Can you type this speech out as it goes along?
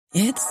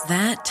It's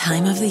that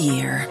time of the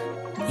year.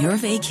 Your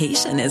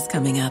vacation is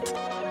coming up.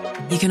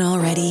 You can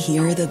already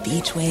hear the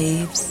beach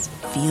waves,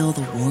 feel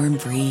the warm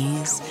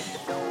breeze,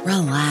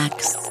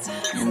 relax,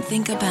 and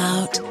think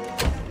about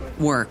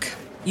work.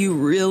 You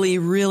really,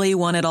 really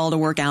want it all to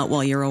work out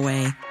while you're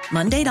away.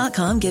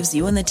 Monday.com gives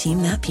you and the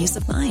team that peace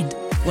of mind.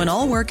 When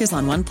all work is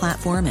on one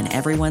platform and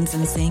everyone's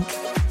in sync,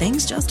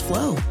 things just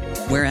flow.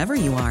 Wherever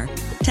you are,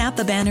 tap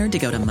the banner to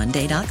go to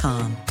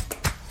Monday.com.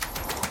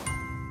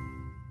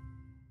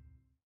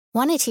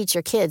 Want to teach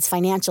your kids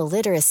financial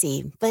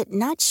literacy, but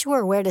not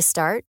sure where to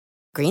start?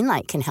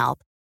 Greenlight can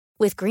help.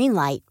 With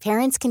Greenlight,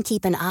 parents can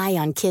keep an eye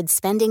on kids'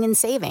 spending and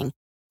saving,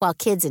 while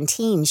kids and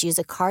teens use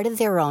a card of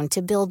their own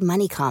to build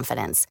money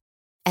confidence.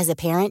 As a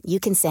parent, you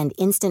can send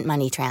instant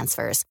money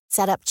transfers,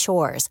 set up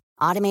chores,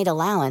 automate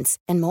allowance,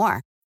 and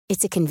more.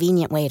 It's a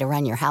convenient way to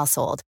run your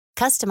household,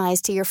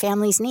 customized to your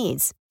family's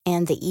needs,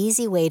 and the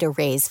easy way to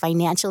raise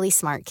financially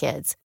smart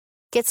kids.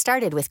 Get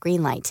started with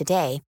Greenlight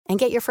today and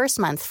get your first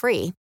month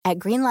free at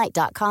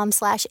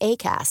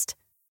greenlight.com/ACAST.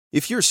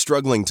 If you're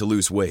struggling to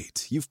lose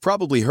weight, you've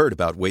probably heard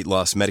about weight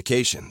loss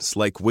medications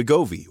like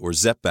Wegovy or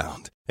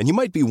Zepbound, and you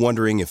might be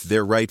wondering if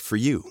they're right for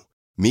you.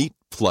 Meet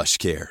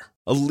PlushCare,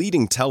 a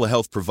leading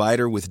telehealth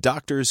provider with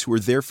doctors who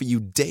are there for you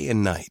day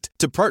and night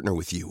to partner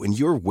with you in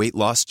your weight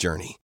loss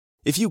journey.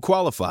 If you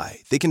qualify,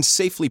 they can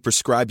safely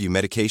prescribe you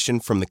medication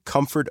from the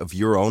comfort of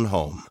your own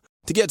home.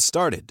 To get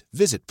started,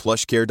 visit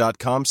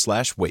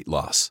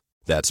plushcare.com/weight-loss.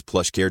 That's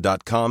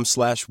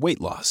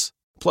plushcare.com/weight-loss.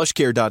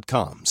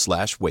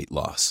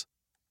 plushcare.com/weight-loss.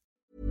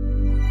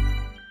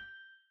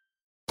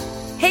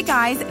 Hey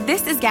guys,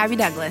 this is Gabby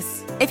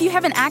Douglas. If you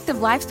have an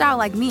active lifestyle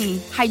like me,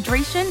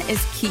 hydration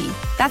is key.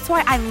 That's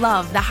why I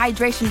love the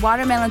Hydration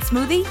Watermelon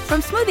Smoothie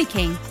from Smoothie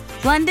King.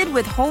 Blended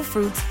with whole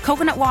fruits,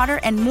 coconut water,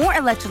 and more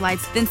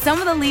electrolytes than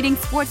some of the leading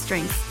sports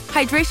drinks,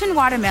 Hydration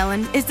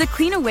Watermelon is the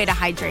cleaner way to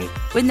hydrate,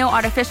 with no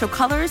artificial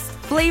colors,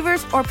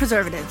 flavors, or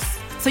preservatives.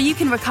 So you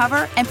can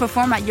recover and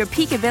perform at your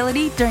peak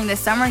ability during the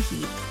summer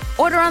heat.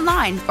 Order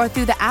online or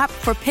through the app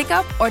for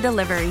pickup or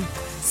delivery.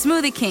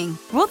 Smoothie King,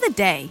 rule the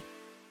day.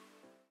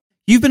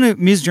 You've been a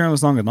music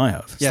journalist longer than I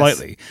have, yes.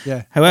 Slightly.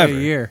 Yeah. However, a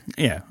year.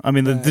 Yeah. I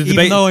mean, the debate.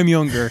 Even though I'm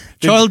younger.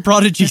 Child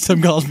prodigy,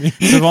 some call me.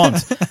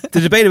 Savant.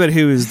 The debate about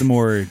who is the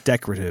more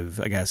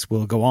decorative, I guess,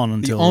 will go on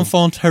until. The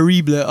enfant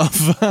terrible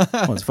of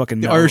it's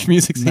fucking the Irish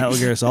music scene. Metal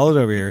Gear Solid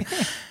over here.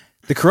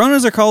 The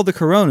Coronas are called the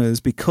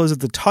Coronas because of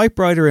the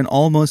typewriter in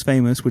Almost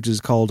Famous, which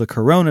is called a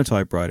Corona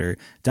typewriter,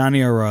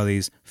 Danny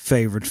O'Reilly's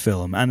favourite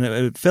film. And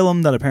a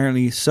film that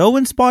apparently so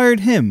inspired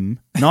him,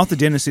 not the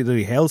dynasty that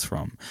he hails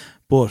from,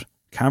 but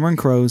Cameron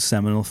Crowe's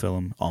seminal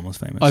film, Almost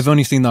Famous. I've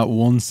only seen that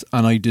once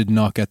and I did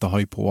not get the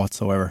hype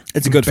whatsoever.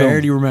 It's a good film. I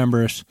barely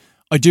remember it.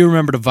 I do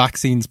remember the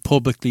vaccines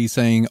publicly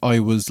saying I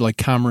was like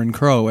Cameron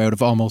Crowe out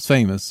of Almost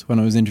Famous when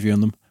I was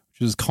interviewing them,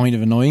 which was kind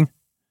of annoying.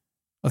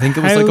 I think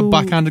it was like a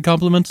backhanded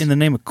compliment. In the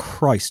name of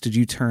Christ, did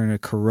you turn a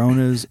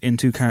Coronas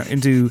into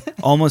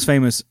Almost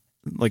Famous,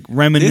 like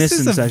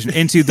reminiscence session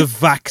into the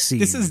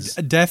vaccines? This is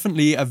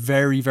definitely a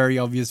very, very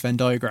obvious Venn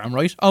diagram,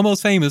 right?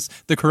 Almost Famous,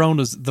 the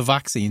Coronas, the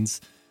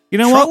vaccines. You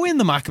know Throw what? in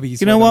the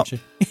Maccabees. You know what?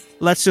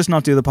 Let's just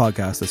not do the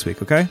podcast this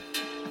week, okay?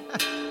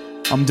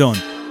 I'm done.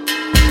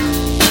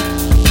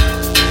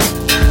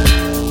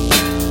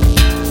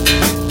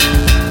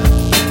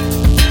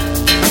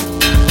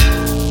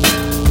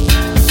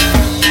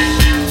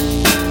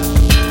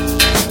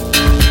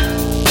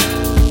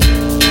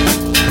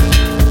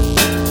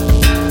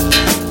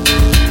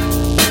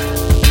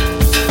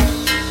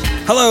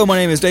 Hello, my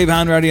name is Dave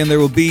Hanratty and there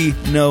will be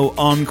no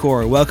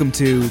encore. Welcome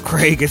to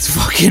Craig, it's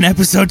fucking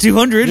episode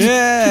 200.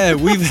 Yeah,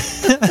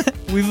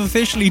 we've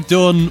officially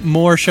done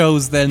more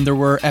shows than there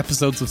were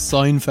episodes of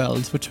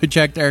Seinfeld, which I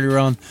checked earlier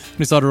on when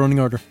I saw the running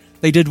order.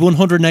 They did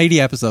 180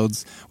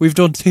 episodes. We've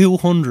done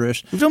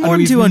 200. We've done more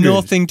than 200.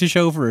 Nothing to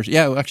show for it.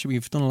 Yeah, actually,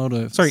 we've done a lot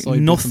of...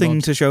 nothing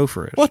to show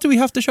for it. What do we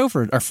have to show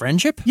for it? Our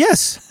friendship?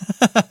 Yes.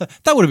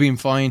 That would have been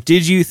fine.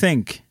 Did you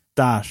think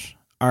that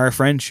our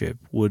friendship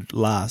would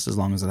last as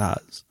long as it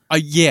has?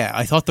 Yeah,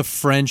 I thought the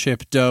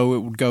friendship, though it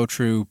would go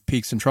through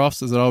peaks and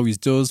troughs, as it always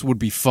does, would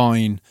be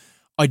fine.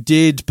 I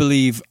did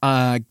believe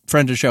a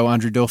friend of the show,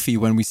 Andrew Duffy,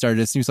 when we started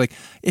this, and he was like,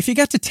 if you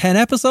get to 10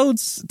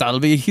 episodes, that'll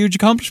be a huge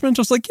accomplishment.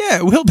 I was like, yeah,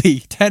 it will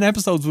be. 10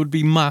 episodes would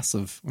be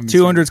massive.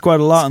 200 is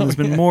quite a lot, and there's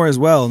been more as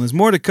well, and there's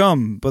more to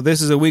come. But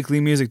this is a weekly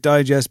music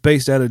digest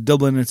based out of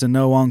Dublin. It's a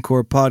No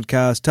Encore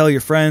podcast. Tell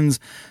your friends,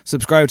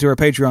 subscribe to our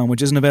Patreon,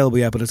 which isn't available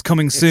yet, but it's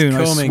coming soon,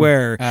 I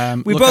swear.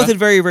 We both had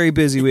very, very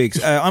busy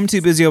weeks. I'm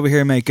too busy over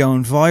here, mate,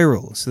 going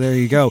viral. So there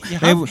you go.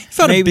 You've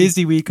had a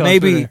busy week.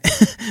 Maybe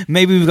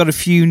we've got a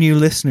few new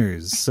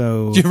listeners.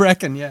 So do you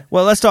reckon? Yeah.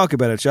 Well, let's talk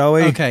about it, shall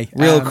we? Okay.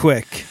 Real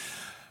quick.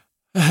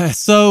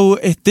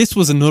 This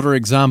was another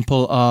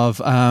example of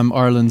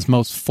Ireland's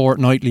most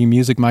fortnightly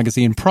music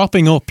magazine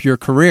propping up your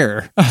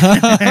career.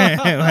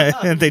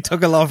 They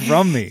took a lot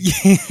from me.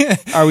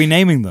 Are we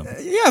naming them?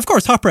 Yeah, of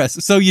course, Hot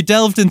Press. So you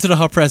delved into the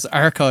Hot Press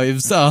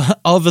archives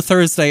of a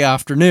Thursday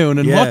afternoon,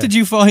 and what did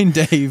you find,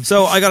 Dave?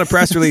 So I got a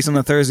press release on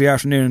a Thursday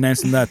afternoon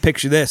announcing that,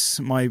 picture this,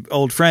 my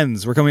old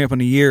friends, we're coming up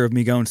on a year of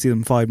me going to see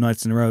them 5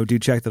 nights in a row. Do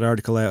check that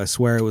article out. I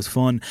swear it was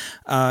fun.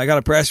 I got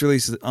a press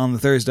release on the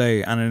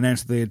Thursday and it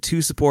announced that they had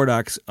 2 support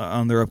acts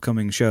on their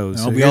upcoming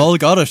shows. Oh, so we all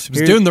got it. It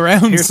was doing the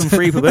rounds. Here's some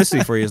free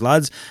publicity for you,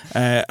 lads.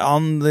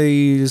 On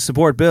the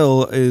support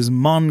bill is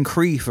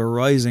Moncrief, a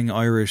rising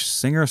Irish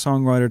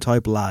singer-songwriter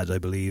type lad, I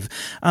believe.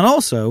 And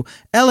also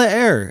Ella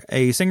Eyre,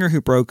 a singer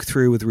who broke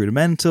through with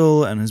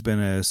Rudimental and has been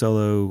a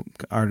solo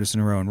artist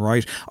in her own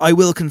right. I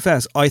will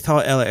confess, I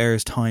thought Ella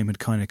Eyre's time had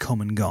kind of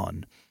come and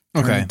gone.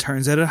 Okay.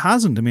 Turns out it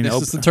hasn't. I mean, this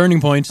is the turning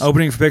point.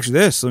 Opening for Picture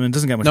This. I mean, it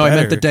doesn't get much better. No, I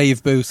meant the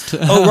Dave boost.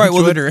 Oh, right.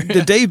 Well, Twitter.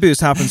 the Dave boost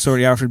happened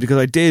shortly after because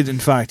I did, in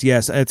fact,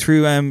 yes,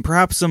 through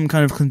perhaps some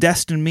kind of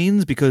clandestine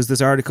means, because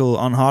this article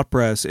on Hot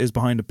Press is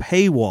behind a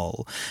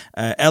paywall.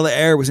 Ella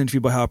Eyre was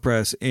interviewed by Hot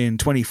Press in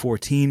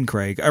 2014,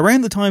 Craig,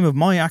 around the time of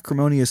my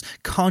acrimonious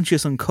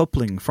conscious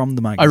uncoupling from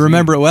the magazine. I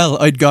remember it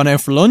well. I'd gone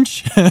out for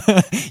lunch.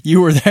 You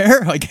were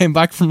there. I came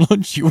back from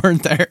lunch. You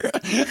weren't there.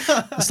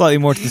 Slightly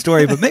more to the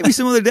story, but maybe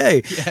some other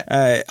day.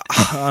 Yeah.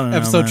 I don't know.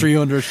 Episode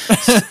 300.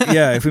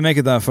 Yeah, if we make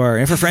it that far.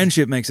 If our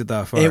friendship makes it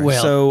that far. It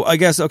will. So I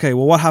guess, okay,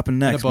 well, what happened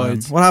next,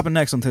 man? What happened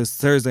next on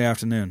Thursday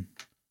afternoon?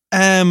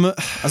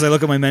 As I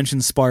look at my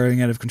mentions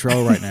spiraling out of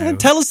control right now.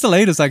 Tell us the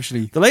latest,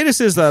 actually. The latest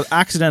is that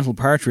Accidental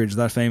Partridge,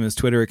 that famous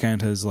Twitter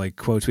account, has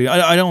quote tweeted.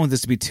 I don't want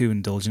this to be too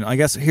indulgent. I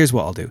guess here's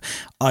what I'll do.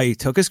 I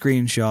took a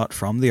screenshot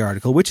from the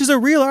article, which is a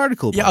real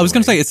article. Yeah, I was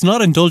going to say it's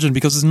not indulgent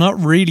because it's not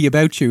really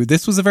about you.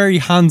 This was a very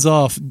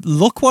hands-off.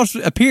 Look what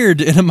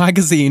appeared in a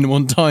magazine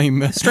one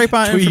time. Straight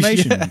back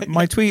information. Yeah.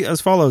 My tweet as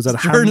follows at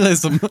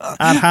journalism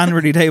at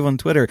HanReadyDave on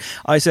Twitter.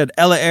 I said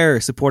Ella Eyre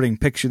supporting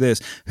Picture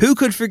This. Who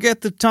could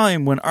forget the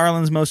time when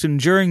Ireland's most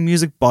enduring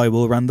music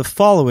Bible ran the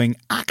following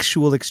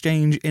actual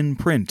exchange in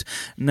print?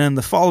 And then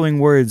the following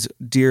words,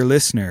 dear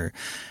listener,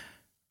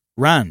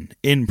 ran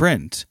in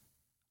print.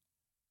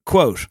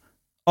 Quote,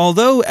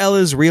 although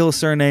Ella's real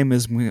surname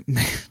is... I'm going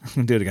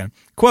to do it again.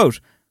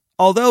 Quote,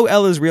 although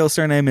Ella's real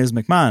surname is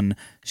McMahon,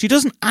 she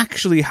doesn't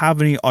actually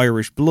have any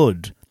Irish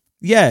blood.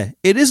 Yeah,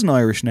 it is an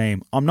Irish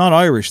name. I'm not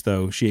Irish,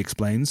 though, she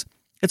explains.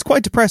 It's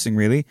quite depressing,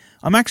 really.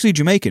 I'm actually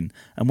Jamaican,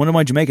 and one of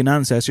my Jamaican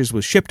ancestors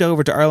was shipped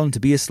over to Ireland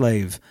to be a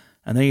slave.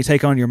 And then you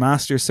take on your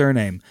master's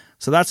surname.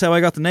 So that's how I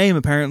got the name,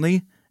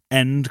 apparently.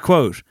 End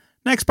quote.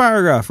 Next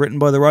paragraph, written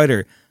by the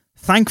writer.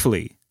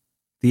 Thankfully,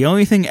 the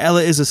only thing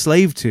Ella is a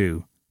slave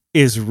to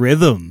is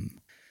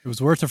rhythm. It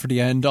was worth it for the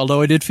end,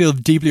 although I did feel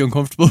deeply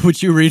uncomfortable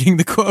with you reading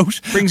the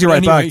quote. Brings you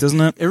right back, doesn't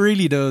it? It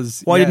really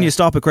does. Why didn't you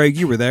stop it, Craig?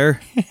 You were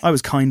there. I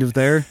was kind of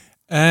there.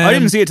 I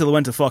didn't see it till it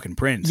went to fucking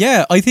print.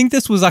 Yeah, I think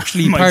this was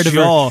actually part of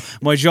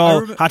my jaw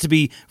had to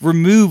be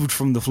removed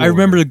from the floor. I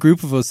remember a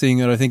group of us seeing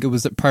it. I think it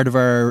was part of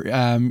our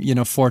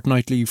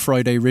fortnightly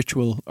Friday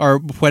ritual, or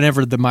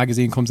whenever the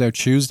magazine comes out,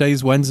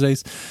 Tuesdays,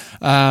 Wednesdays,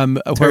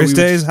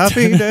 Thursdays,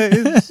 happy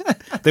days.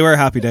 They were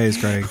happy days,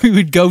 Craig. We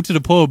would go to the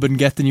pub and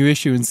get the new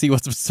issue and see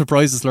what the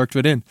surprises lurked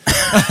within.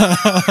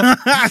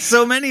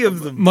 So many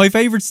of them. My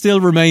favourite still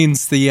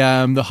remains the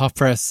Hot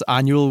Press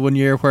annual one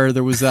year, where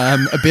there was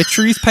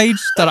obituaries page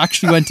that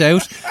actually went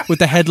out with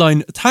the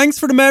headline, thanks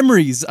for the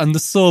memories, and the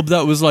sub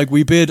that was like,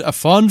 we bid a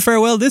fond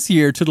farewell this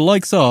year to the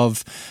likes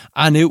of,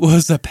 and it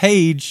was a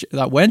page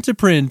that went to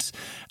print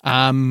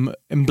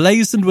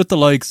emblazoned with the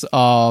likes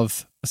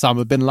of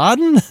Osama bin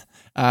Laden,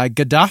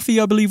 Gaddafi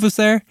I believe was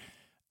there.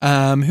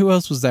 Who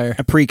else was there?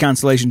 A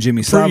pre-cancellation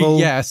Jimmy Savile.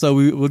 Yeah, so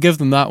we'll give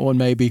them that one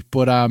maybe,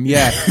 but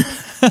yeah.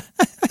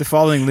 The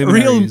following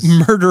luminaries.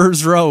 Real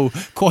murderer's row,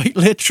 quite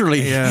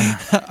literally. Yeah.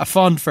 A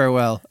fond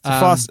farewell.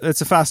 It's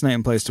a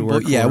fascinating place to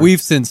work. But yeah,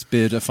 we've since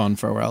bid a fond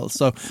farewell.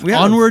 So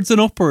onwards and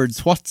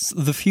upwards, what's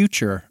the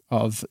future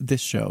of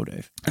this show,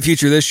 Dave? The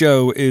future of this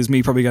show is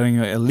me probably getting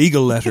a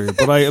legal letter,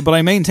 but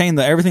I maintain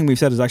that everything we've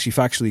said is actually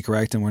factually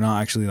correct, and we're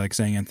not actually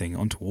saying anything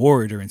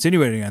untoward or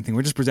insinuating anything.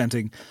 We're just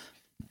presenting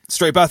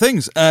straight bad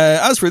things.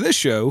 As for this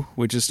show,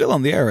 which is still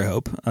on the air, I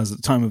hope, as at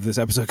the time of this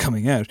episode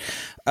coming out,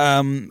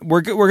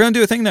 we're going to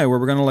do a thing now where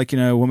we're going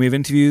to, when we have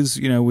interviews,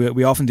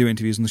 we often do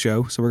interviews on the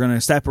show, so we're going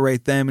to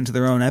separate them into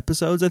their own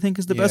episodes, I think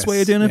is the best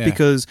way of doing it,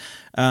 because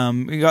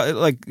we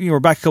got, we're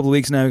back a couple of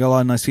weeks now, we got a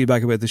lot of nice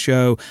feedback about the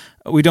show.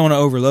 We don't want to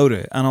overload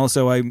it, and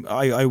also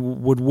I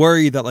would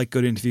worry that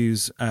good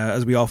interviews,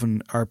 as we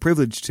often are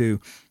privileged to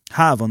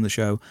have on the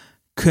show,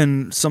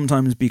 can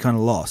sometimes be kind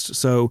of lost.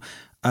 So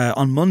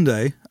on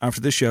Monday, after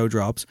this show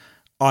drops,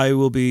 I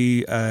will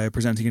be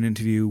presenting an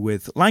interview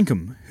with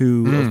Lankum,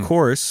 who, of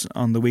course,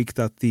 on the week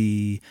that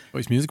the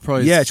Choice Music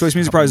Prize, Choice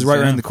Music Prize is right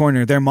around the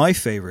corner. They're my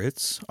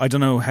favourites. I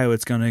don't know how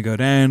it's going to go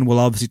down. We'll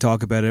obviously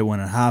talk about it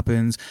when it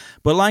happens.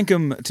 But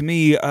Lankum, to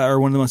me, are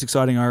one of the most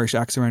exciting Irish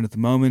acts around at the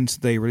moment.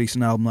 They released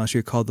an album last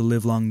year called The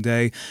Live Long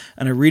Day,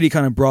 and it really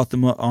kind of brought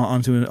them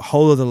onto a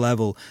whole other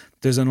level.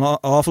 There's an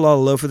awful lot of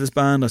love for this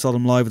band. I saw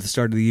them live at the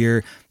start of the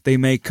year. They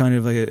make kind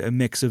of like a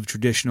mix of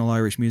traditional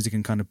Irish music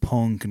and kind of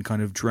punk and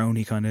kind of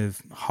droney, kind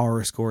of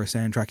horror score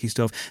soundtracky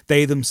stuff.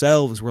 They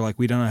themselves were like,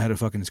 we don't know how to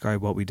fucking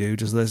describe what we do.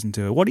 Just listen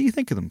to it. What do you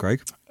think of them,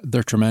 Craig?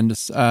 They're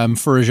tremendous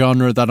for a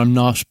genre that I'm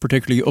not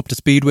particularly up to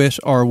speed with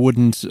or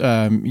wouldn't,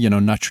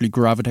 naturally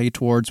gravitate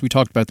towards. We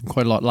talked about them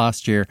quite a lot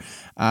last year.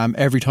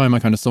 Every time I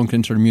kind of sunk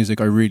into the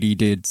music, I really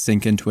did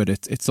sink into it.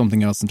 It's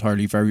something else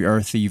entirely, very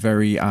earthy,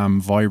 very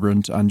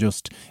vibrant, and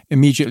just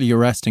immediately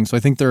arresting. So I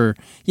think they're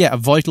a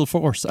vital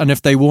force. And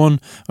if they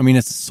won, I mean,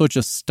 it's such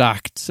a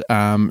stacked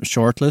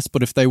shortlist,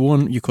 but if they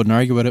won, you couldn't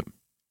argue with it.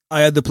 I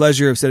had the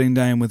pleasure of sitting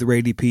down with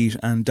Rady Pete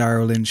and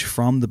Darrell Lynch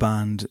from the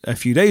band a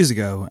few days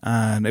ago,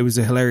 and it was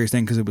a hilarious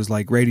thing because it was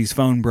like Rady's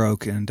phone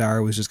broke and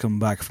Darrell was just coming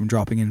back from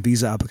dropping in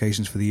visa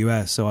applications for the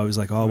US. So I was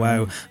like, oh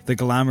wow, the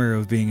glamour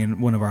of being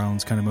in one of our own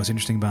kind of most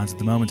interesting bands at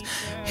the moment.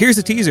 Here's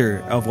a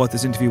teaser of what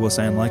this interview will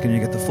sound like, and you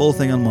get the full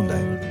thing on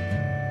Monday.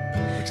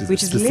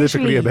 Which is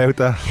specifically about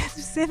that.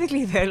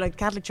 Specifically about like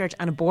Catholic Church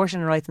and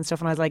abortion rights and stuff.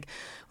 And I was like,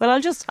 well,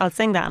 I'll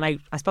sing that, and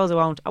I suppose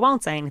I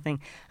won't say anything.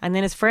 And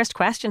then his first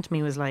question to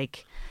me was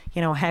like,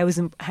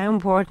 how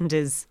important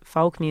is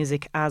folk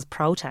music as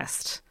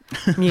protest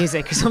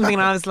music or something?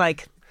 And I was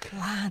like,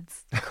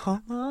 lads,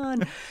 come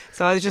on.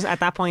 So I was just,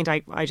 at that point,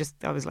 I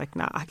was like,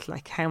 nah,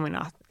 like, how am I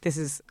not?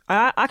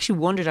 I actually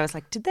wondered, I was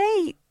like, did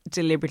they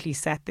deliberately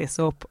set this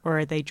up, or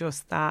are they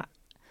just that?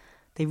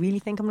 They really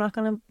think I'm not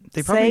going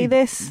to say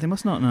this? They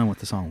must not know what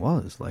the song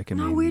was. Like,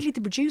 weirdly,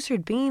 the producer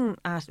had been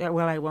at,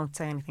 well, I won't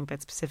say anything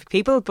about specific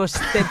people, but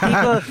the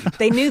people,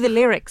 they knew the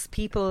lyrics.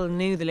 People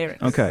knew the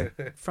lyrics. Okay.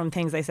 From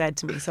things they said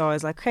to me. So I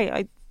was like,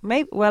 hey,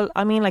 maybe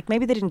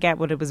they didn't get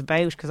what it was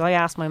about, because I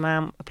asked my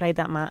mum, I played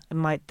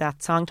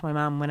that song to my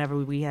mum whenever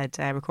we had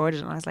recorded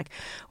it, and I was like,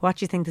 what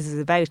do you think this is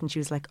about? And she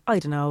was like, I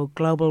don't know,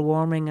 global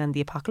warming and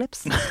the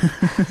apocalypse.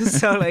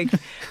 So like,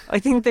 I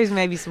think there's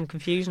maybe some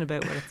confusion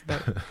about what it's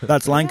about.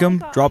 That's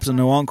Lankum, drops a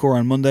No Encore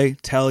on Monday.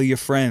 Tell your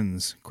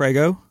friends.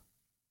 Craigo?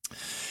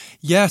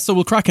 Yeah, so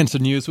we'll crack into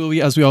the news, will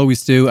we? As we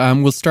always do.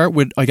 We'll start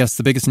with, I guess,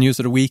 the biggest news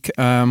of the week,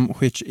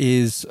 which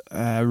is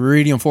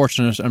really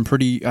unfortunate and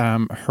pretty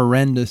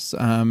horrendous.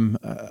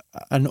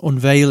 An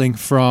unveiling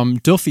from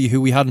Duffy,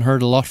 who we hadn't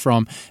heard a lot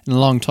from in a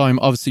long time.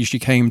 Obviously, she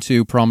came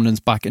to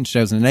prominence back in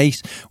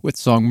 2008 with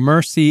the song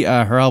Mercy.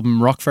 Her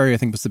album Rock Ferry, I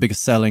think, was the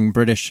biggest selling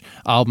British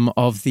album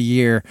of the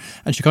year.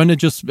 And she kind of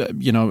just,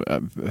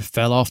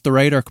 fell off the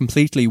radar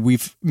completely.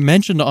 We've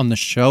mentioned on the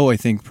show, I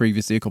think,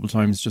 previously a couple of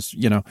times, just,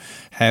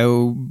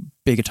 how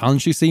big a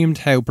talent she seemed,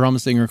 how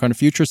promising her kind of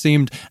future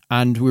seemed,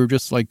 and we were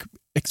just like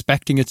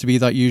expecting it to be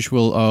that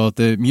usual,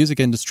 the music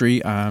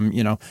industry,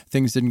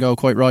 things didn't go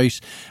quite right,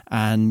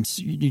 and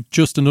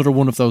just another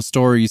one of those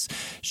stories.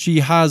 She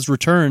has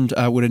returned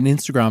with an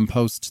Instagram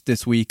post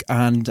this week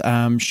and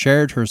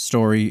shared her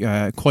story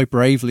quite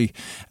bravely.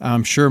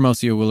 I'm sure most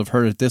of you will have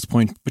heard it at this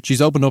point, but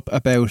she's opened up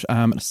about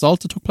an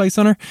assault that took place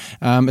on her.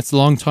 It's a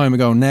long time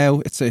ago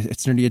now.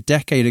 It's nearly a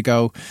decade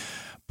ago.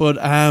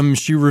 But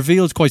she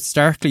revealed quite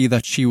starkly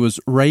that she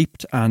was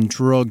raped and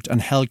drugged and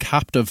held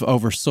captive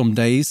over some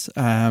days.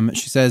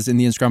 She says in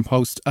the Instagram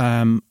post,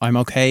 I'm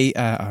okay,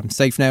 I'm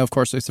safe now, of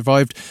course I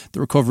survived. The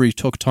recovery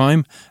took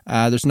time.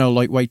 There's no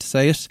light way to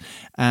say it.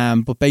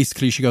 But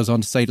basically she goes on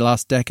to say the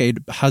last decade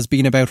has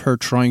been about her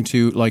trying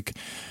to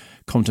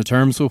come to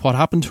terms with what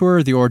happened to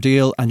her, the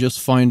ordeal, and just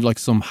find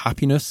some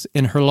happiness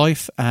in her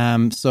life.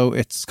 So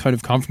it's kind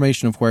of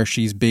confirmation of where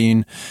she's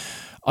been.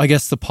 I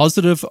guess the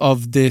positive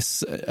of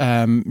this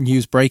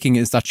news breaking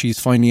is that she's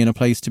finally in a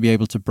place to be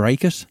able to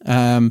break it.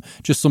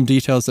 Just some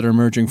details that are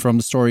emerging from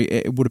the story.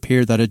 It would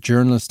appear that a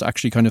journalist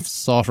actually kind of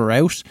sought her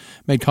out,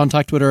 made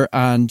contact with her,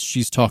 and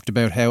she's talked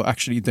about how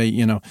actually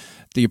the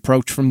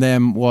approach from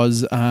them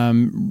was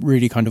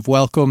really kind of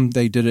welcome.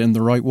 They did it in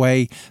the right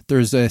way.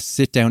 There's a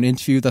sit-down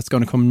interview that's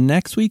going to come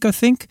next week, I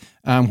think,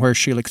 where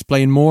she'll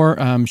explain more.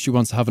 She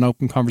wants to have an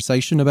open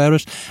conversation about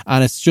it.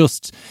 And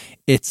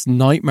it's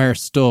nightmare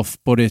stuff,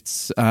 but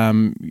it's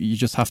you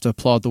just have to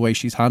applaud the way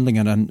she's handling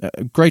it, and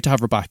great to have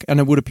her back. And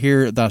it would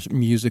appear that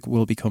music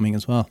will be coming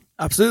as well.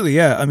 Absolutely,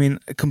 yeah. I mean,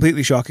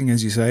 completely shocking,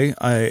 as you say.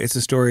 It's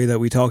a story that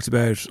we talked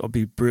about. I'll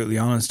be brutally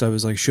honest. I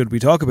was like, should we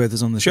talk about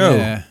this on the show?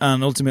 Yeah.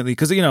 And ultimately,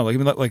 because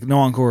like No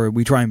Encore,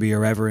 we try and be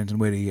irreverent and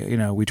witty.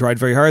 We tried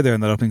very hard there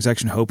in that opening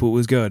section. Hope it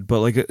was good,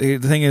 but the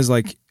thing is,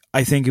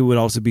 I think it would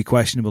also be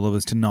questionable of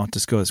us to not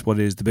discuss what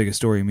is the biggest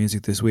story in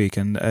music this week,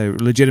 and a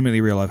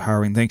legitimately real life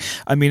harrowing thing.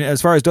 I mean, as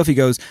far as Duffy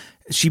goes,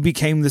 she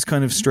became this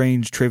kind of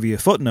strange trivia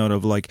footnote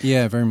of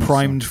very much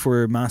primed so.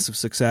 For massive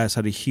success,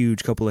 had a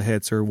huge couple of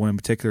hits, or one in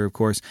particular, of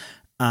course,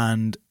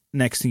 and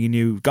next thing you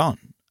knew, gone.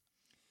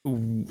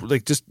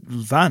 Just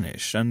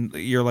vanish. And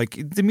you're like,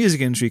 the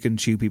music industry can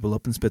chew people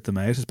up and spit them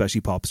out,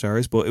 especially pop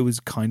stars, but it was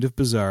kind of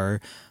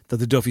bizarre that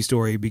the Duffy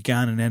story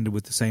began and ended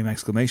with the same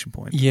exclamation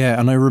point. Yeah,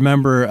 and I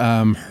remember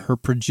her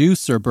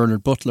producer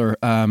Bernard Butler,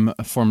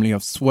 formerly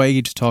of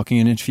Suede, talking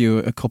in an interview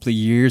a couple of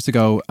years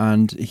ago,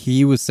 and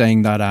he was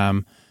saying that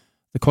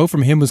The quote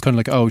from him was kind of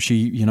like, oh,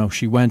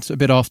 she went a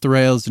bit off the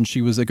rails and she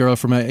was a girl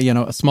from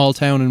a small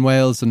town in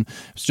Wales and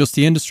it's just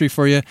the industry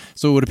for you.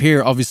 So it would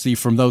appear, obviously,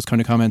 from those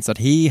kind of comments that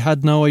he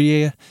had no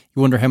idea.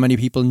 You wonder how many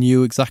people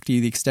knew exactly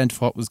the extent of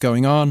what was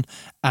going on.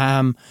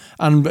 And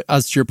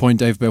as to your point,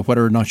 Dave, about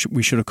whether or not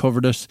we should have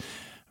covered it,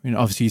 I mean,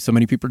 obviously, so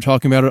many people are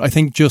talking about it. I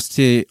think just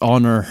to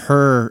honour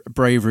her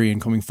bravery in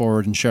coming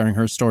forward and sharing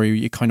her story,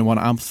 you kind of want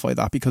to amplify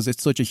that because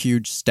it's such a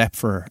huge step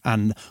for her.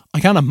 And I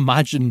can't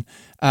imagine...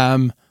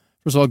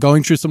 first of all,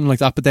 going through something like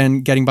that, but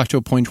then getting back to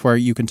a point where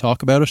you can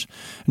talk about it.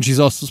 And she's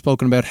also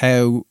spoken about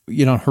how,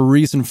 her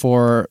reason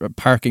for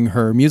parking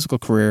her musical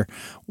career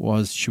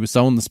was she was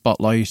so in the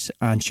spotlight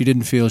and she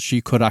didn't feel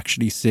she could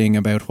actually sing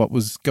about what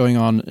was going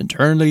on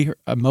internally,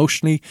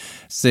 emotionally,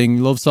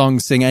 sing love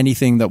songs, sing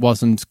anything that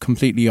wasn't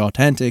completely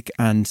authentic.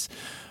 And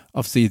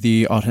obviously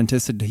the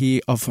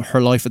authenticity of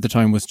her life at the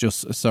time was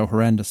just so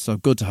horrendous. So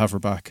good to have her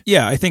back.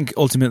 Yeah, I think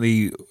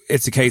ultimately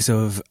it's a case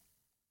of,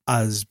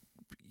 as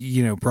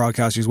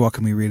broadcasters, what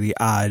can we really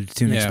add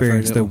to an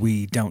experience that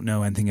we don't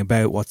know anything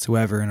about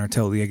whatsoever and are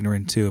totally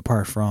ignorant to,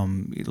 apart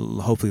from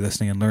hopefully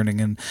listening and learning.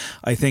 And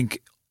I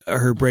think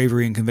her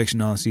bravery and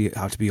conviction honestly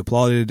have to be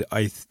applauded.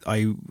 I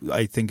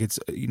think it's,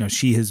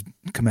 she has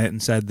come out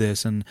and said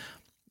this, and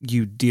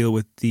you deal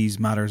with these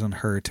matters on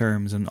her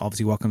terms, and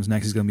obviously what comes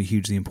next is going to be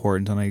hugely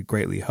important, and I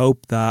greatly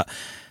hope that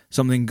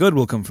something good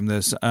will come from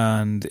this.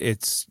 And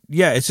it's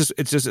just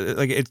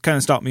like, it kind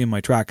of stopped me in my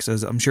tracks,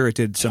 as I'm sure it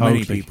did so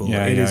many people.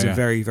 It is a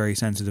very, very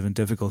sensitive and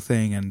difficult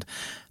thing, and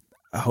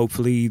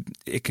hopefully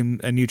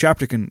a new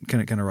chapter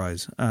can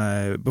arise.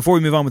 Before we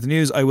move on with the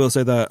news, I will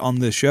say that on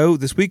the show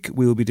this week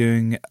we will be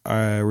doing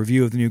a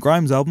review of the new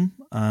Grimes album,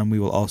 and we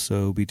will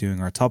also be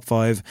doing our top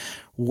 5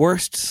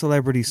 worst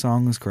celebrity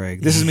songs,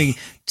 Craig. This is me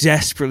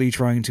desperately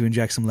trying to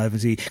inject some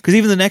levity, because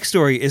even the next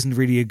story isn't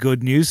really a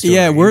good news story.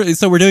 Yeah, we're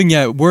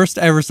doing worst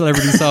ever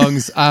celebrity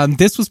songs.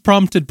 This was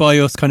prompted by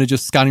us kind of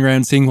just scanning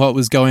around, seeing what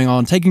was going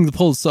on, taking the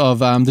pulse of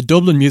the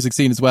Dublin music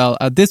scene as well.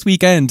 This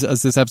weekend,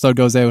 as this episode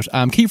goes out,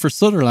 Kiefer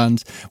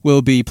Sutherland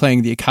will be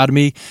playing the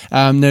Academy.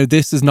 Now,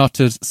 this is not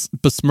to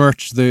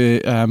besmirch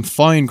the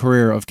fine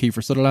career of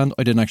Kiefer Sutherland.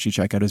 I didn't actually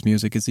check out his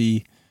music. Is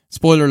he...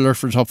 Spoiler alert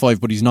for the top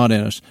 5, but he's not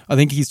in it. I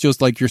think he's just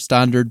like your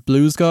standard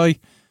blues guy.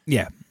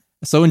 Yeah.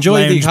 So enjoy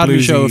Lounge the Academy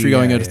bluesy, show if you're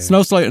going out. It's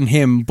no slight on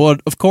him, but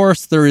of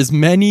course there is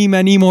many,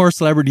 many more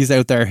celebrities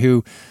out there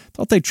who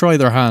thought they'd try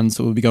their hands,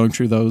 so we'll be going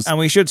through those. And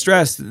we should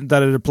stress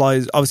that it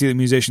applies, obviously the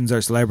musicians are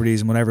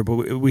celebrities and whatever,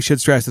 but we should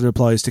stress that it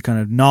applies to kind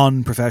of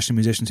non-professional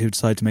musicians who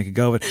decide to make a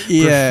go of it.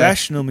 Yeah.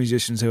 Professional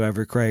musicians,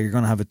 however, Craig, are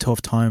going to have a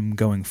tough time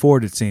going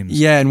forward, it seems.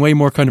 Yeah, and way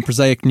more kind of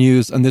prosaic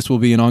news, and this will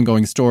be an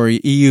ongoing story.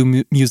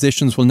 EU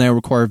musicians will now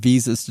require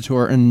visas to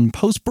tour in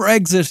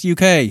post-Brexit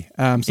UK.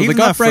 So even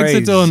they got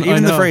Brexit done.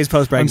 Even the phrase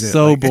post-Brexit. I'm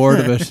so bored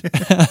of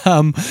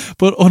it.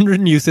 But under the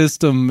new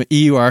system,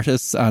 EU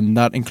artists, and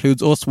that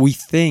includes us, we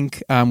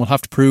think, will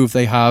have to prove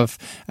they have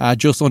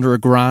just under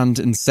 $1,000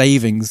 in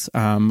savings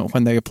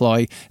when they apply.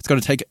 It's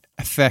going to take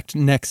effect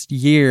next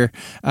year.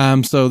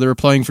 So they're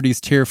applying for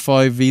these tier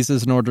 5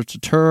 visas in order to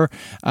tour.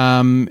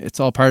 It's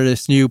all part of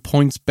this new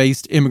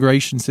points-based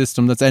immigration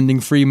system that's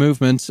ending free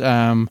movement.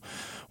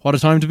 What a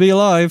time to be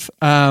alive.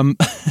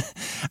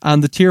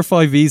 And the tier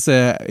 5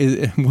 visa,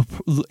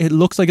 it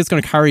looks like it's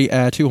going to carry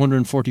a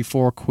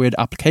 £244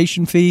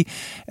 application fee.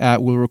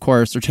 Will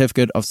require a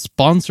certificate of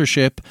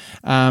sponsorship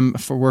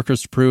for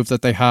workers to prove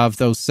that they have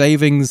those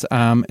savings.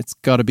 It's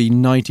got to be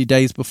 90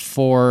 days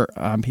before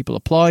people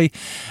apply.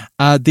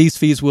 These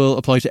fees will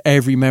apply to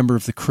every member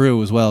of the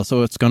crew as well,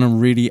 so it's going to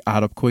really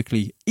add up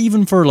quickly,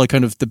 even for like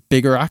kind of the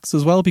bigger acts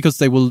as well, because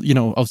they will,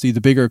 obviously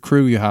the bigger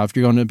crew you have,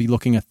 you're going to be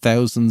looking at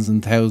thousands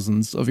and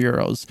thousands of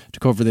euros to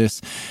cover this.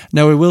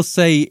 Now, I will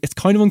say it's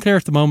kind of unclear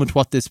at the moment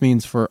what this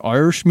means for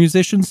Irish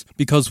musicians,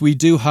 because we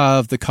do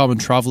have the Common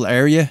Travel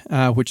Area,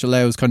 which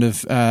allows kind of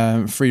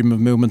freedom of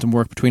movement and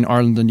work between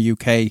Ireland and the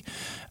UK.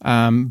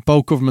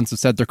 Both governments have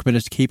said they're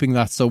committed to keeping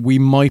that, so we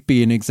might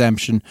be an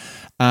exemption.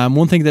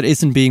 One thing that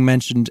isn't being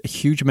mentioned a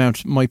huge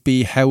amount might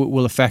be how it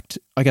will affect,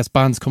 I guess,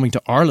 bands coming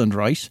to Ireland,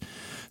 right?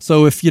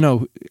 So if, we're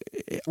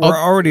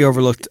already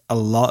overlooked a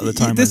lot of the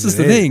time. This is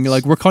the thing,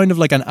 like we're kind of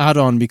like an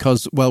add-on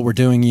because, well, we're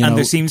doing,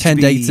 10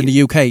 dates in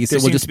the UK, so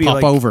we'll just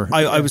pop over.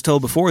 I was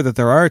told before that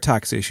there are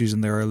tax issues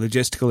and there are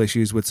logistical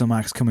issues with some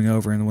acts coming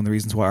over, and one of the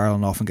reasons why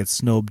Ireland often gets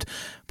snubbed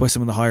by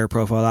some of the higher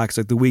profile acts,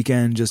 like The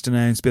Weeknd just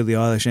announced Billie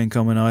Eilish ain't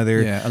coming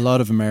either. Yeah, a lot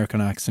of American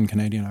acts and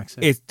Canadian acts.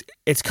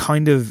 It's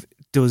kind of,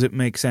 does it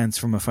make sense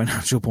from a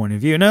financial point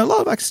of view? Now, a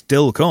lot of acts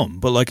still come,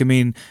 but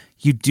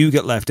you do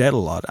get left out a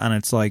lot, and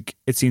it's like,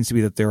 it seems to be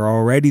that there are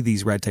already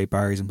these red tape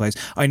barriers in place.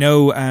 I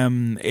know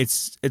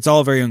it's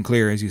all very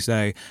unclear, as you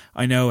say.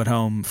 I know at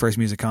home, First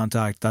Music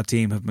Contact, that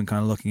team have been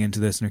kind of looking into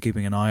this and are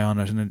keeping an eye on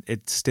it, and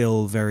it's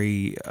still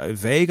very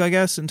vague, I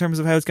guess, in terms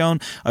of how it's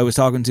going. I was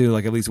talking to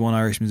at least one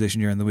Irish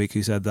musician during the week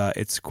who said that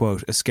it's,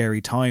 quote, a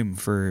scary time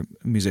for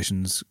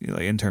musicians,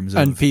 in terms of...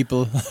 And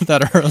people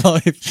that are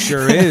alive.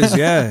 Sure is,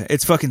 yeah.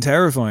 It's fucking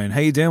terrifying. How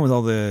you doing with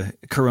all the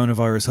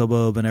coronavirus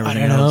hubbub and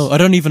everything else? I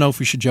don't even know if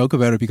we should joke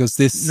joke about it because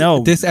this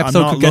No, this I'm episode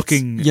not could get,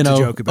 looking you to know,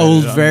 joke about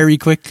old it. very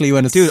quickly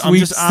when it Dude, I'm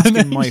just sweeps the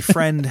asking my nation.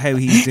 friend how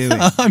he's doing.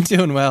 I'm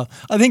doing well.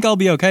 I think I'll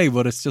be okay,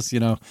 but it's just, you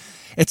know,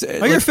 it's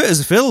Oh, you're fit as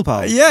a fiddle,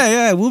 pal.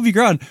 yeah, we'll be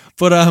grand.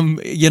 But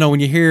you know, when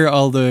you hear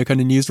all the kind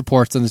of news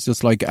reports and it's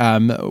just like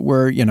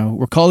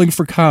we're calling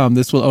for calm.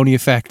 This will only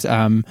affect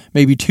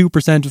maybe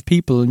 2% of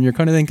people, and you're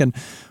kind of thinking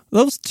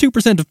those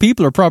 2% of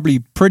people are probably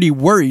pretty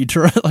worried,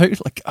 right?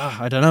 Like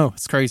I don't know,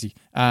 it's crazy.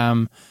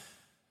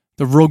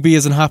 The rugby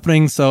isn't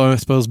happening, so I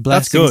suppose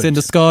blessings good. in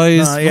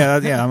disguise.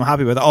 Yeah, I'm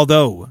happy with it.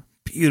 Although,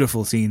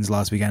 beautiful scenes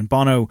last weekend.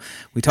 Bono,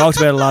 we talked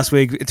about it last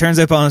week. It turns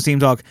out Bono's team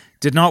talk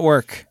did not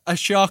work. A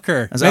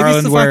shocker. As Maybe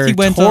Ireland it's the fact were he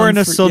went torn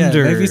on for,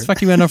 asunder. maybe it's the fact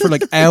he went on for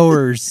like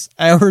hours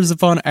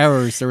upon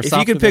hours. They were If you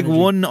sapped could of pick energy.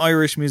 one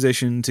Irish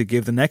musician to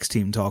give the next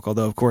team talk,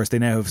 although of course they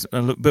now have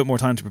a little bit more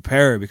time to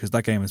prepare because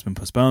that game has been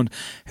postponed,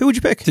 who would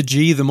you pick? to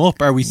G them up,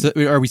 are we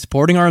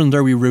supporting Ireland or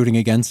are we rooting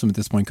against them at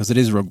this point? Because it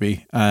is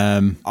rugby.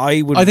 I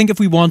think if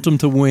we want them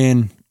to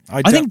win,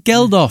 I think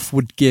Geldof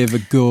would give a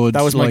good.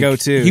 That was my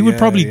go-to, He would yeah,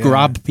 probably yeah.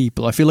 grab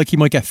people. I feel like he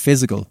might get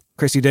physical.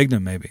 Chrissy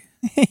Dignam, maybe.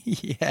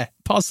 Yeah,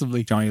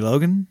 possibly. Johnny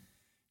Logan?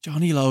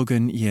 Johnny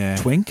Logan, yeah.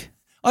 Twink?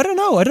 I don't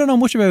know. I don't know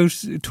much about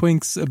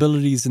Twink's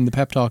abilities in the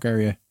pep talk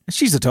area.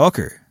 She's a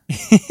talker.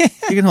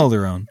 She can hold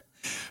her own.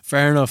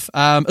 Fair enough.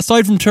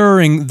 Aside from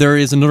touring, there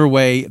is another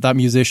way that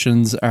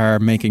musicians are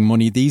making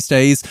money these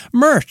days.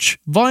 Merch,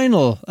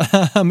 vinyl.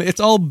 It's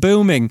all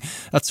booming.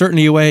 That's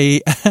certainly a way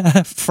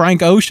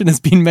Frank Ocean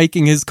has been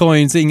making his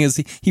coin, seeing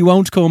as he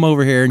won't come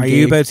over here and Are gig.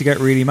 you about to get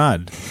really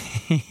mad?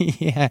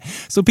 Yeah.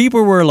 So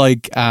people were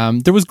like,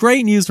 there was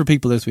great news for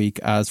people this week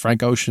as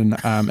Frank Ocean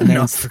Not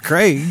announced for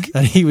Craig.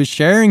 that he was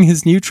sharing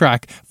his new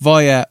track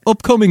via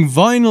upcoming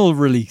vinyl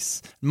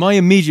release. My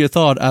immediate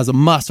thought as a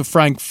massive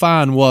Frank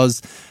fan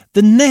was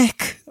the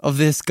neck of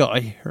this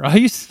guy,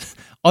 right?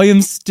 I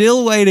am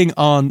still waiting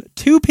on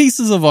 2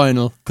 pieces of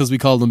vinyl because we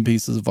call them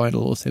pieces of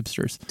vinyl, us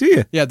hipsters. Do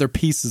you? Yeah, they're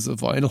pieces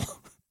of vinyl.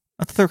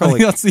 I thought they were I called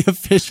think that's the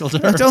official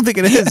term. I don't think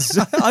it is.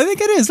 I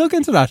think it is. Look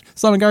into that.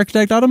 Sonic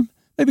Architect Adam?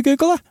 Maybe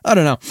Google that? I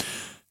don't know.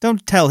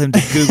 Don't tell him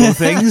to Google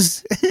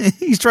things.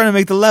 He's trying to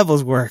make the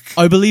levels work.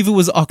 I believe it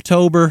was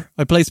October.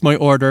 I placed my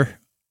order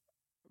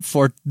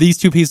for these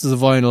 2 pieces of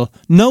vinyl.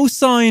 No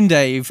sign,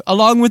 Dave.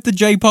 Along with the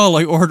J. Paul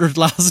I ordered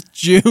last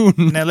June.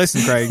 Now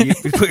listen, Craig,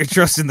 you put your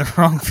trust in the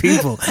wrong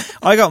people.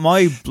 I got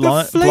my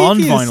blonde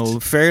flakiest.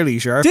 vinyl fairly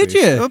sharp. Did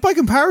you? Well, by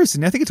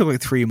comparison, I think it took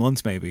like 3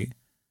 months maybe.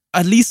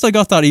 At least I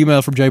got that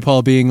email from J.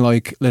 Paul being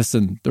like,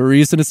 listen, the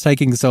reason it's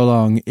taking so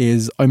long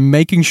is I'm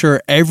making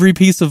sure every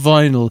piece of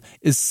vinyl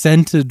is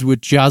scented with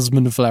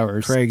jasmine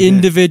flowers Craig,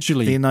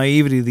 individually. The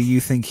naivety that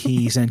you think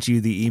he sent you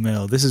the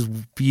email. This is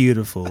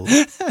beautiful.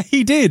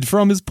 He did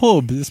from his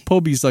pub. This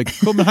pub, he's like,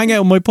 come and hang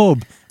out in my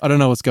pub. I don't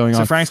know what's going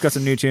So on. Frank's got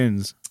some new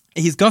tunes.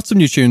 He's got some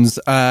new tunes.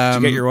 Did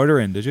you get your order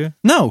in, did you?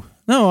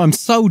 No, I'm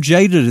so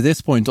jaded at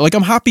this point. Like,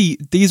 I'm happy.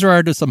 These are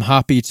artists I'm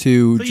happy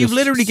to So just you've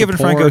literally given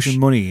support. Frank Ocean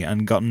money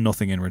and gotten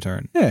nothing in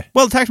return. Yeah.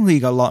 Well, technically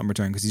you got a lot in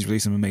return because he's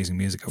released some amazing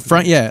music. Over the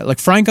Frank, years. yeah, like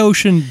Frank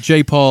Ocean,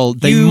 J. Paul,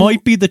 they You-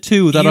 might be the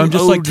two that you I'm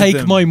just like, owed take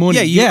them. my money.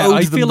 Yeah, you owed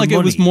I them feel the like it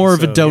was money, more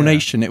of a so,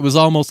 donation. It was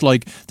almost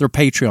like their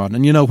Patreon.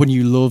 And you know, when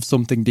you love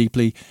something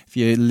deeply, if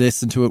you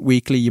listen to it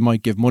weekly, you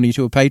might give money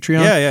to a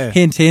Patreon. Yeah.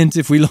 Hint, hint,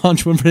 if we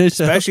launch one for this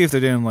show. Especially if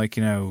they're doing like,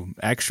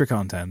 extra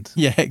content.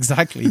 Yeah,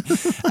 exactly.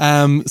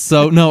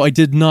 So no, I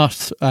did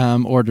not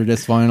order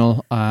this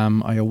vinyl.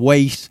 I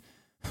await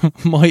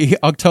my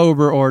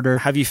October order.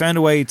 Have you found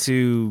a way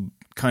to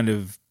kind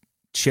of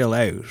chill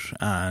out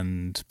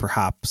and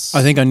perhaps...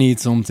 I think I need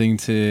something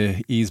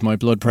to ease my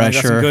blood I got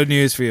some pressure. good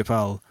news for you,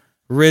 pal.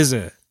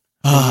 RZA.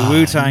 From the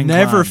Wu-Tang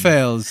Never Clan.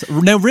 fails.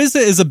 Now RZA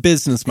is a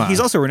businessman.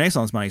 He's also a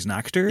Renaissance man. He's an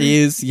actor. He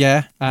is,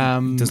 yeah.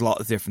 Does a lot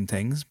of different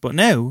things. But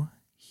now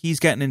he's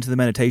getting into the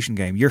meditation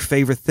game. Your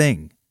favourite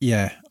thing.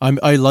 Yeah,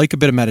 I like a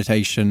bit of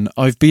meditation.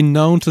 I've been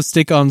known to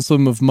stick on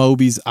some of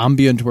Moby's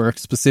ambient work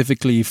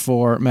specifically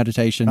for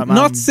meditation. That man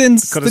Not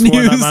since could the have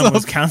sworn news that man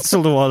was of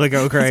cancelled a while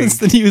ago, Craig. since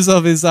the news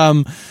of his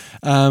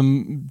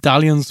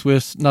dalliance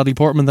with Natalie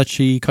Portman that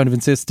she kind of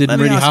insists didn't Let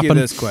me really ask happen.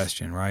 you this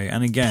question, right?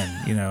 And again,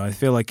 I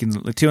feel like in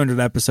the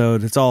 200th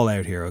episode, it's all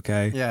out here,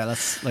 okay? Yeah,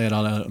 let's lay it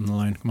all out on the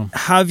line. Come on.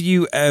 Have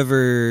you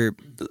ever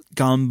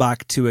gone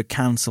back to a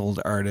cancelled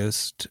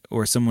artist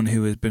or someone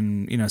who has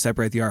been,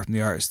 separate the art from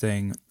the artist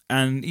thing?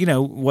 And,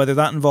 whether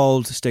that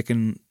involved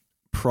sticking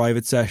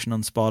private session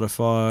on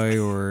Spotify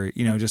or,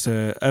 just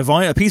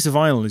a piece of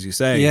vinyl, as you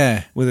say,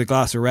 Yeah. with a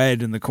glass of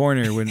red in the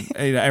corner when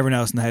everyone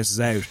else in the house is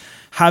out.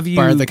 Have you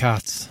Bar the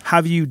cats.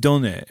 Have you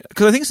done it?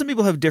 Because I think some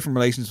people have different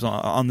relations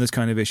on this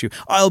kind of issue.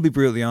 I'll be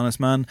brutally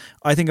honest, man.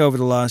 I think over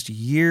the last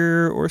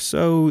year or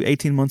so,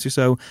 18 months or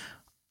so,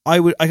 I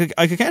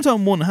could count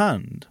on one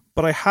hand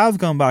but I have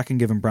gone back and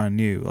given Brand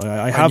New.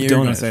 I I have knew you were done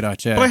gonna it. say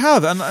that, yeah. But I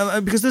have,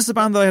 and because this is a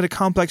band that I had a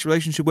complex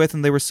relationship with,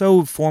 and they were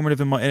so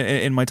formative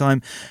in my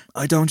time.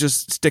 I don't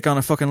just stick on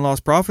a fucking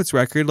Lost Prophets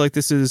record. Like,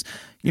 this is,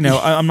 you know,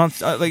 I'm not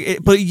like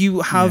it, but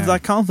you have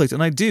that conflict,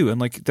 and I do. And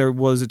like, there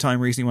was a time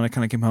recently when I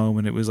kind of came home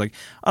and it was like,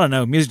 I don't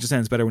know, music just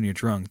sounds better when you're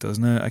drunk,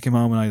 doesn't it? I came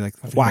home and I like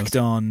whacked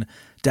on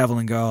Devil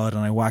and God,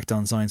 and I whacked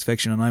on Science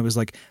Fiction, and I was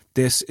like,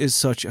 this is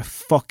such a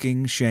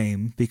fucking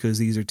shame, because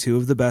these are two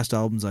of the best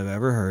albums I've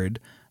ever heard,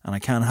 and I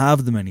can't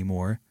have them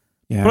anymore.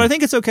 Yeah. But I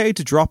think it's okay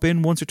to drop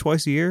in once or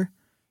twice a year.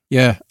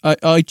 Yeah,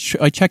 I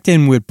checked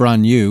in with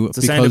Brand New It's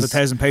the sound of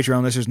 1,000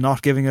 Patreon listeners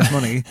not giving us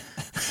money.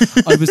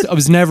 I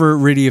was never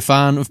really a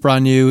fan of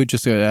Brand New,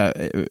 just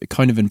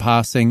kind of in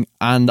passing.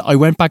 And I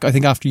went back, I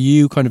think, after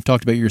you kind of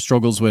talked about your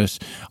struggles with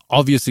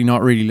obviously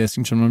not really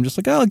listening to them. I'm just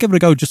like, I'll give it a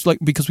go, just like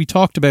because we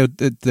talked about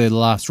the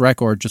last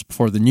record just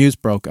before the news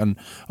broke, and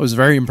I was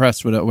very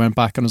impressed with it. I went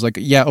back and I was like,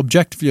 yeah,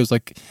 objectively, I was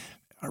like,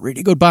 a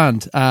really good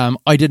band.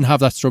 I didn't have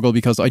that struggle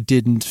because I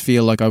didn't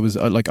feel like I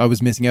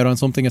was missing out on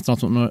something. It's not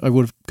something I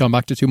would have gone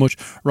back to too much.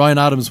 Ryan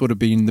Adams would have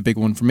been the big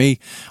one for me.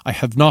 I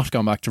have not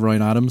gone back to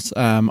Ryan Adams.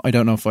 I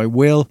don't know if I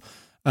will.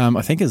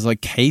 I think his like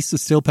case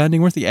is still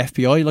pending with the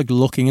FBI, like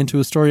looking into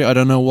his story. I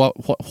don't know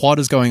what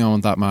is going on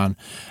with that man.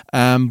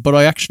 But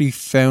I actually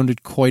found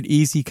it quite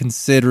easy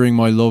considering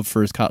my love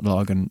for his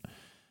catalogue, and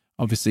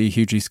obviously a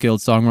hugely skilled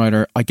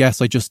songwriter. I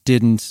guess I just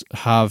didn't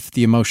have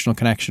the emotional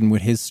connection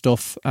with his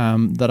stuff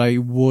that I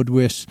would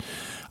with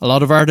a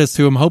lot of artists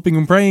who I'm hoping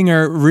and praying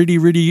are really,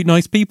 really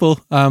nice people.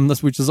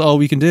 Which is all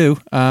we can do.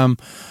 But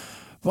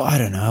I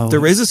don't know. The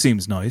RZA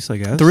seems nice, I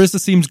guess. The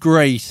RZA seems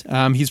great.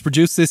 He's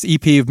produced this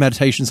EP of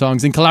meditation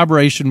songs in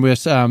collaboration with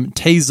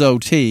Tazo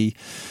T.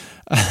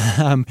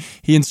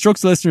 He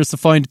instructs listeners to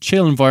find a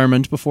chill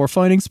environment before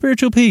finding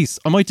spiritual peace.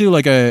 I might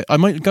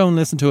go and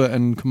listen to it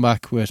and come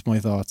back with my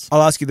thoughts.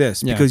 I'll ask you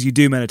this, because you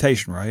do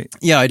meditation, right?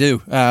 Yeah, I do.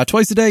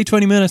 Twice a day,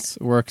 20 minutes.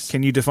 It works.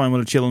 Can you define what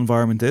a chill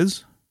environment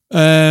is?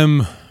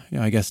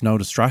 Yeah, I guess no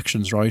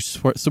distractions, right?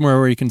 Somewhere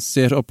where you can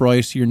sit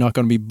upright, you're not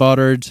going to be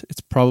bothered.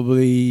 It's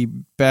probably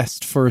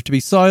best for it to be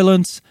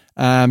silent.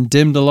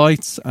 Dim the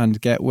lights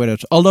and get with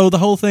it. Although the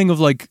whole thing of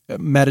like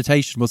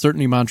meditation, well,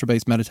 certainly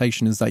mantra-based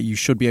meditation, is that you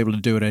should be able to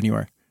do it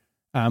anywhere.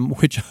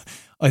 Which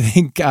I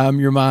think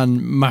your man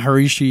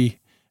Maharishi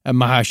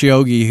Mahesh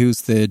Yogi,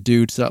 who's the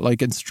dude that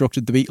like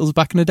instructed the Beatles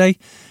back in the day,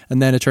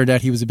 and then it turned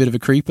out he was a bit of a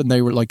creep, and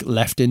they were like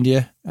left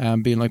India,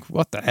 being like,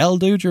 "What the hell,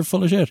 dude? You're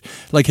full of shit."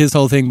 Like his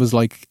whole thing was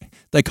like,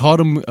 they caught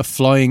him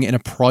flying in a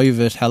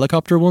private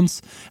helicopter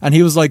once, and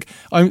he was like,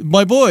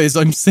 my boys,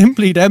 I'm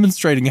simply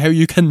demonstrating how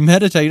you can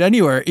meditate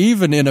anywhere,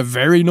 even in a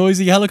very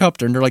noisy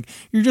helicopter. And they're like,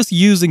 you're just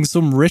using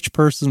some rich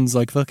person's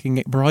like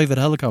fucking private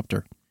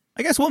helicopter.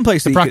 I guess one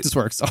place the practice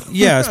works.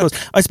 Yeah,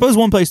 I suppose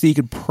one place that you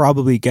could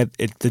probably get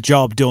the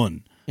job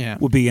done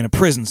would be in a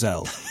prison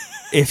cell.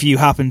 If you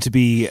happen to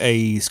be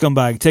a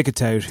scumbag ticket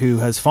tout who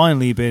has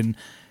finally been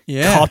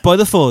caught by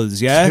the fuzz,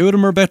 Two of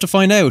them are about to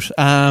find out.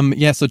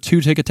 So two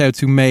ticket touts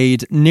who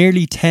made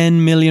nearly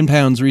 £10 million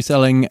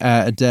reselling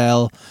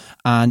Adele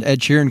and Ed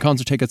Sheeran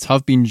concert tickets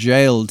have been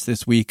jailed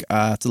this week.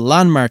 It's a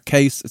landmark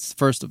case. It's the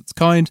first of its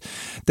kind.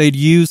 They'd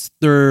used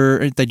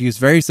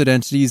various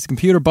identities,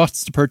 computer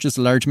bots, to purchase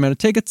a large amount of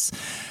tickets.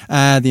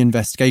 The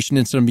investigation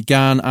incident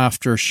began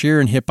after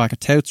Sheeran hit back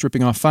at touts,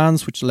 ripping off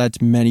fans, which led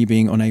to many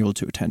being unable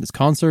to attend his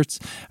concerts.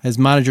 His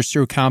manager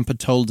Stuart Camp had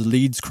told the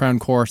Leeds Crown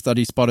Court that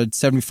he spotted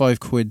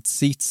 75 quid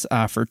seats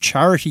for a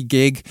charity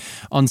gig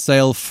on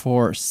sale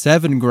for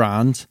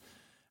 $7,000.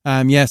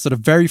 So the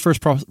very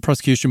first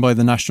prosecution by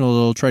the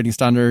National Trading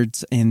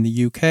Standards in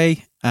the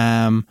UK.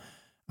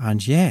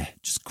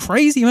 Just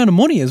crazy amount of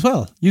money as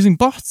well, using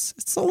bots.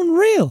 It's so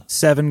unreal.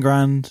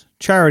 $7,000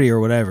 charity or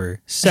whatever.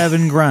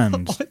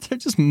 $7,000. They're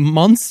just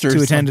monsters.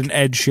 To attend an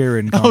Ed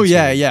Sheeran concert. Oh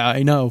yeah,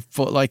 I know.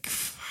 But like,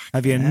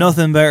 have you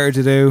nothing better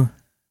to do?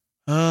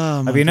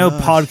 Oh, have you no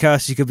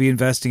podcasts you could be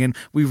investing in?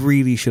 We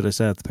really should have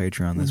set up the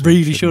Patreon this week.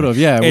 Really should have,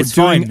 yeah. It's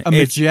We're doing fine. a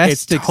majestic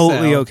It's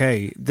totally sell.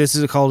 okay. This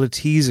is called a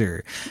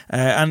teaser.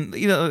 And,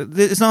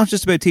 it's not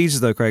just about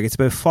teasers though, Craig. It's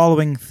about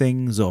following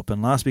things up.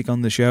 And last week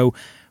on the show,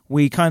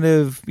 we kind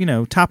of,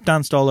 tap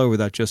danced all over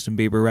that Justin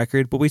Bieber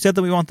record, but we said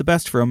that we want the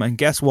best for him, and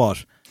guess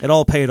what? It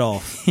all paid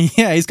off.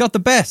 Yeah, he's got the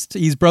best.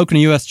 He's broken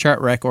a US chart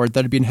record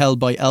that had been held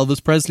by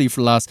Elvis Presley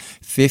for the last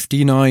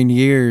 59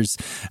 years.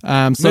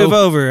 Move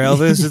over,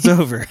 Elvis. It's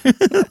over.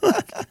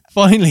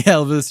 Finally,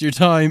 Elvis,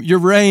 your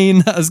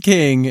reign as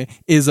king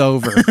is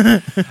over.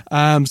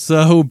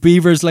 So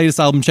Bieber's latest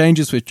album,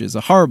 Changes, which is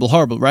a horrible,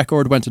 horrible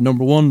record, went to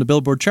number 1 in the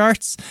Billboard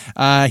charts.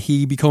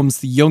 He becomes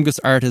the youngest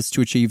artist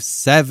to achieve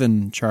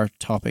 7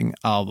 chart-topping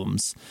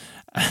albums.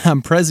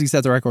 Presley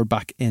set the record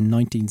back in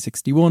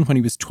 1961 when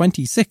he was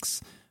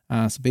 26.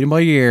 So beat him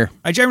by a year.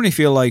 I generally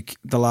feel like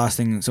the last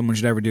thing someone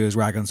should ever do is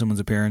rag on someone's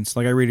appearance.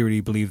 Like, I really,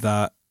 really believe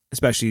that,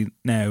 especially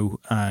now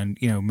and,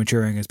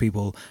 maturing as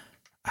people.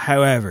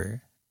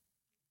 However,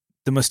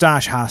 the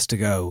moustache has to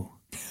go.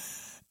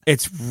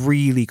 It's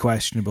really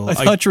questionable. I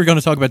thought you were going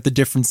to talk about the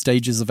different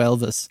stages of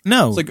Elvis.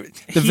 No. It's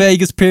like the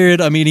Vegas period.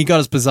 I mean, he got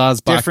his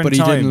pizzazz back, Different but he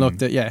time. didn't look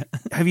that. Yeah,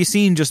 Have you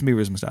seen Justin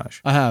Bieber's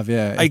moustache? I have.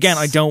 Yeah. Again,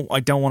 I It's- don't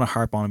want to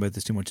harp on about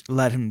this too much.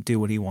 Let him do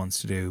what he wants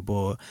to do,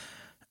 but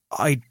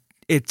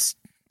it's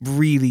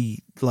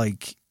really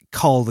like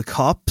call the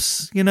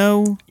cops, you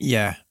know?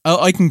 Yeah,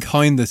 I can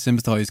kind of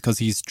sympathize because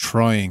he's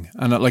trying,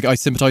 and like I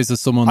sympathize as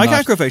someone I that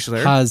can't grow facial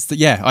hair. has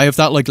I have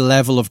that like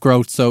level of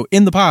growth. So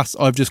in the past,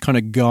 I've just kind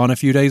of gone a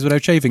few days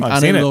without shaving, I've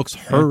and sing it looks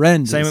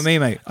horrendous. Same with me,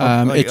 mate.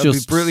 I'll I'll be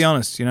brutally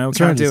honest, you know, it's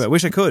can't do horrendous. it.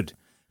 Wish I could.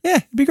 Yeah,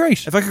 it'd be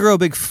great. If I could grow a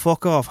big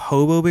fuck off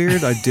hobo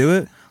beard, I'd do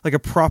it. Like a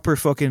proper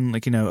fucking,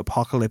 like, you know,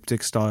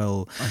 apocalyptic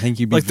style. I think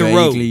you'd be like the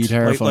vaguely road.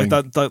 terrifying.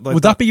 Like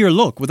would that be your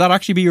look? Would that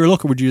actually be your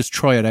look, or would you just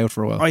try it out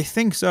for a while? I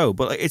think so,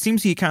 but it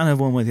seems you can't have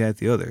one without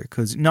the other.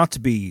 Because not to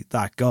be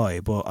that guy,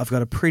 but I've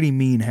got a pretty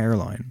mean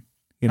hairline.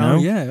 You know? Oh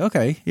yeah,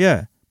 okay.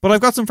 Yeah. But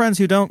I've got some friends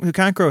who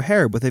can't grow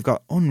hair, but they've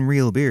got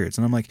unreal beards,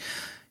 and I'm like,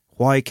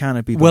 why can't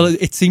it be? Well, both?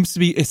 it seems to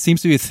be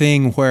a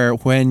thing where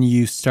when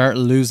you start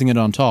losing it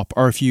on top,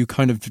 or if you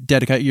kind of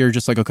dedicate, you're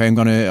just like, okay, I'm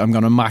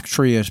gonna Mac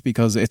tree it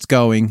because it's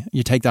going.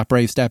 You take that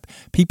brave step.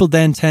 People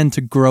then tend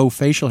to grow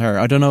facial hair.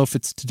 I don't know if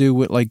it's to do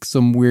with like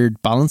some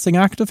weird balancing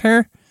act of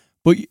hair,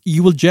 but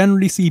you will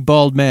generally see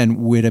bald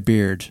men with a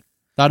beard.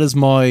 That is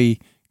my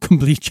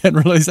complete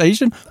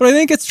generalization, but I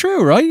think it's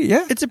true, right?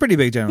 Yeah. It's a pretty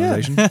big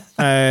generalization.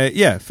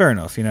 Yeah, fair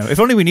enough. You know, if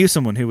only we knew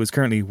someone who was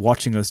currently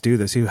watching us do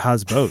this who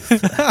has both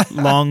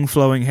long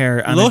flowing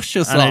hair and,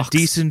 Luscious and a locks.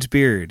 decent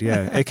beard.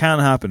 Yeah, it can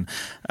happen.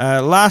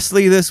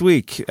 Lastly, this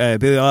week, Billie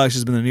Eilish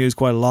has been in the news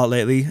quite a lot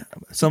lately.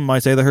 Some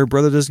might say that her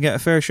brother doesn't get a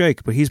fair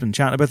shake, but he's been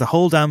chatting about the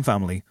whole damn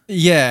family.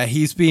 Yeah,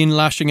 he's been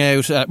lashing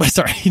out.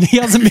 Sorry, he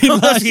hasn't been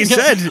What have you lashing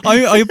out. said?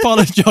 I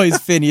apologise,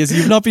 Phineas.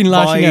 You've not been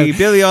lashing By out.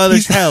 Billie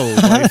Eilish hell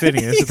by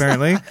Phineas,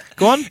 apparently.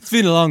 Go on. It's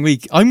been a long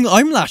week. I'm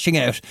lashing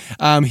out.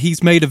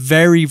 He's made a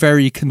very,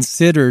 very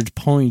considered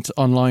point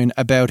online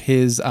about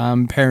his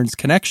parents'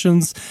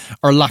 connections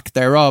or lack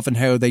thereof, and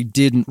how they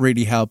didn't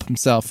really help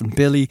himself and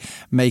Billy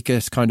make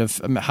it kind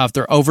of have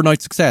their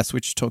overnight success,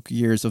 which took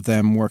years of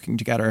them working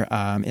together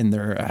in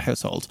their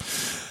household.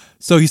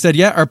 So he said,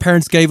 yeah, our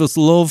parents gave us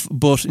love,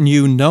 but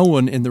knew no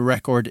one in the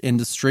record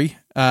industry.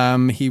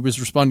 He was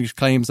responding to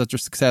claims that their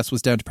success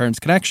was down to parents'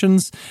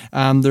 connections.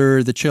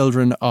 They're the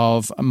children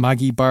of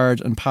Maggie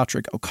Bard and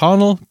Patrick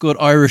O'Connell, good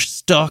Irish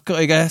stock,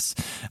 I guess,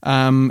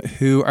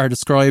 who are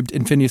described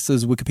in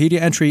Phineas's Wikipedia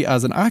entry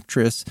as an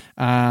actress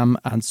and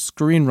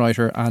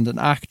screenwriter and an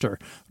actor.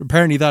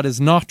 Apparently that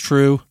is not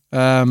true.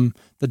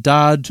 The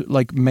dad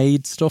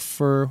made stuff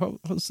for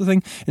what was the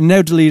thing? In a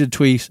now deleted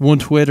tweet, one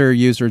Twitter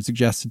user had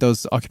suggested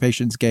those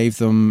occupations gave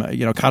them,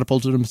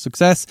 catapulted them to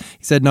success.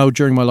 He said, no,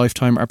 during my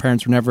lifetime, our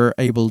parents were never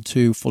able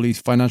to fully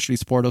financially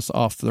support us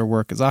off their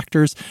work as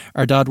actors.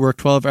 Our dad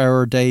worked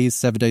 12-hour days,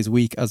 7 days a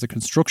week as a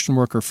construction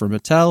worker for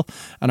Mattel,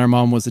 and our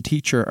mom was a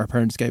teacher. Our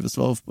parents gave us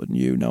love, but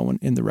knew no one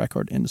in the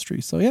record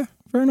industry. So yeah.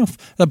 Fair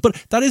enough.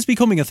 But that is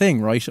becoming a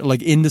thing, right?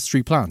 Like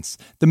industry plants.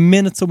 The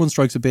minute someone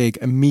strikes a big,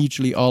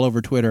 immediately all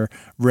over Twitter,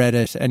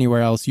 Reddit,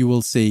 anywhere else, you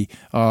will see,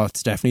 oh,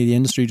 it's definitely the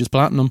industry just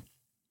planting them.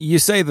 You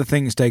say that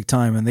things take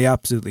time, and they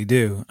absolutely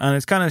do. And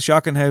it's kind of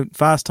shocking how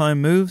fast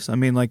time moves. I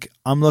mean,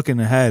 I'm looking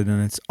ahead,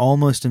 and it's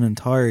almost an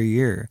entire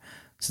year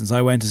since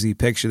I went to see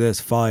Picture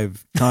This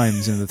 5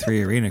 times in the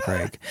 3 Arena,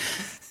 Craig.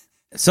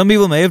 Some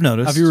people may have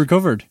noticed. Have you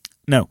recovered?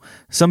 No.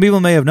 Some people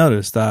may have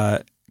noticed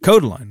that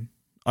Codaline,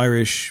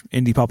 Irish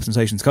indie pop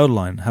sensations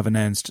Codaline, have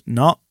announced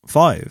not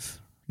 5,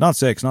 not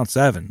 6, not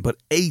 7, but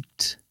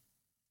 8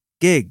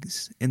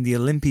 gigs in the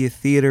Olympia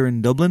Theatre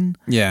in Dublin.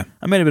 Yeah.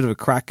 I made a bit of a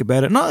crack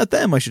about it. Not at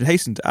them, I should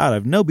hasten to add. I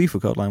have no beef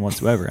with Codaline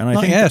whatsoever. And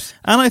Not yet.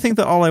 I think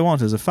that All I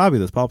Want is a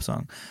fabulous pop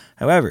song.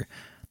 However,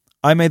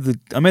 I made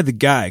the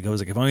gag. I was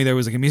like, if only there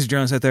was a music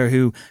journalist out there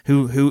who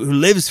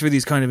lives for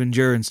these kind of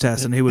endurance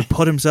tests and who would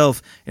put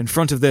himself in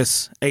front of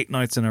this 8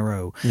 nights in a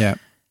row. Yeah.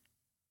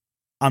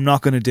 I'm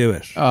not going to do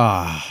it.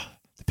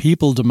 The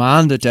people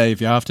demand it, Dave.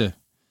 You have to.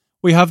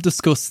 We have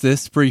discussed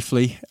this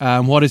briefly.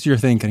 What is your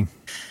thinking?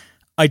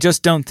 I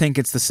just don't think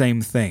it's the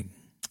same thing.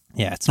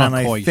 Yeah, it's not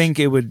and quite. I think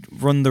it would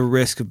run the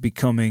risk of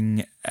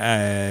becoming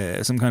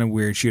some kind of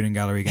weird shooting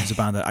gallery against a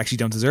band that actually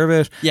don't deserve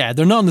it. Yeah,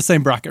 they're not in the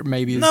same bracket,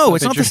 maybe. No,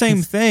 it's not the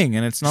same thing,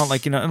 and it's not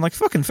and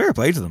fucking fair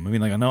play to them. I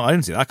mean, I know I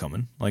didn't see that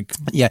coming.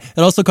 Yeah, it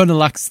also kind of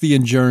lacks the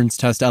endurance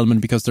test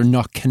element because they're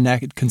not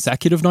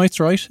consecutive nights,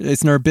 right?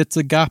 Isn't there bits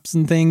of gaps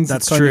and things?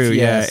 That's true.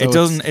 Yeah, so it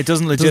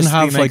doesn't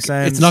logistically make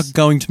sense. It's not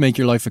going to make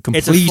your life a complete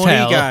It's a funny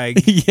hell.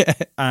 gag.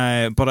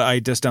 Yeah, but I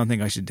just don't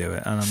think I should do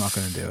it, and I'm not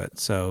going to do it.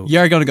 So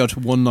you're going to go to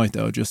one night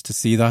though, just to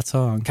see that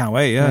song. Can't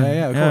wait.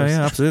 Yeah, of course.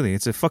 yeah, absolutely.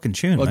 It's a fucking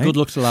tune. soon. Well, mate. good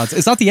luck to the lads.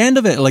 Is that the end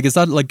of it? Like, is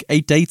that like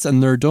 8 dates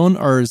and they're done,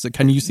 or is it?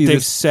 Can you see They've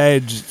this?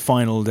 said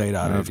final date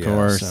out Of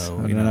course. So,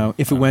 I don't know.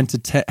 If it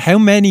went to how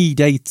many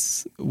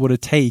dates would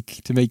it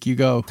take to make you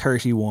go?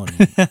 31.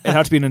 It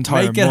had to be an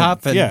entire Make it month.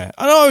 happen. Yeah.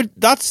 I know,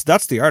 that's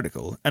the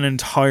article. An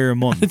entire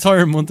month.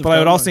 Entire month of But I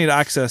would Valentine's. also need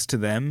access to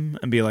them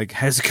and be like,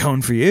 how's it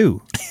going for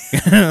you?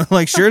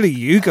 Like, surely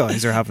you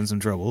guys are having some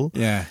trouble.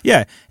 Yeah.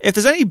 Yeah. If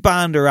there's any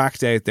band or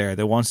act out there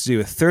that wants to do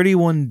a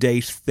 31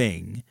 date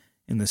thing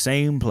in the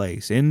same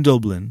place in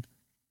Dublin,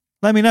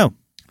 let me know.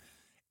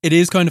 It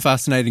is kind of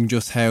fascinating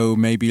just how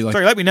maybe like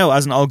Sorry, let me know,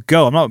 as in I'll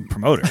go. I'm not a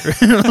promoter.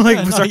 Like,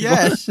 Not sorry,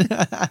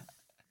 yet.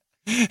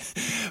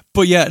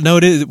 But yeah, no,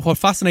 it is. What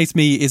fascinates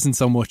me isn't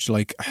so much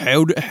like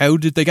how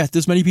did they get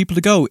this many people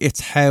to go?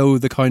 It's how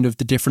the kind of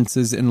the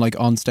differences in like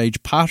on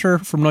stage patter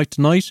from night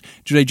to night.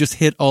 Do they just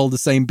hit all the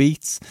same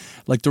beats?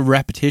 Like the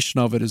repetition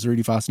of it is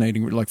really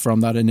fascinating. Like from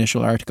that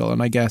initial article,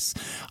 and I guess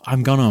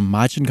I'm gonna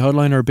imagine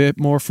Codeline are a bit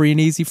more free and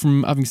easy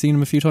from having seen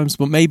them a few times.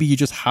 But maybe you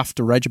just have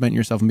to regiment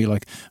yourself and be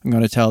like, I'm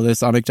gonna tell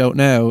this anecdote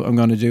now. I'm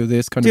gonna do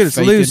this kind Dude, of it's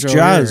fake loose intro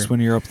jazz here.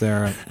 when you're up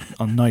there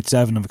on night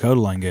 7 of a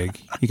Codeline gig.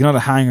 You can either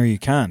hang or you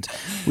can't.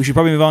 We should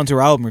probably move on to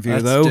our album review,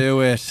 Let's though. do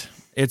it.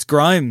 It's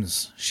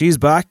Grimes. She's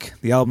back.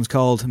 The album's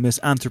called Miss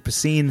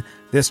Anthropocene.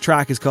 This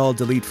track is called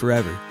Delete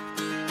Forever.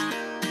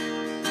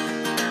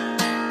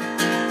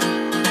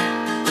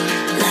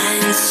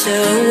 Lying so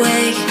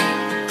awake,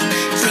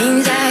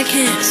 things I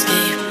can't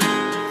escape.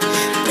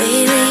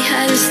 Lately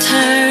I just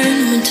turn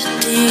them into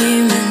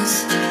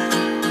demons.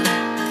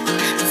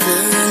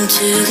 Fell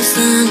into the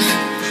sun,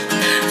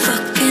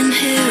 fucking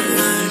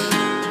heroin.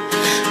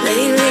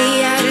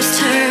 Lately I just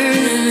turn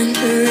them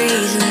into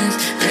reasons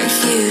and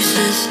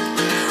excuses.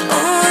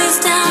 Always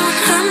down,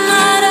 I'm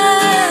not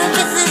up,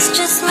 'cause it's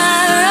just my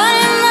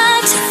running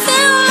luck to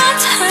fill my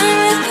time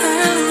with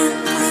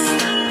permanently.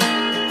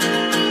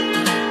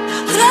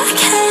 But I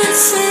can't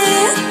see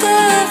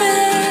above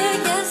it.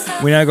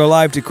 Yes, I We now go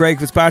live to Craig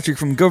Fitzpatrick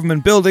from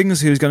Government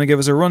Buildings, who's going to give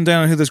us a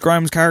rundown on who this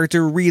Grimes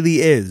character really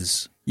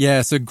is.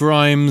 Yeah, so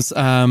Grimes,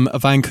 a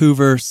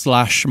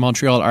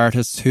Vancouver/Montreal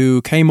artist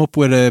who came up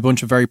with a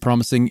bunch of very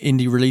promising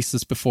indie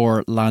releases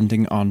before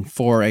landing on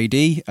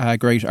 4AD,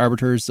 great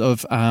arbiters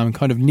of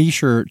kind of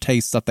nicher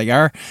tastes that they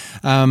are.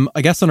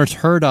 I guess on her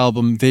third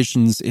album,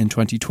 Visions, in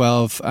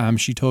 2012,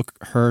 she took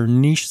her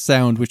niche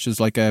sound, which is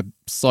like a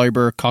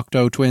cyber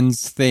Cocteau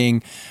Twins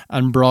thing,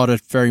 and brought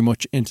it very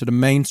much into the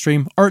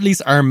mainstream, or at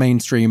least our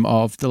mainstream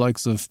of the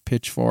likes of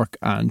Pitchfork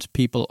and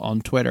people on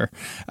Twitter.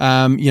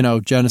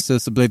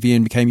 Genesis,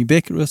 Oblivion became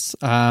ubiquitous.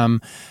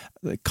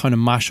 The kind of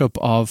mashup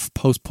of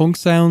post-punk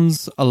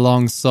sounds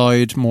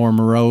alongside more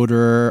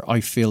Marauder,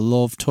 I Feel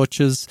Love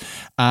touches.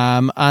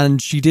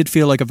 And she did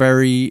feel like a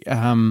very,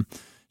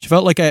 she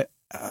felt like a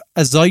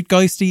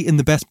zeitgeisty in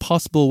the best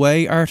possible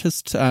way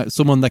artist,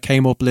 someone that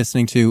came up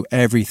listening to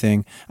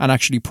everything and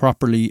actually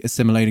properly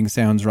assimilating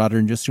sounds rather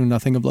than just doing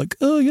that thing of like,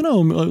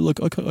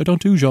 I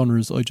don't do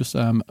genres, I just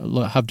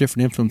have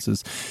different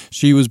influences.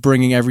 She was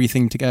bringing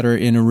everything together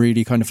in a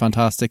really kind of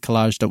fantastic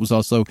collage that was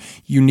also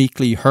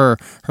uniquely her.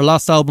 Her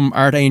last album,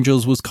 Art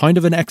Angels, was kind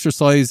of an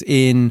exercise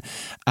in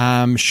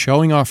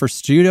showing off her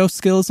studio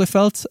skills, I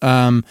felt.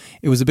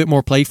 It was a bit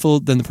more playful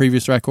than the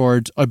previous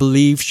record. I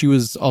believe she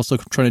was also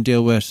trying to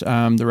deal with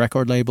the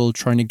record label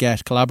trying to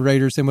get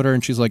collaborators in with her,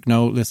 and she's like,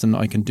 no, listen,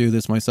 I can do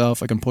this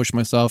myself, I can push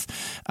myself.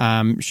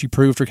 She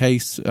proved her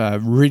case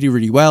really,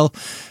 really well.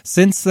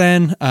 Since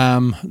then,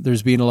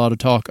 there's been a lot of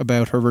talk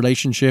about her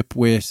relationship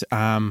with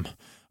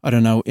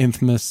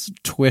infamous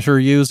Twitter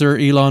user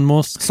Elon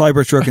Musk.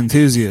 Cybertruck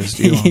enthusiast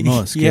Elon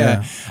Musk.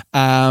 Yeah.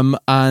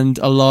 And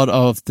a lot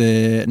of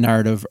the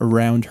narrative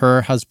around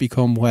her has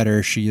become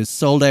whether she has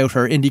sold out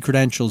her indie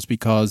credentials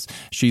because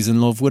she's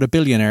in love with a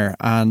billionaire.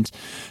 And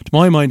to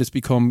my mind, it's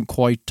become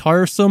quite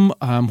tiresome.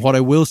 What I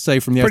will say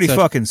from the Pretty outset,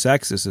 fucking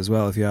sexist as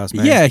well, if you ask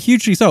me. yeah,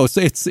 hugely so.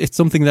 So it's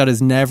something that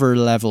is never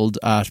leveled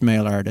at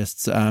male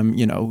artists.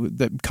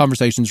 The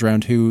conversations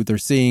around who they're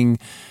seeing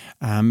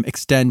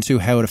extend to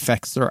how it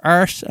affects their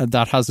art.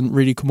 That hasn't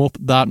really come up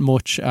that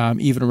much,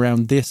 even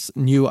around this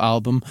new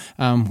album,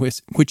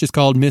 which is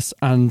called Miss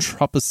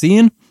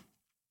Anthropocene.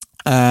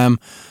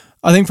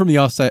 I think from the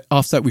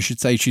offset, we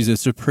should say she's a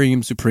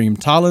supreme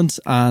talent,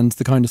 and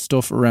the kind of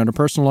stuff around her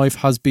personal life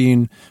has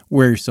been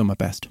wearisome at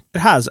best. It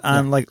has,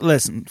 and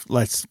listen,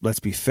 let's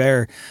be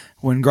fair.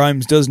 When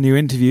Grimes does a new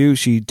interview,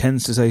 she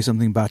tends to say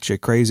something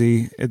batshit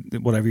crazy,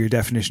 whatever your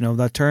definition of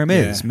that term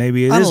is.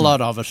 Maybe it and isn't. a lot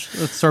of it.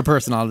 It's her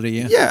personality.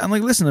 Yeah. Yeah, and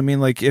listen, I mean,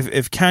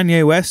 if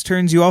Kanye West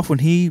turns you off when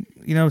he,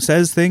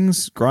 says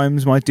things,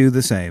 Grimes might do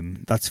the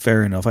same. That's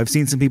fair enough. I've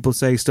seen some people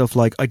say stuff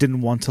like, I didn't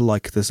want to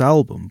like this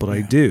album, but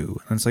I do.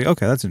 And it's like,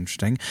 okay, that's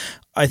interesting.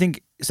 I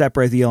think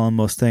separate the Elon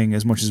Musk thing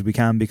as much as we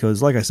can,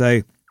 because like I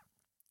say,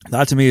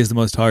 that to me is the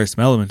most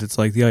tiresome element. It's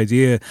like the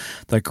idea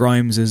that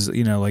Grimes is,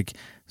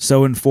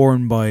 so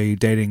informed by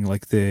dating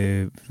like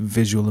the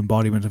visual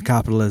embodiment of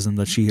capitalism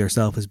that she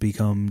herself has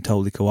become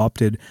totally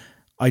co-opted.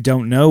 I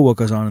don't know what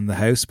goes on in the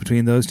house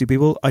between those two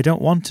people. I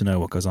don't want to know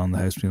what goes on in the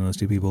house between those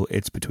two people.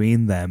 It's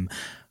between them.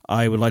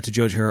 I would like to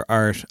judge her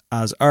art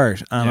as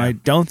art. And I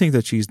don't think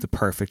that she's the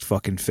perfect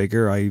fucking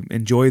figure. I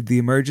enjoyed The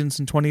Emergence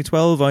in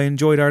 2012. I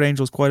enjoyed Art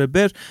Angels quite a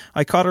bit.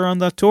 I caught her on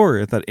that tour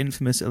at that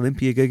infamous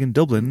Olympia gig in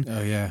Dublin.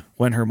 Oh, yeah.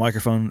 When her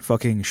microphone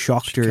fucking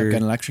shocked her. Kept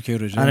getting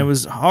electrocuted. And it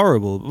was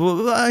horrible.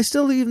 But I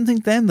still even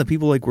think then that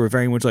people like were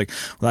very much like,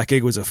 well, that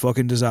gig was a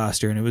fucking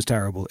disaster and it was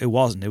terrible. It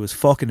wasn't. It was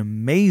fucking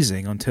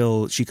amazing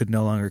until she could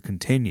no longer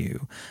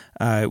continue.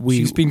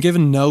 She's been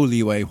given no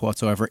leeway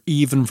whatsoever,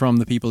 even from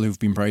the people who've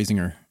been praising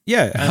her.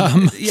 Yeah,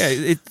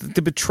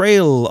 the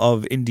betrayal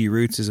of indie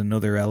roots is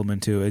another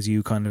element too, as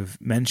you kind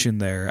of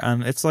mentioned there.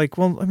 And it's like,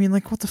 well, I mean,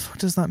 like, what the fuck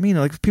does that mean?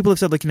 Like, people have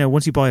said, like,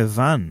 once you buy a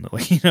van,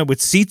 like,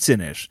 with seats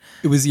in it.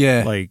 It was,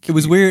 like, it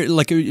was weird,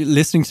 like,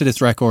 listening to this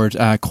record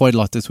quite a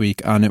lot this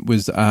week, and it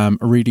was a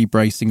really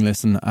bracing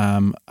listen.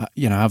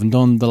 Having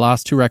done the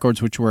last two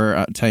records, which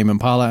were Tame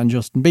Impala and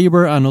Justin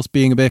Bieber, and us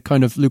being a bit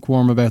kind of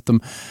lukewarm about them,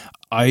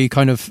 I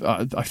kind of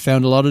I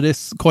found a lot of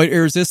this quite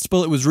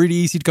irresistible. It was really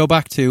easy to go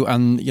back to,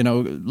 and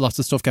lots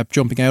of stuff kept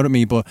jumping out at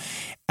me. But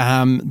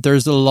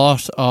there's a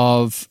lot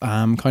of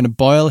kind of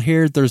bile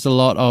here. There's a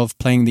lot of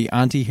playing the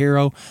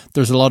anti-hero.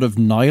 There's a lot of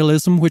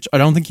nihilism, which I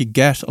don't think you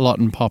get a lot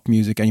in pop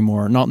music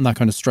anymore, not in that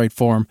kind of straight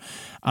form.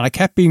 And I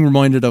kept being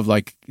reminded of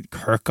like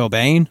Kurt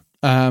Cobain,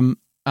 and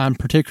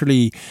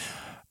particularly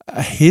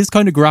his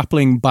kind of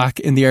grappling back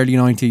in the early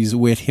 90s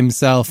with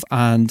himself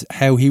and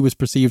how he was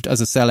perceived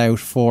as a sellout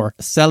for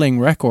selling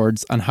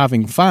records and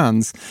having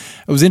fans.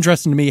 It was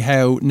interesting to me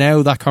how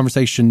now that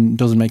conversation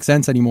doesn't make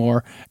sense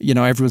anymore.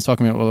 Everyone's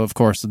talking about, well, of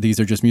course, these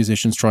are just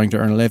musicians trying to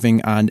earn a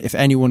living, and if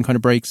anyone kind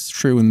of breaks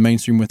through in the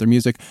mainstream with their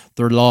music,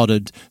 they're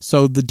lauded.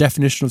 So the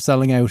definition of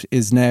selling out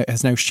has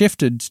now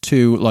shifted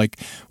to like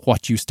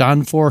what you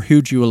stand for,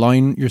 who do you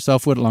align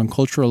yourself with along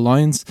cultural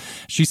lines.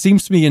 She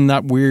seems to be in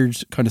that weird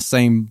kind of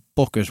same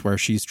bucket where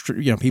she's,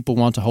 people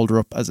want to hold her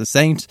up as a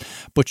saint,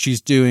 but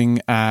she's doing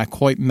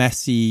quite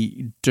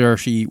messy,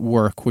 dirty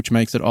work, which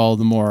makes it all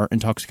the more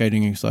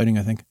intoxicating and exciting,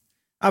 I think.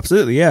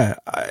 Absolutely, yeah.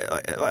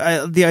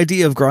 The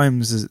idea of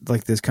Grimes is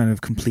like this kind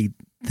of complete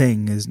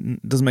thing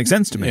doesn't make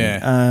sense to me.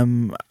 Yeah.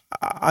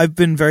 I've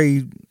been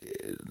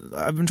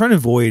trying to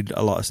avoid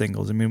a lot of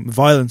singles. I mean,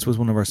 Violence was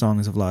one of our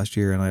songs of last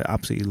year and I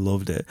absolutely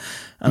loved it.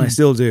 And I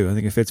still do. I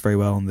think it fits very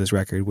well on this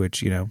record,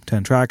 which,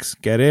 10 tracks,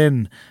 get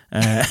in.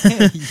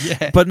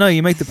 Yeah. But no,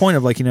 you make the point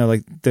of like,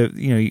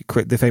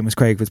 the famous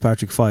Craig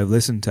Fitzpatrick 5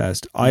 listen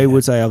test. I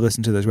would say I've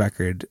listened to this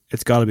record.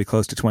 It's got to be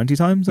close to 20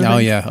 times. I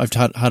think. Yeah. I've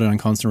had it on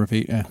constant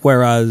repeat. Yeah.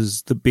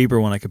 Whereas the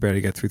Bieber one, I could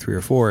barely get through 3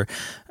 or 4.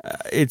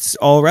 It's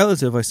all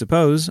relative, I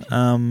suppose.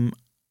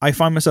 I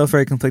find myself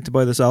very conflicted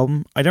by this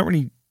album. I don't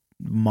really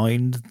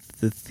mind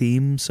the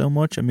theme so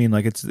much. I mean,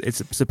 like it's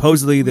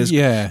supposedly this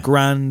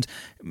grand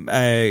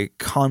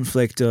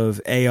conflict of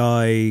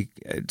AI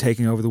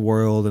taking over the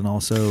world and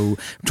also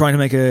trying to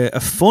make a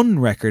fun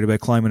record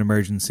about climate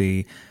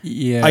emergency.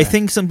 Yeah, I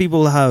think some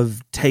people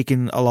have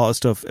taken a lot of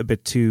stuff a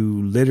bit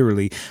too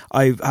literally.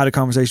 I've had a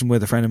conversation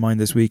with a friend of mine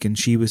this week and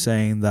she was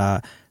saying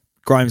that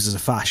Grimes is a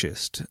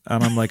fascist,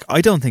 and I'm like,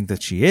 I don't think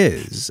that she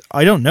is.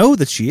 I don't know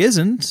that she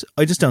isn't.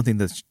 I just don't think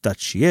that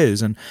she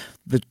is. And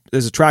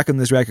there's a track on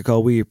this record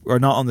called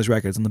not on this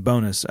record, it's on the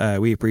bonus,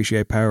 We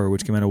Appreciate Power,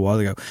 which came out a while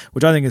ago,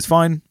 which I think is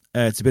fine.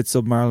 It's a bit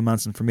sub Marilyn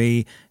Manson for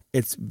me.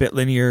 It's a bit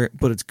linear,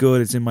 but it's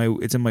good. It's in my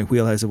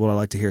wheelhouse of what I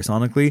like to hear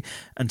sonically.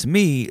 And to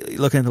me,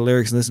 looking at the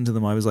lyrics and listening to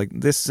them, I was like,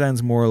 this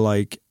sounds more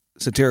like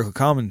satirical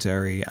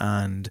commentary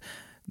and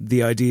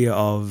the idea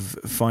of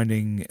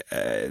finding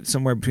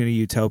somewhere between a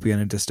utopia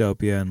and a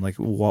dystopia and like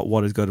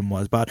what is good and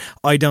what is bad.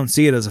 I don't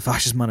see it as a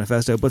fascist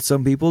manifesto, but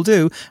some people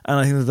do, and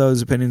I think that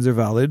those opinions are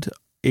valid,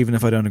 even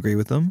if I don't agree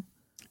with them.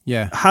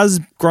 Yeah. Has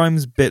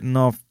Grimes bitten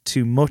off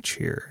too much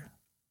here?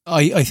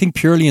 I think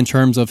purely in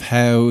terms of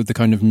how the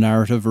kind of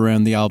narrative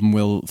around the album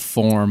will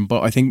form,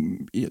 but I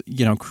think,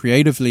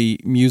 creatively,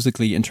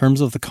 musically, in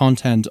terms of the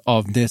content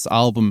of this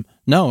album,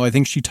 no, I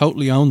think she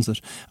totally owns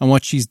it. And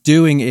what she's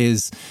doing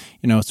is,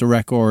 it's a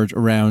record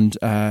around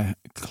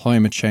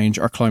climate change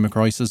or climate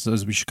crisis,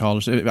 as we should call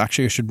it.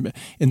 Actually, I should,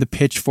 in the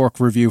Pitchfork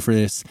review for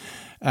this,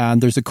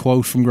 and there's a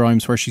quote from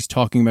Grimes where she's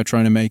talking about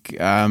trying to make,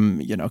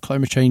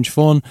 climate change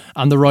fun.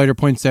 And the writer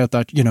points out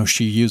that,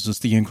 she uses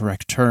the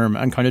incorrect term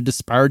and kind of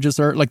disparages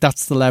her. Like,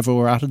 that's the level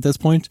we're at this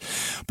point.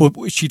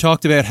 But she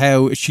talked about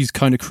how she's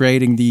kind of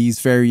creating these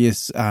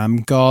various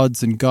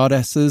gods and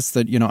goddesses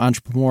that,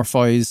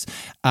 anthropomorphize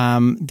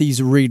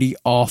these really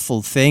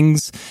awful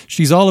things.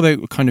 She's all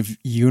about kind of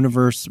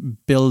universe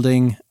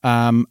building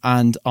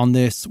and on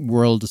this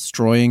world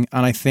destroying.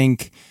 And I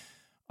think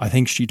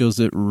she does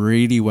it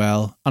really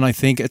well. And I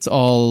think it's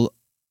all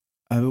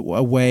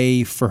a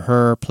way for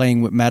her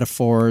playing with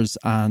metaphors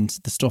and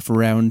the stuff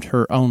around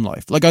her own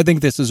life. Like, I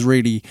think this is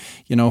really,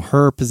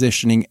 her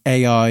positioning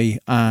AI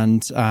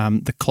and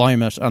the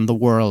climate and the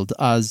world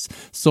as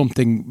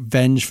something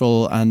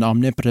vengeful and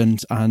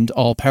omnipotent and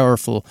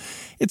all-powerful.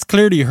 It's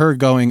clearly her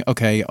going,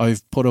 okay,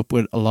 I've put up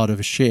with a lot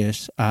of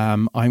shit.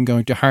 I'm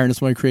going to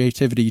harness my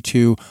creativity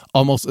to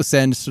almost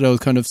ascend to those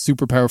kind of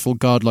super powerful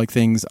godlike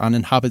things and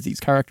inhabit these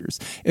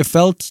characters. It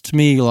felt to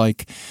me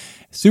like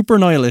super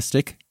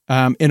nihilistic.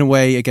 in a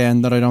way,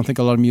 again, that I don't think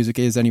a lot of music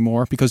is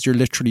anymore, because you're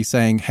literally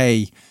saying,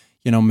 hey,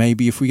 you know,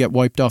 maybe if we get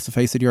wiped off the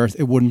face of the earth,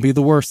 it wouldn't be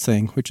the worst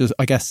thing, which is,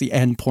 I guess, the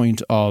end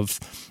point of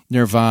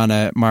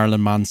Nirvana,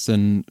 Marilyn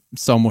Manson,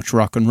 so much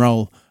rock and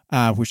roll,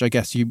 which I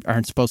guess you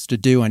aren't supposed to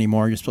do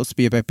anymore. You're supposed to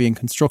be about being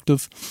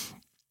constructive.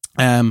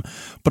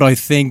 But I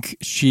think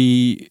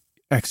she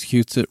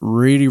executes it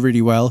really,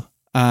 really well.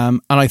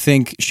 And I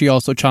think she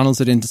also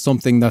channels it into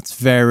something that's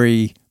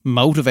very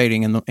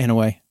motivating in a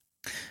way.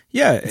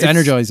 Yeah, it's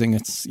energizing.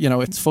 It's, you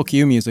know, it's fuck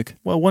you music.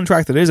 Well, one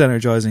track that is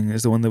energizing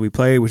is the one that we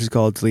play, which is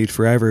called Delete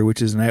Forever,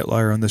 which is an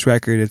outlier on this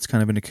record. It's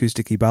kind of an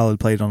acoustic-y ballad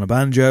played on a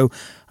banjo.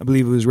 I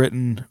believe it was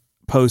written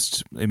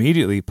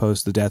immediately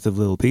post the death of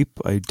Lil Peep.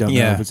 I don't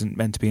know if it's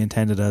meant to be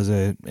intended as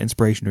an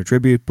inspiration or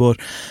tribute, but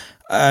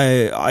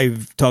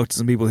I've talked to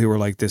some people who were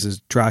like, this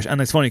is trash. And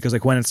it's funny because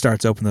like when it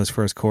starts up in those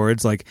first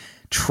chords, like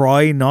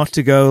try not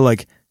to go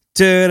like,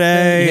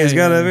 today is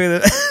gonna be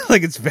the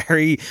like, it's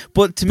very,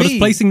 but me, it's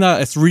placing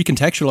that, it's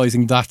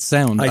recontextualizing that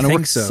sound, and it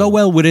works so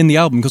well within the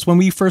album, because when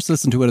we first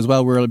listened to it as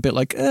well, we were a bit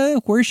like,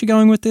 where is she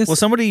going with this? Well,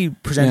 somebody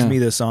presented me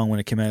this song when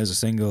it came out as a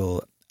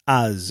single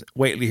as,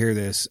 wait till you hear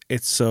this,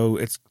 it's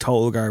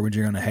total garbage,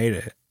 you're gonna hate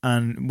it.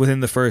 And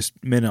within the first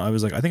minute, I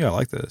was like, I think I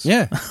like this.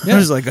 Yeah. I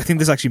was like, I think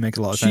this actually makes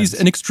a lot of sense. She's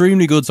an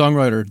extremely good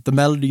songwriter. The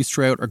melodies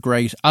throughout are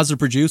great. As a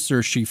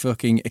producer, she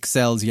fucking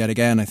excels yet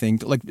again, I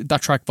think. Like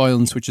that track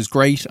Violence, which is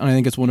great, and I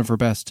think it's one of her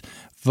best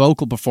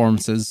vocal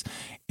performances.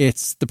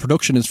 The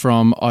production is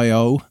from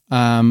I.O.,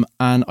 and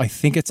I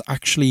think it's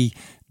actually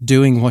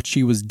doing what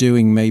she was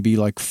doing maybe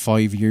like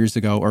 5 years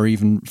ago or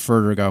even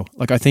further ago.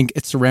 Like I think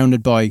it's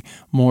surrounded by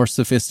more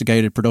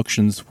sophisticated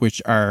productions,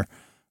 which are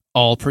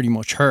all pretty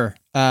much her.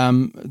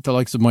 The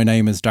likes of My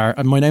Name is Dark,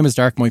 and My Name is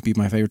Dark might be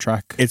my favourite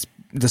track. It's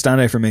the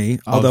standout for me,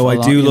 although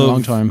I do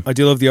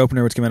love the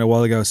opener, which came out a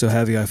while ago, So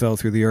Heavy I Fell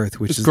Through the Earth,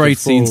 which is great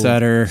the full scene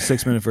setter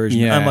 6-minute version.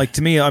 Yeah. And like,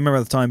 to me, I remember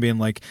at the time being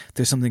like,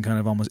 there's something kind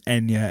of almost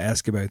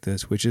Enya-esque about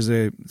this, which is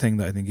a thing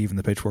that I think even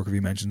the Pitchfork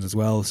review mentions as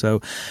well.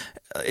 So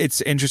it's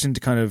interesting to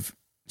kind of,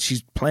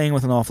 she's playing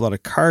with an awful lot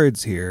of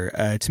cards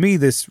here. To me,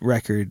 this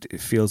record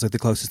feels like the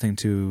closest thing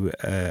to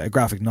a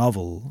graphic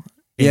novel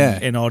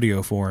in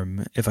audio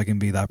form, if I can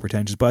be that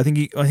pretentious. But I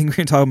think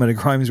we're talking about a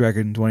Grimes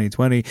record in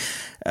 2020.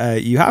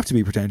 You have to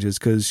be pretentious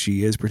because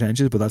she is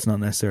pretentious, but that's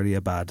not necessarily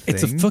a bad thing.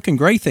 It's a fucking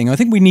great thing. I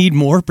think we need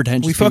more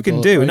pretentious people. We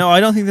fucking do. Right? No,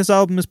 I don't think this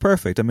album is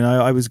perfect. I mean,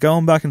 I was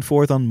going back and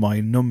forth on my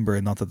number,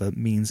 not that that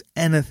means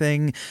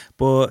anything,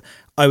 but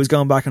I was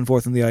going back and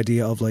forth on the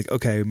idea of like,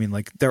 okay, I mean,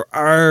 like there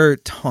are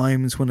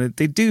times when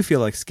they do feel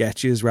like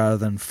sketches rather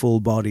than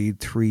full-bodied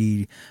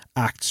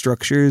 3-act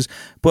structures,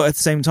 but at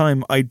the same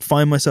time, I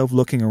find myself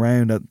looking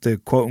around at the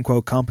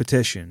quote-unquote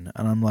competition,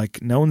 and I'm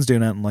like, no one's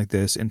doing anything like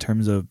this in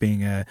terms of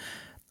being a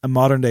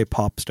modern-day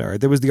pop star.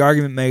 There was the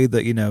argument made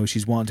that, you know,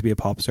 she's wanting to be a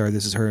pop star.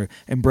 This is her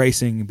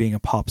embracing being a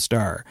pop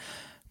star.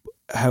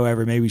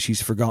 However, maybe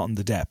she's forgotten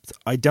the depth.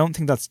 I don't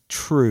think that's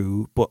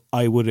true, but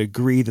I would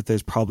agree that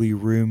there's probably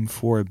room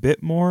for a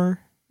bit more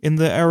in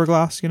the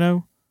hourglass, you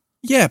know?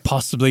 Yeah,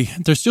 possibly.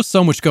 There's just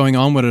so much going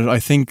on with it. I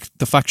think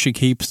the fact she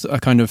keeps a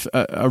kind of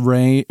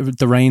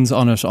the reins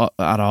on it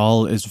at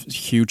all is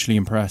hugely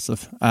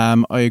impressive.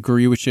 I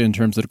agree with you in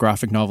terms of the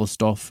graphic novel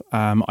stuff.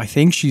 I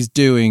think she's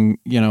doing,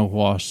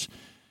 mid-70s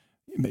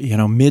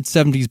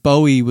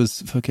Bowie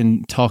was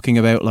fucking talking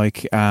about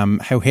like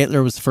how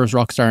Hitler was the first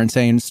rock star and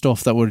saying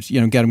stuff that would,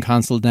 get him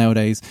cancelled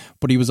nowadays.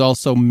 But he was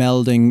also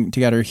melding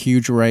together a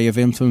huge array of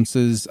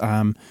influences,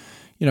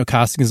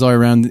 casting his eye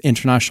around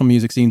international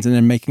music scenes and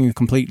then making it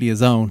completely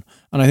his own.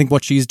 And I think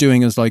what she's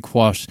doing is like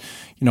what,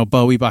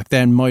 Bowie back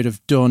then might have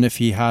done if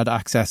he had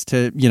access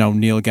to,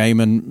 Neil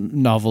Gaiman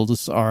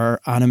novels or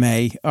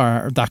anime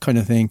or that kind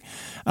of thing.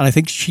 And I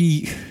think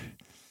she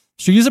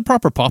is a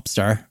proper pop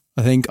star.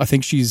 I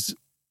think she's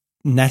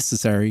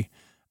necessary.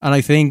 And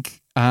I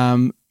think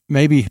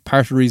maybe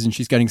part of the reason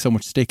she's getting so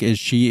much stick is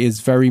she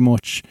is very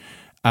much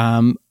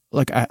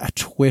like a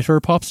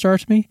Twitter pop star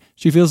to me.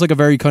 She feels like a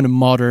very kind of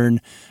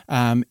modern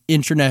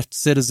internet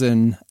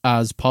citizen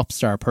as pop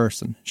star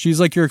person. She's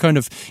like your kind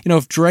of,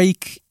 if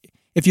Drake,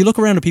 if you look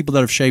around at people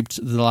that have shaped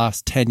the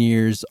last 10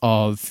 years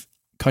of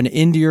kind of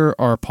indie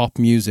or pop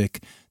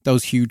music,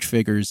 those huge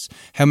figures,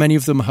 how many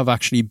of them have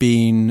actually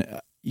been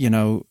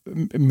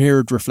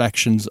mirrored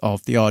reflections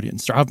of the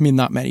audience? There haven't been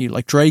that many.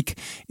 Like Drake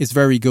is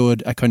very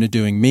good at kind of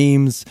doing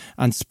memes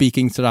and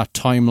speaking to that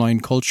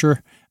timeline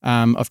culture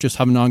of just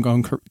having an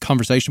ongoing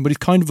conversation, but he's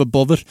kind of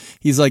above it.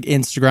 He's like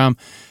Instagram.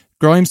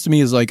 Grimes to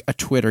me is like a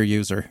Twitter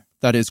user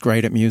that is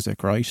great at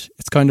music, right?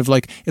 It's kind of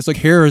like,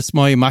 here's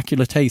my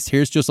immaculate taste.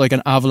 Here's just like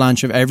an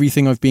avalanche of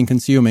everything I've been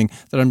consuming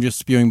that I'm just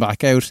spewing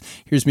back out.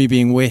 Here's me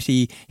being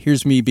witty.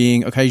 Here's me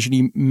being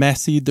occasionally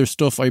messy. There's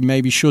stuff I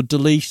maybe should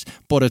delete,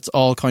 but it's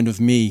all kind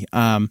of me.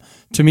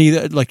 To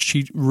me, like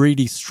she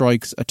really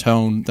strikes a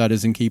tone that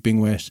is in keeping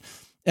with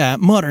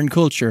modern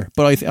culture,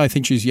 but I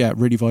think she's,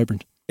 really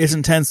vibrant. It's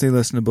intensely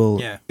listenable.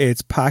 Yeah.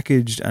 It's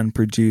packaged and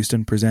produced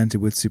and presented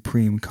with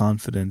supreme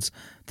confidence.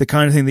 The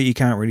kind of thing that you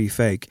can't really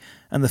fake.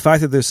 And the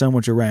fact that there's so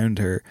much around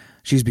her,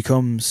 she's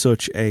become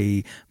such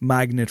a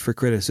magnet for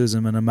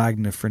criticism and a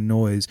magnet for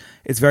noise.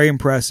 It's very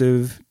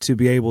impressive to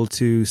be able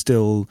to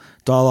still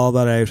dial all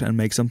that out and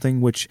make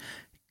something which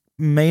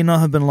may not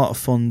have been a lot of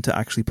fun to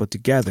actually put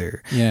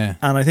together. Yeah.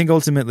 And I think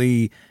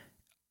ultimately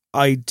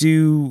I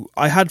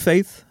had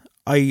faith.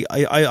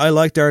 I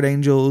liked Dark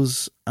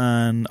Angels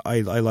and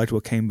I liked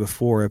what came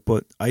before it,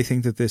 but I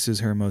think that this is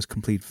her most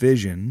complete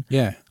vision.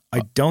 Yeah.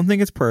 I don't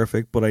think it's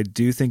perfect, but I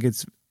do think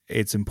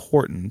it's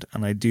important,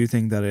 and I do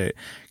think that it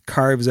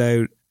carves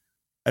out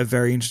a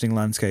very interesting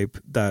landscape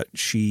that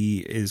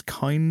she is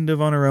kind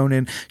of on her own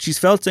in. She's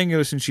felt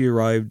singular since she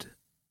arrived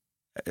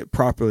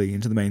properly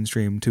into the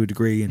mainstream to a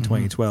degree in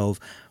 2012.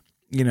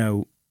 You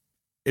know,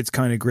 it's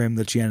kind of grim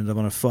that she ended up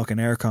on a fucking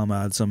Aircom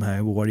ad somehow,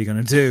 but what are you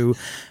going to do?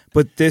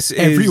 But this is...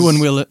 Everyone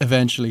will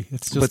eventually.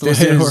 It's just the way of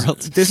the world.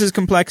 This is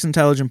complex,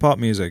 intelligent pop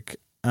music,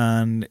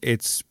 and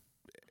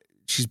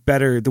she's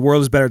better. The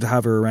world is better to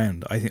have her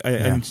around. I think,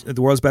 and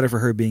the world's better for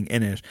her being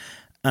in it.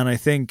 And I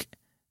think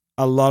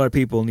a lot of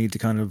people need to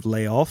kind of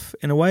lay off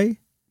in a way.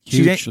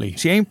 Hugely.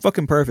 She ain't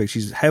fucking perfect.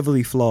 She's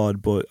heavily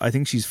flawed, but I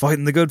think she's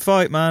fighting the good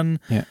fight, man.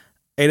 Yeah.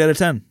 8 out of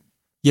 10.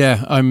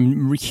 Yeah,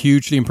 I'm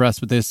hugely impressed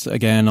with this.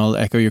 Again, I'll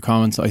echo your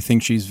comments. I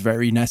think she's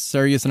very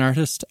necessary as an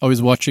artist. I was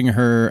watching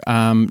her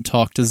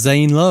talk to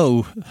Zane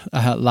Lowe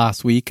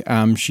last week.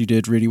 She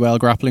did really well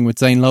grappling with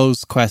Zane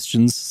Lowe's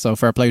questions, so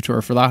fair play to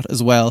her for that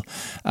as well.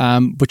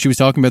 But she was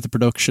talking about the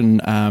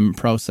production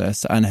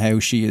process and how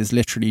she is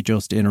literally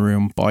just in a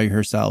room by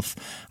herself,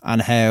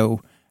 and how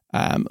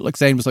like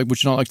Zayn was like,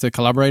 would you not like to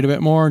collaborate a bit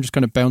more and just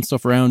kind of bounce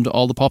stuff around?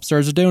 All the pop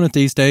stars are doing it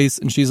these days.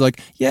 And she's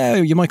like, yeah,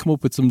 you might come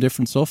up with some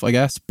different stuff, I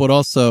guess, but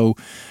also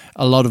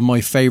a lot of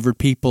my favorite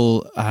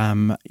people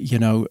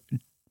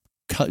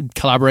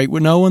collaborate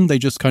with no one. They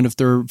just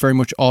they're very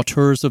much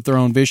auteurs of their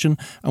own vision,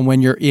 and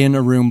when you're in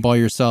a room by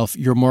yourself,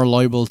 you're more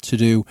liable to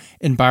do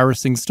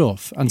embarrassing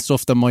stuff and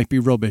stuff that might be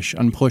rubbish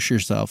and push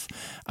yourself.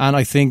 And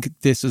I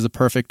think this is a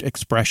perfect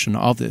expression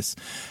of this.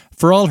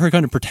 For all her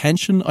kind of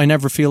pretension, I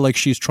never feel like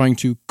she's trying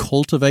to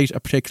cultivate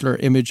a particular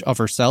image of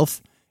herself.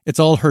 It's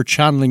all her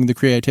channeling the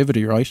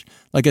creativity, right?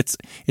 Like it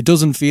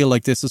doesn't feel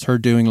like this is her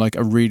doing like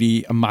a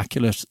really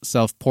immaculate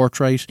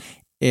self-portrait.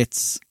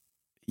 It's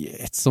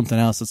something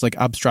else. It's like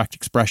abstract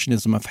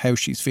expressionism of how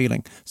she's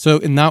feeling. So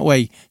in that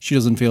way, she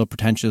doesn't feel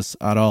pretentious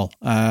at all.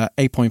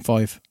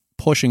 8.5,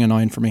 pushing a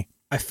 9 for me.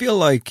 I feel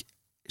like,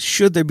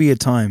 should there be a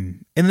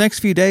time in the next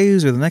few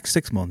days or the next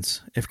 6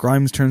 months, if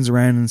Grimes turns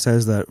around and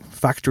says that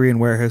factory and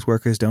warehouse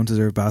workers don't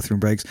deserve bathroom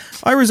breaks,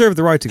 I reserve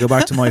the right to go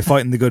back to my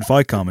fighting the good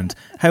fight comment.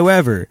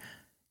 However,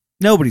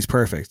 nobody's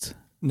perfect.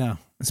 No.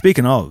 And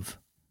speaking of,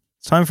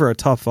 it's time for our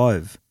top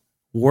 5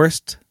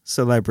 worst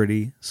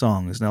celebrity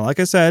songs. Now,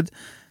 like I said,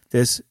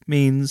 this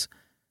means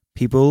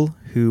people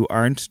who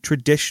aren't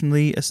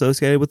traditionally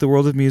associated with the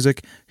world of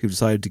music, who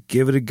decided to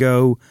give it a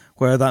go,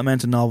 whether that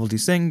meant a novelty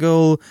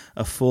single,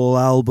 a full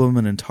album,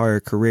 an entire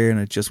career, and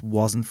it just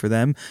wasn't for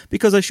them.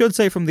 Because I should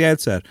say from the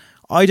outset,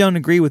 I don't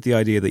agree with the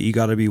idea that you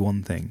got to be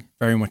one thing.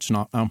 Very much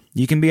not, no.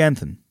 You can be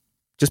anything.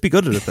 Just be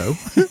good at it, though.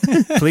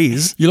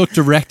 Please. You looked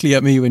directly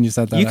at me when you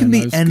said that. You can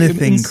be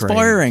anything,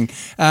 inspiring.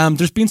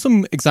 There's been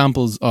some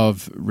examples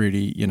of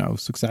really,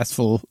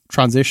 successful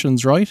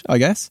transitions, right? I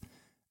guess.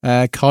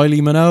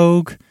 Kylie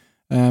Minogue.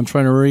 I'm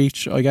trying to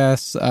reach, I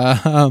guess.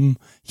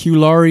 Hugh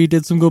Laurie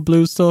did some good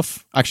blues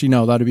stuff. Actually,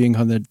 no, that'd be in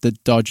kind of the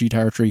dodgy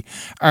territory.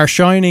 Our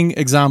shining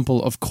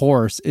example, of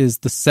course, is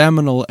the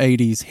seminal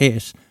 80s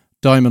hit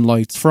Diamond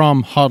Lights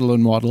from Hoddle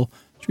and Waddle.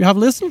 Should we have a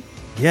listen?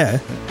 Yeah.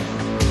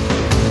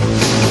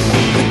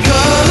 The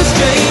colors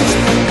changed,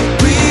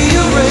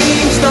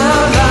 rearranged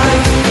our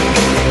life.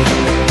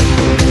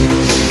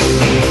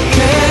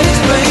 Can't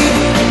explain,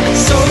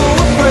 so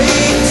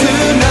afraid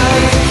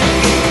tonight.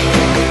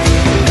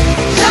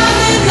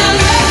 Darling, I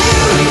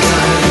love you.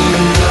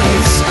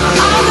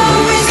 I'll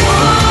always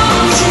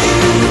want you.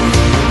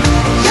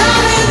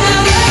 Darling, I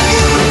love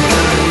you.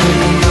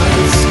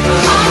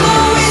 I'll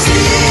always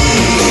need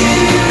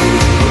you.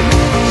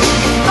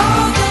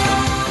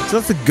 So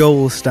that's the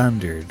gold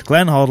standard.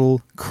 Glenn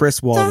Hoddle,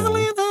 Chris Waddle.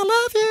 Darling, I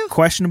love you.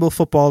 Questionable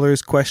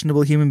footballers,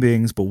 questionable human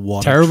beings, but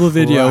what Terrible a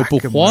video,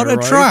 track, but what am I a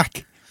right?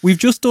 track. We've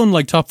just done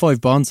like top 5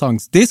 Bond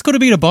songs. This could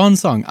have been a Bond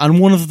song and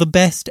one of the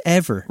best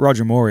ever.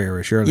 Roger Moore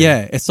era, surely.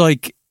 Yeah, it's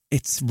like,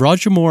 it's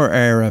Roger Moore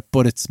era,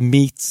 but it's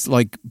meets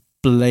like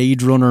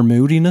Blade Runner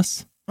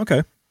moodiness.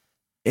 Okay.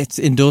 It's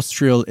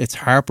industrial, it's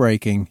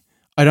heartbreaking.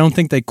 I don't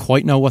think they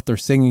quite know what they're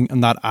singing,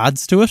 and that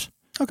adds to it.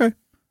 Okay.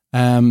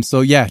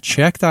 So yeah,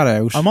 check that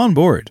out. I'm on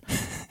board.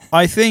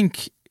 I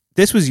think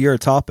this was your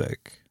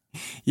topic.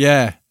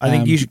 Yeah. I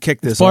think you should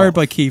kick this inspired off.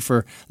 by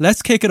Kiefer.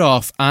 Let's kick it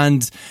off.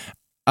 And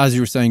as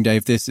you were saying,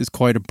 Dave, this is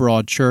quite a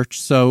broad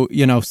church. So,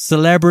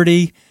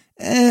 celebrity,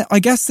 I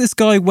guess this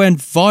guy went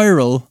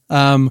viral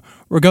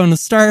We're going to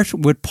start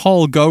with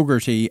Paul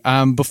Gaugerty.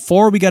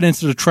 Before we get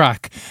into the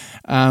track,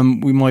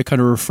 we might kind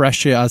of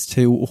refresh you as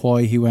to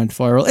why he went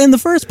viral in the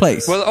first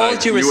place. Well, all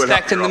due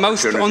respect, in the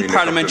most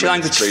unparliamentary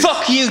language,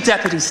 fuck you,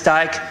 Deputy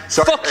Stagg.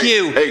 Fuck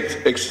you.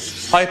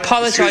 I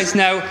apologise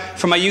now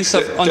for my use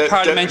of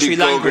unparliamentary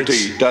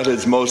language. That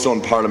is most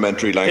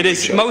unparliamentary language. It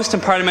is most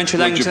unparliamentary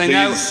language. I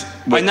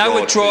now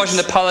withdraw it and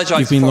apologise.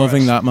 You've been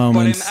loving that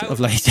moment of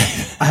late.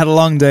 I had a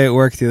long day at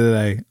work the other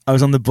day. I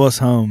was on the bus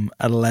home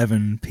at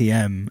 11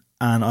 p.m.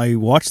 and I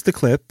watched the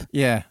clip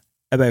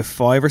about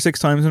 5 or 6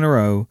 times in a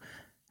row,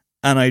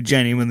 and I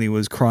genuinely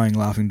was crying,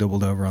 laughing,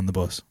 doubled over on the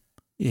bus.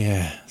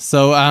 Yeah.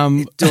 So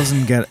it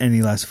doesn't get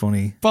any less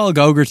funny. Paul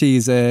Gaugerty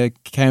is a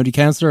county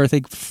councillor, I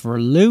think, for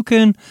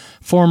Lucan,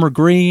 former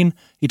Green.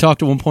 He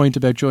talked at one point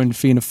about joining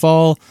Fianna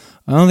Fáil.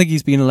 I don't think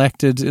he's been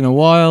elected in a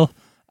while,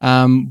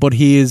 but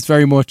he is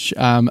very much,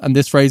 and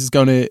this phrase is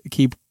going to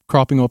keep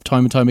cropping up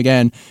time and time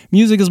again,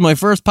 music is my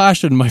first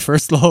passion, my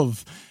first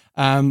love.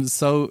 Once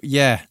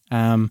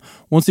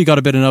he got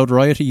a bit of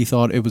notoriety, he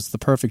thought it was the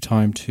perfect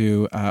time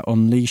to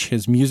unleash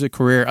his music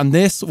career, and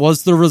this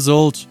was the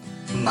result.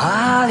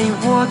 Molly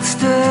walks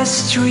the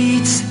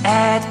streets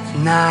at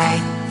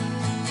night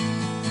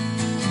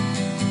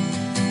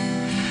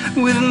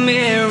with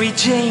Mary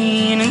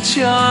Jane and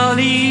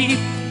Charlie,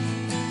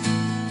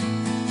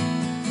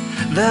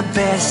 the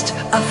best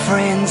of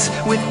friends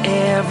with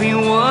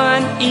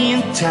everyone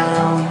in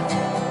town.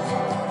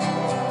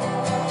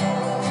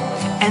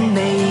 And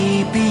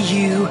maybe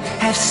you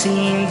have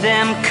seen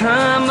them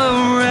come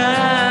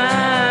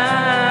around.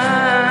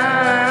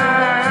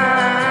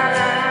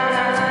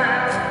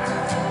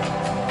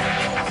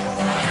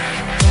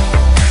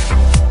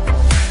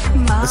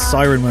 The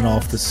siren went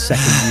off the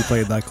second you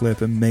played that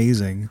clip.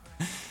 Amazing.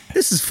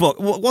 This is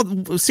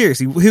what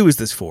seriously, who is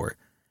this for?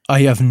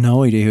 I have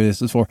no idea who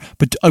this is for,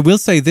 but I will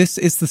say this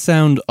is the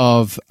sound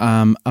of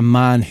a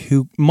man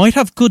who might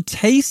have good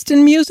taste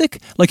in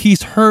music. Like,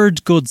 he's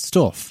heard good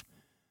stuff.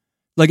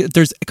 Like,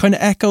 there's kind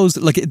of echoes,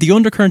 like the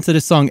undercurrents of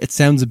this song, it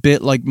sounds a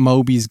bit like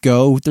Moby's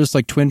Go. There's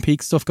like Twin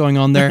Peaks stuff going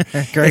on there.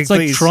 Greg, it's like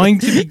please. Trying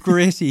to be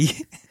gritty.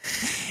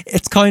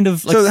 It's kind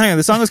of like... So hang on,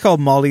 the song is called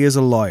Molly is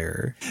a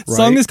Liar, right? The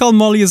song is called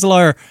Molly is a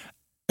Liar.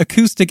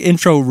 Acoustic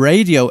intro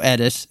radio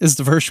edit is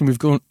the version we've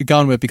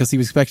gone with, because he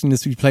was expecting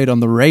this to be played on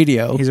the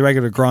radio. He's a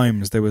regular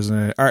Grimes. There was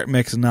an art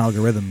mix and an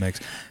algorithm mix.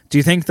 Do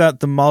you think that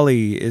the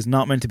Molly is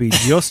not meant to be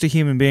just a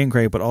human being,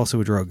 Craig, but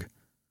also a drug?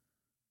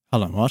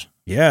 Hold on, what?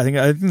 Yeah, I think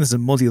there's a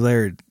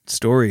multi-layered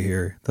story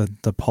here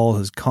that Paul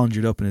has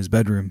conjured up in his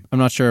bedroom. I'm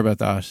not sure about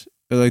that.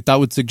 Like, that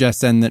would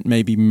suggest then that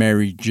maybe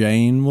Mary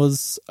Jane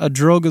was a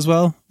drug as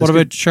well. What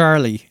about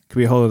Charlie? Could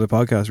be a whole other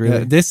podcast, really.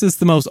 Yeah, this is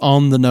the most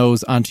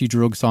on-the-nose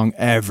anti-drug song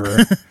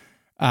ever.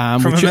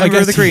 From a member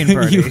of the Green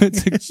Party.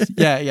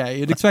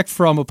 You'd expect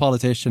from a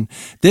politician.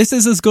 This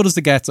is as good as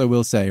it gets, I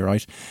will say,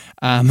 right?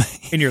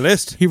 In your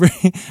list?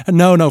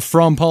 No,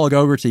 from Paul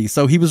Gaugerty.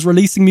 So he was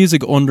releasing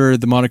music under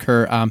the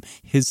moniker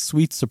His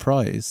Sweet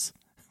Surprise,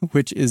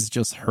 which is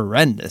just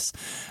horrendous.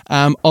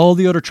 All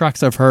the other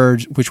tracks I've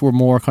heard, which were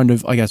more kind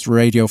of, I guess,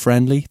 radio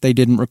friendly, they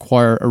didn't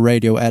require a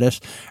radio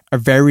edit, are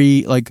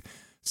very like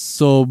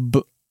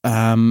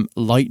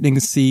Lightning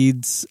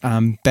Seeds,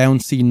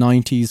 bouncy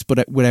 90s,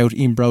 but without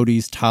Ian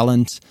Brody's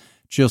talent,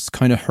 just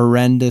kind of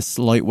horrendous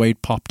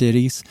lightweight pop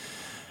ditties.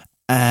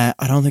 I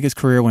don't think his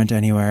career went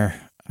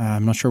anywhere.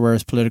 I'm not sure where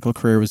his political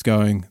career was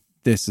going.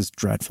 This is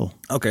dreadful.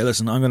 Okay,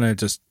 listen, I'm going to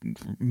just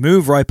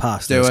move right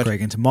past this,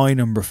 Craig, into my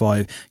number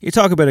 5. You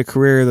talk about a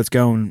career that's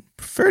going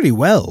fairly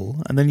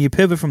well, and then you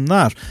pivot from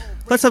that.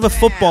 Let's have a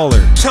footballer.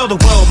 Tell the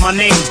world my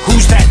name,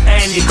 who's that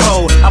Andy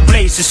Cole? I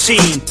blaze the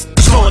scene,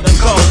 score the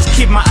goals.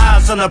 Keep my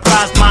eyes on the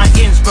prize, my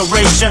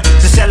inspiration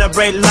to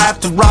celebrate life,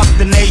 to rock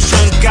the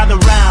nation. Gather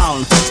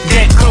round,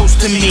 get close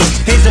to me.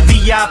 Here's a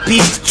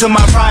VIP to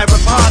my private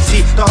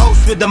party. The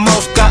host with the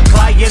most got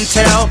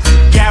clientele,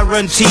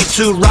 guaranteed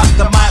to rock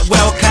the mic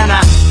well. Can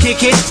I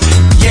kick it?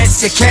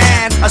 Yes you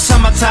can. A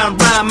summertime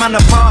rhyme and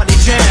a party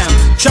jam.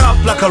 Chop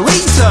like a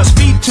razor,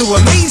 speed to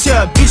amaze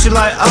ya. Beat you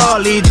like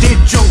Ollie did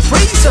Joe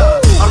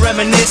Frazier. I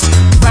reminisce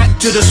back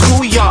to the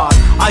schoolyard.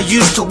 I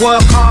used to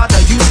work hard, I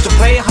used to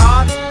play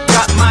hard.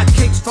 Got my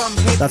kicks from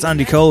hip. That's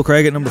Andy Cole,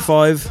 Craig, at number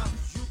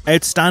 5.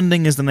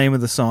 Outstanding is the name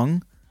of the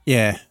song.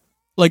 Yeah.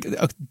 Like,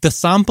 the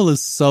sample is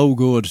so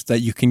good that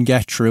you can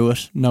get through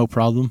it, no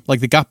problem. Like,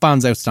 the Gap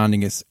Band's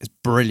Outstanding is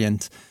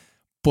brilliant.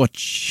 But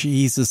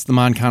Jesus, the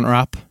man can't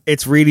rap.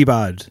 It's really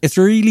bad. It's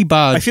really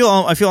bad. I feel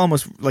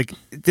almost like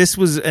this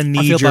was a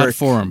knee-jerk. I feel bad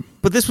for him.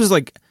 But this was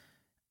like,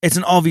 it's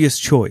an obvious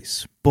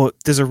choice, but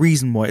there's a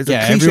reason why.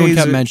 Everyone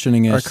kept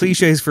mentioning it. Are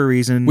cliches for a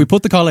reason. We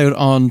put the call out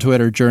on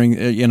Twitter during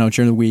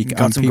the week.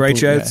 Got some great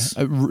shouts.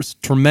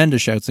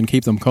 Tremendous shouts, and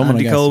keep them coming.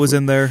 Andy Cole was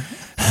in there.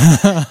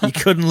 You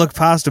couldn't look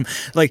past him.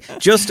 Like,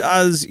 just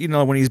as,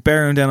 when he's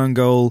bearing down on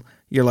goal,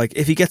 you're like,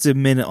 if he gets a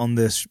minute on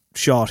this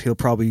shot, he'll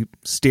probably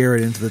steer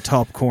it into the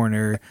top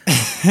corner.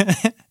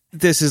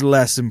 This is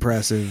less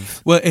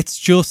impressive. Well, it's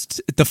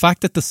just the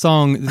fact that the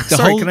song...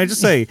 Can I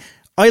just say,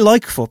 I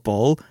like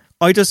football.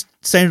 I just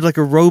sounded like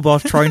a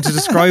robot trying to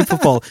describe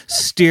football.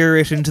 Steer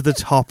it into the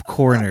top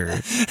corner.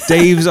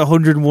 Dave's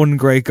 101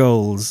 great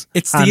goals.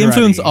 It's the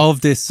influence of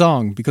this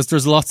song, because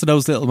there's lots of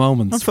those little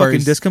moments. I'm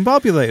fucking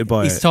discombobulated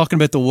by He's it. talking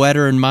about the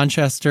weather in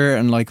Manchester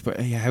and like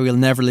how he'll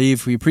never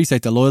leave. We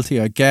appreciate the loyalty,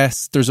 I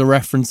guess. There's a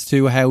reference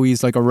to how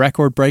he's like a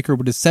record breaker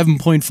with his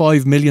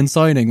 7.5 million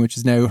signing, which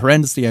is now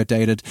horrendously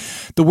outdated.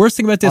 The worst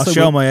thing about this... I'll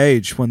show my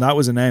age. When that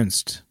was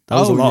announced, that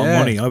was a lot of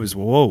money. I was,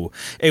 whoa.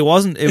 It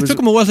wasn't... It took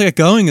him a while to get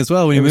going as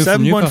well when he moved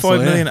from Newcastle.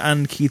 7.5 million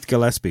and Keith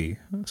Gillespie.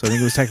 So I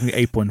think it was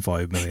technically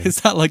 8.5 million. Is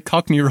that like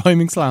Cockney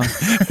rhyming slang?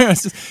 Give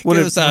us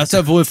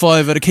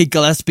 7.5 out of Keith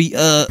Gillespie.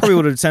 Probably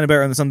would have sounded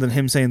better than something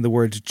him saying the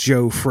word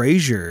Joe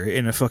Frazier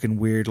in a fucking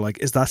weird, like,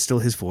 is that still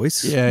his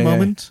voice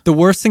moment? The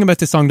worst thing about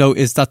this song, though,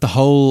 is that the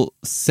whole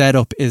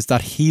setup is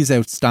that he's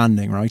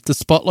outstanding, right? The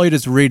spotlight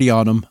is really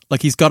on him.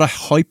 Like, he's got a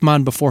hype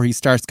man before he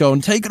starts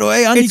going, take it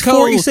away, Andy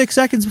Cole. 46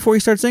 seconds before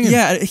he starts singing.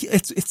 Yeah,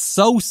 it's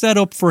so set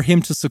up for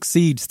him to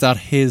succeed that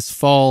his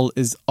fall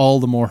is all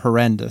the more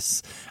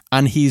horrendous.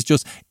 And he's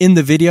just in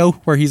the video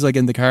where he's like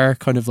in the car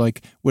kind of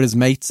like with his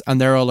mates and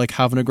they're all like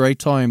having a great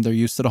time. They're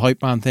used to the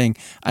hype man thing.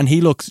 And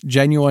he looks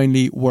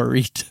genuinely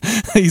worried.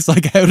 He's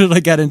like, how did I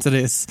get into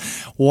this?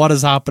 What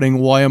is happening?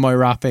 Why am I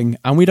rapping?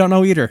 And we don't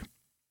know either.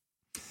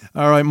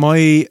 All right,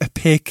 my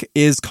pick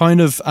is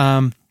kind of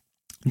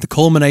the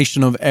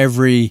culmination of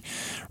every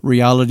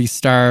reality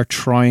star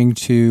trying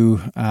to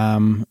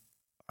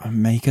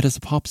make it as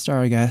a pop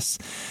star, I guess.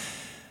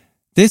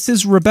 This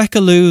is Rebecca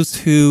Lewis,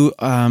 who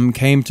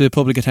came to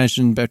public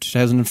attention about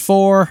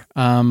 2004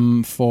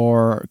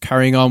 for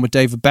carrying on with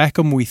David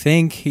Beckham, we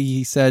think.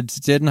 He said it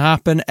didn't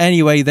happen.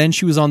 Anyway, then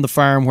she was on The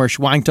Farm where she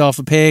wanked off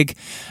a pig.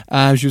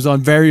 She was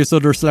on various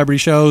other celebrity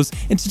shows.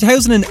 In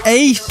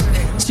 2008,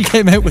 she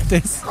came out with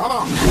this. I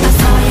saw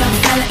a young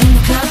fella in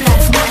the club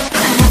last night.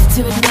 I have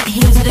to admit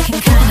he was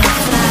looking kind of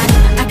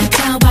fly. I could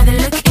tell by the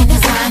look in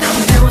his eye.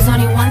 There was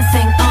only one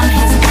thing on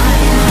his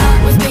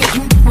mind. Was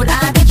beaten, would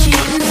I be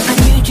cheating? I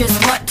knew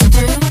just what to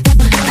do.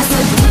 I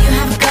said, do you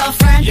have a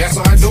girlfriend? Yes,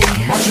 I do.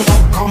 Much of a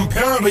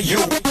compare to you.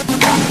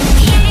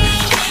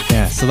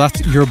 Yeah, so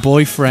that's Your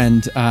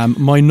Boyfriend.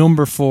 My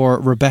number for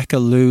Rebecca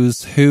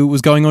Lewis, who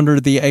was going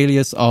under the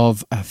alias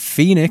of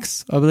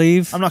Phoenix, I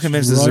believe. I'm not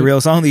convinced this is a real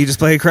song that you just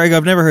played, Craig.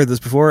 I've never heard this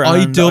before.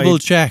 I double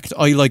checked.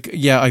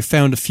 I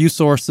found a few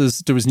sources.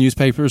 There was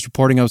newspapers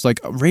reporting. I was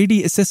like,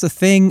 really? Is this a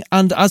thing?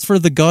 And as for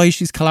the guy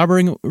she's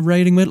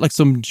collaborating with, like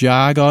some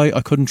Ja guy,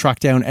 I couldn't track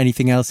down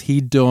anything else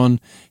he'd done.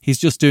 He's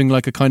just doing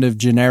like a kind of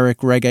generic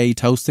reggae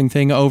toasting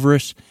thing over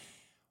it.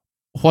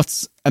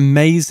 What's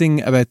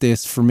amazing about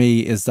this for me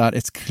is that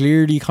it's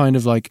clearly kind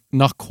of like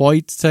not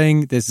quite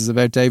saying this is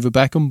about David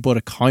Beckham, but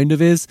it kind of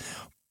is.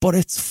 But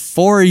it's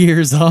 4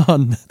 years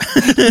on.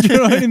 Do you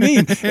know what I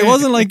mean? It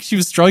wasn't like she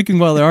was striking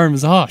while the iron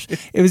was hot.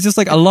 It was just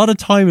like a lot of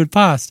time had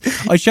passed.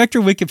 I checked her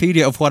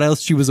Wikipedia of what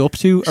else she was up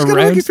to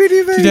around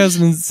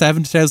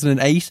 2007,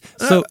 2008.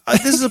 So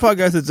this is a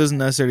podcast that doesn't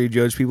necessarily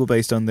judge people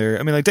based on their...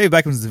 I mean, like, Dave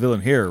Beckham's the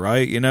villain here,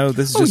 right? You know,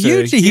 this is just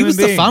hugely. He was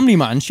being. The family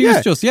man. She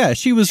was just,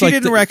 she was she like... She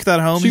didn't wreck that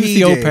home. She was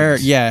the au pair,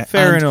 yeah.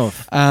 Fair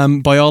enough.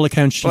 By all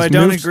accounts, she's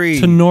moved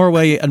to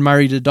Norway and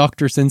married a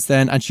doctor since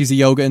then, and she's a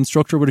yoga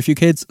instructor with a few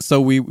kids,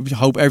 so we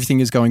hope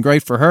everything is going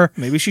great for her.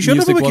 Maybe she should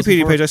have a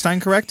Wikipedia page. I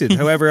stand corrected.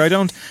 However, I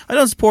don't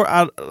support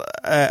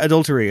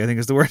adultery, I think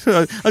is the word. I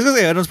was going to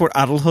say I don't support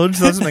adulthood,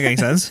 so that doesn't make any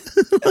sense.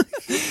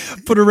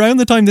 But around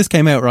the time this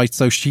came out, right,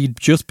 so she'd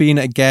just been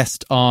a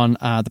guest on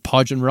the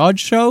Podge and Rod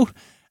show,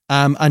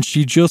 and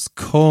she just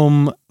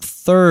come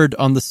third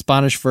on the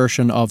Spanish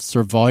version of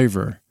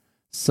Survivor.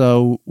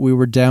 So we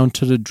were down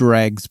to the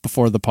dregs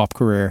before the pop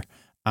career.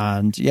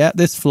 And yeah,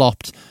 this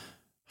flopped.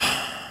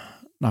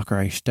 Not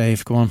great.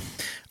 Dave, go on.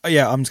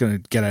 Yeah, I'm just going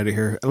to get out of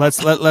here.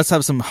 Let's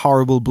have some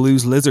horrible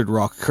blues lizard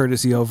rock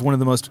courtesy of one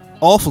of the most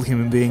awful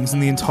human beings in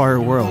the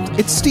entire world.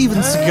 It's Steven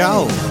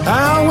Seagal.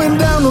 I went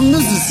down to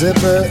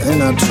Mississippi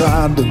and I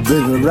tried to big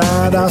a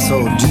ride. I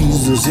saw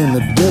Jesus and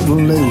the devil,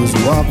 they was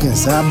walking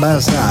side by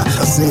side.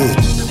 I said,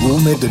 well,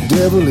 met the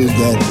devil, is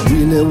that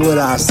really what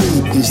I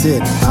see? He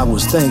said, I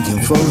was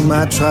thinking folks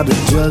might try to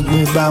judge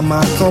me by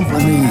my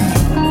company.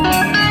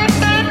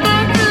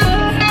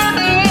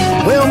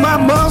 Well, my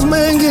boss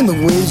man gave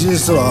me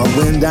wages, so I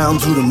went down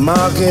to the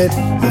market.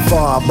 Before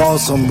I bought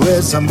some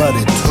bread, somebody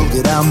took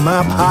it out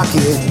my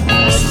pocket.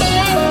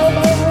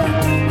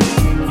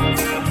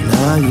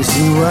 Now you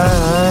see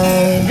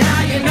why.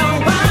 Now you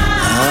know why.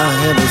 I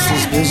have a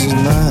suspicious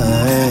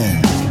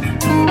mind.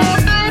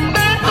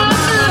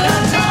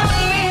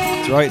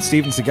 That's right,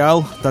 Steven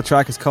Seagal. That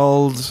track is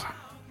called...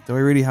 Do I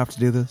really have to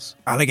do this?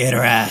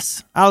 Alligator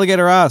Ass.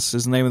 Alligator Ass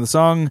is the name of the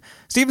song.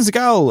 Steven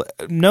Seagal,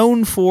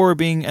 known for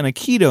being an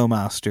Aikido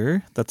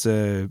master. That's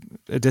a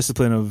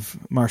discipline of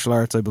martial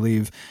arts, I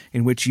believe,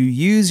 in which you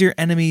use your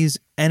enemy's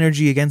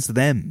energy against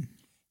them.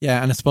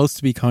 Yeah, and it's supposed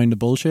to be kind of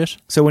bullshit.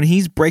 So when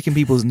he's breaking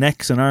people's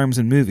necks and arms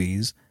in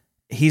movies...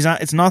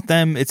 It's not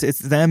them, it's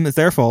them, it's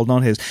their fault,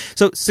 not his.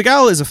 So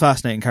Seagal is a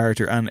fascinating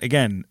character, and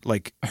again,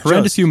 like a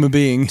horrendous human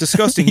being.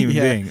 Disgusting human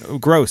being.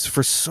 Gross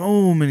for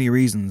so many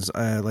reasons,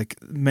 like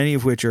many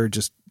of which are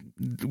just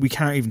we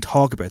can't even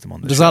talk about them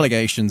on this There's show.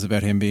 allegations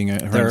about him being a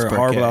horrendous There are prick,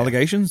 horrible yeah.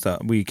 allegations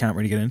that we can't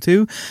really get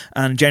into,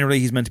 and generally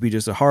he's meant to be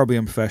just a horribly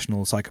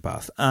unprofessional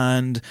psychopath.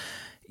 And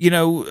I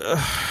don't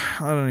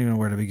even know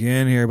where to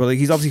begin here, but like,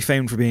 he's obviously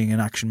famed for being an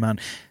action man.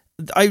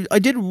 I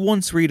did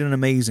once read an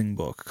amazing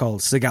book called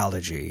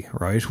Segology,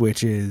 right,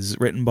 which is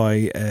written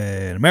by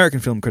an American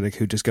film critic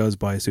who just goes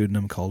by a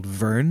pseudonym called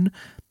Vern.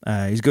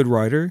 He's a good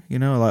writer,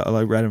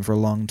 I read him for a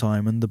long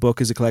time, and the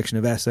book is a collection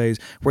of essays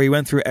where he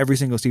went through every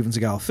single Steven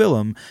Seagal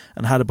film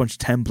and had a bunch of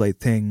template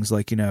things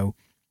like,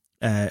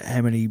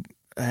 how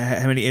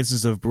many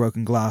instances of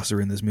broken glass are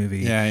in this movie?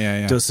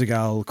 Yeah. Does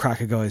Seagal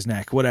crack a guy's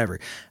neck? Whatever.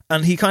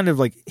 And he kind of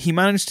he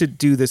managed to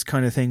do this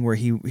kind of thing where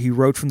he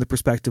wrote from the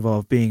perspective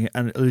of being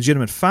a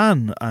legitimate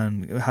fan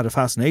and had a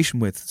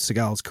fascination with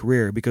Seagal's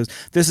career, because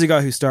this is a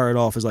guy who started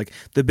off as like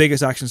the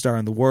biggest action star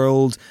in the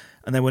world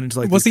and then went into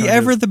Was he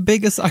ever the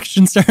biggest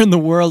action star in the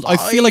world? I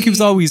feel like he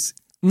was always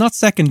not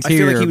second tier. I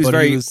feel like he was but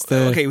very he was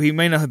okay. He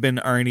may not have been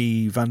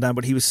Arnie Van Damme,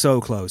 but he was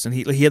so close, and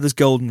he had this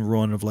golden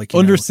run of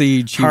Under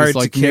Siege. He hard was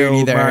like to kill,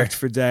 nearly there, marked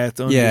for death.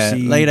 Under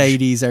Siege. Late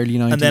 80s, early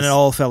 90s, and then it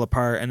all fell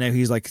apart, and now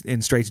he's like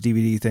in straight to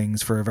DVD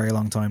things for a very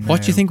long time.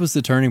 What do you think was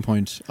the turning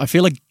point? I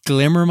feel like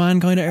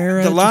Glimmerman kind of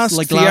era. The last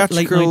late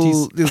theatrical,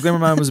 90s. the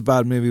Glimmerman was a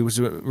bad movie, which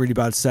was a really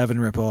bad Seven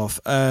ripoff.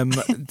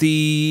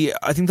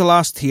 I think the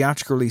last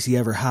theatrical release he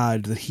ever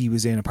had that he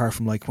was in, apart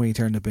from like when he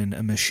turned up in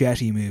a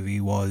Machete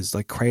movie, was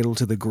like Cradle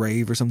to the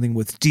Grave or something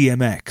with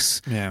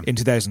DMX in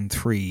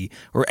 2003,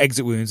 or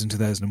Exit Wounds in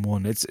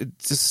 2001. It's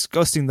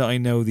disgusting that I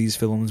know these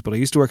films, but I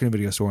used to work in a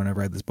video store and I've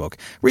read this book.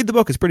 Read the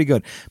book, it's pretty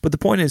good. But the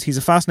point is, he's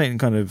a fascinating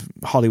kind of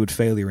Hollywood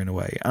failure in a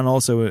way, and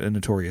also a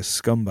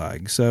notorious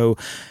scumbag. So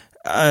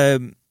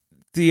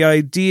the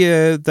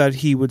idea that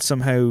he would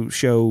somehow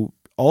show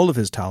all of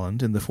his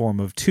talent in the form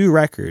of 2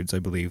 records, I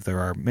believe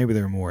maybe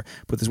there are more,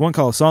 but there's one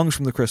called Songs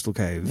from the Crystal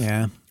Cave.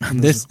 Yeah.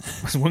 And there's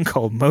one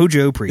called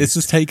Mojo Priest. This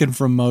is taken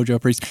from Mojo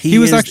Priest. He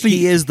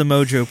is the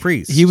Mojo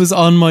Priest. He was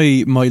on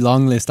my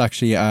long list,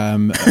 actually.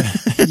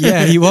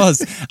 Yeah, he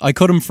was. I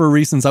cut him for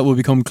reasons that will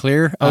become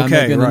clear. Okay,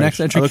 maybe in the next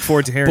entry. I look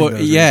forward to hearing But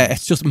those yeah, reasons.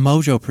 it's just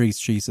Mojo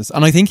Priest, Jesus.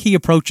 And I think he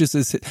approaches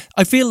this.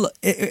 I feel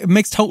it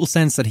makes total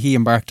sense that he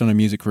embarked on a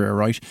music career,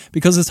 right?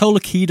 Because his whole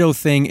Aikido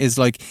thing is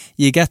like,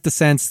 you get the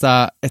sense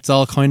that it's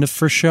all kind of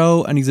for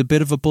show, and he's a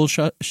bit of a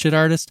bullshit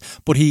artist,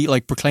 but he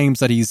like proclaims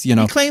that he's, He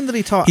claimed that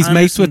he taught he's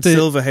mates Anderson with the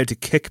Silva how to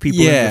kick people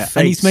in the face.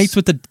 and he's mates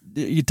with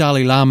the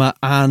Dalai Lama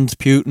and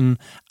Putin,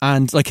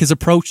 and like his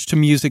approach to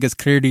music is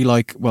clearly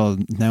like, well,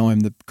 now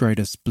I'm the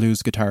greatest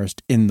blues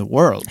guitarist in the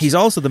world. He's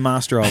also the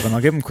master of, and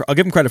I'll give him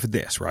credit for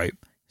this, right?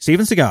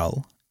 Steven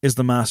Seagal is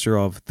the master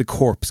of the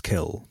corpse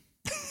kill.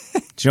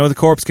 Do you know what the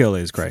corpse kill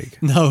is, Craig?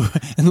 No,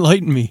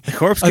 enlighten me. The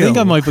corpse kill, I think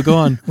I might be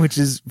gone. Which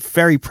is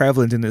very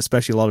prevalent in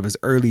especially a lot of his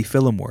early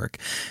film work,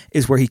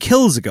 is where he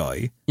kills a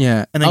guy,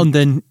 and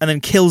then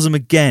kills him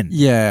again.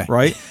 Yeah,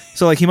 right.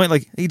 So like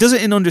he does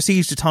it in Under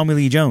Siege to Tommy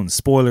Lee Jones.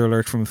 Spoiler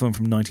alert from a film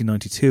from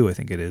 1992, I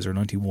think it is, or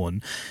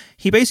 91.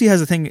 He basically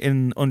has a thing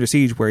in Under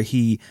Siege where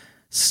he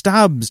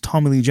stabs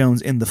Tommy Lee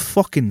Jones in the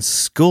fucking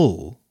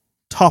skull,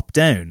 top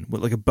down,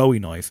 with like a Bowie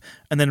knife,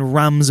 and then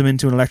rams him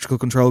into an electrical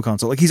control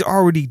console. Like, he's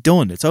already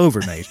done. It's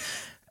over, mate.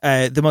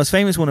 The most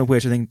famous one of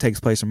which I think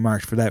takes place in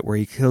Marked for Death, where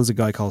he kills a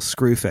guy called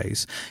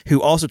Screwface,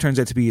 who also turns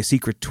out to be a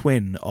secret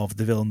twin of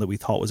the villain that we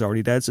thought was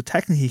already dead. So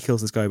technically he kills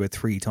this guy about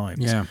 3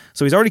 times. Yeah.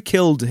 So he's already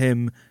killed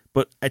him,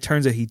 but it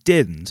turns out he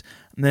didn't.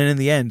 And then in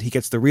the end, he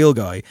gets the real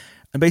guy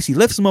and basically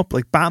lifts him up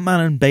like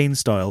Batman and Bane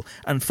style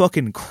and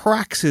fucking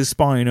cracks his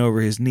spine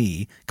over his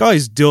knee.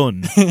 Guy's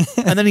done.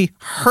 And then he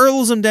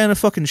hurls him down a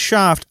fucking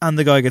shaft and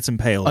the guy gets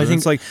impaled. I think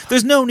it's like,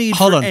 there's no need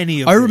for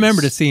any of this. I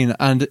remember the scene,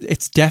 and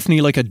it's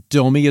definitely like a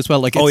dummy as well.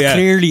 Like, it's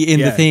clearly in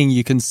the thing,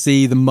 you can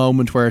see the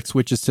moment where it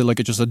switches to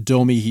like just a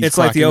dummy. It's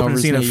like the opening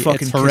scene of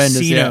fucking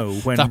Casino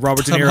when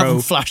Robert De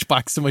Niro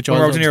flashbacks to my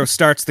childhood. When Robert De Niro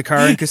starts the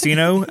car in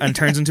Casino and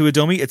turns into a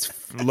dummy. It's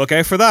look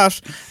out for that.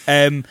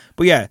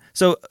 But yeah,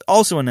 so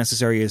also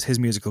unnecessary is his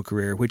musical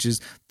career, which is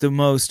the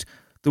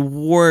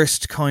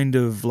worst kind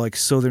of like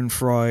southern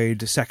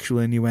fried sexual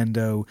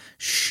innuendo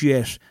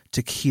shit,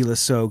 tequila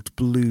soaked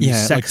blues.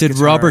 Yeah, like, did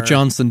guitar. Robert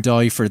Johnson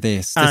die for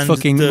this? The And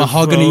fucking the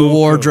mahogany vocals.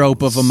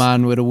 wardrobe of a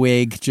man with a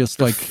wig, just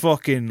The like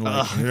fucking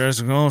like you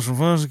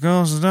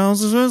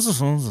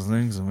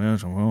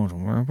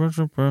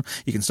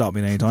can stop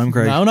me at any time,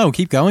 Craig. No,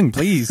 keep going,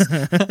 please.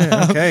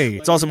 Okay,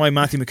 it's also my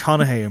Matthew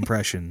McConaughey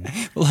impression.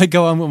 Well, I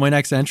go on with my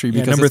next entry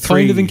because number it's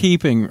kind of 3 in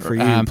keeping. for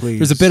you, please.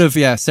 There's a bit of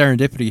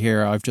serendipity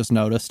here, I've just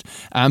noticed.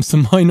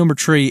 So my number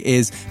 3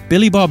 is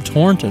Billy Bob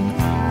Thornton.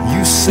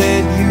 You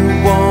said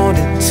you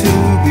wanted to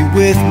be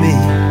with me.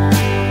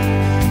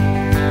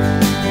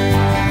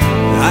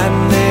 I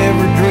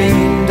never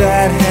dreamed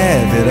I'd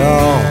have it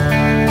all.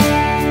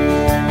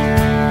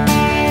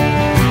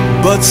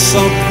 But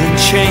something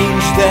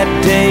changed that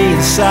day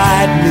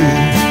inside me,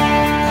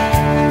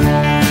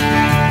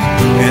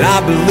 and I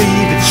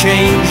believe it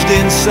changed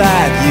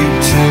inside you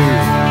too.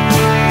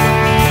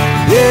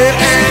 Yeah,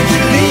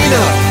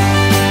 Angelina,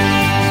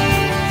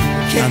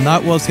 And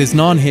that was his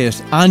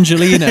non-hit,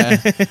 Angelina.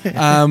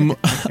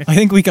 I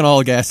think we can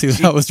all guess who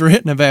that was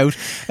written about.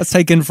 That's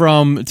taken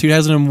from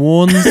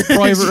 2001's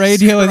Private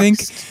Radio, I think.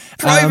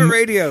 Private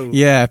Radio.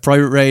 Yeah,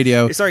 Private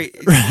Radio. Sorry,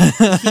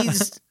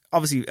 he's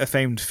obviously a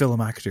famed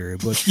film actor,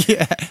 but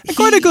yeah,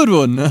 quite a good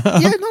one. Yeah,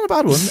 not a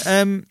bad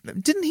one.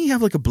 Didn't he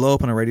have like a blow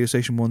up on a radio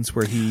station once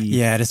where he?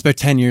 Yeah, it's about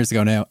 10 years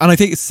ago now. And I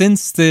think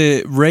since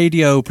the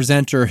radio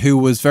presenter who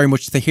was very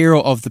much the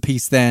hero of the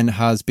piece then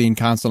has been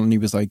cancelled, and he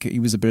was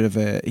a bit of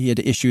he had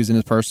issues in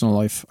his personal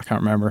life. I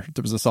can't remember.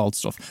 There was assault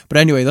stuff. But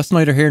anyway, that's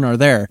neither here nor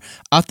there.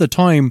 At the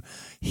time,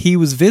 he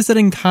was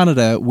visiting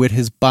Canada with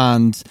his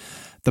band,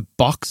 the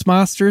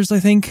Boxmasters, I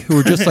think, who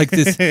were just like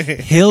this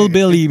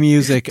hillbilly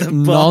music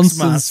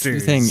nonsense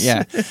thing.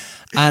 Yeah.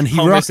 And he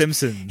Homer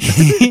Simpson.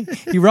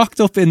 he rocked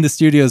up in the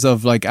studios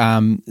of like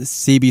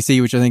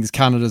CBC, which I think is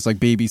Canada's like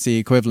BBC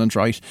equivalent,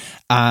 right?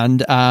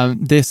 And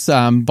this,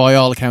 by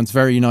all accounts,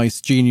 very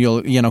nice,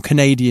 genial,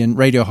 Canadian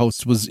radio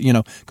host was,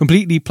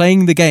 completely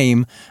playing the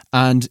game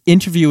and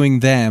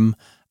interviewing them.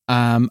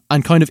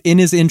 And kind of in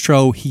his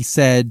intro, he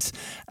said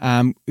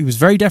he was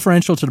very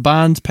deferential to the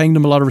band, paying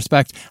them a lot of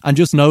respect, and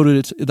just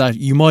noted that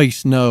you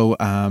might know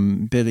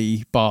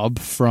Billy Bob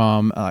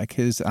from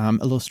his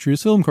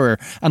illustrious film career,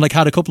 and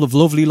had a couple of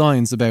lovely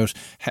lines about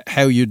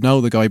how you'd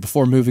know the guy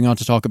before moving on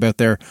to talk about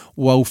their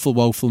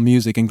woeful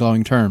music in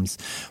glowing terms.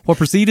 What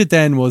proceeded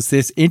then was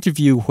this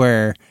interview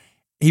where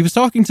he was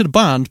talking to the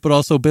band, but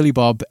also Billy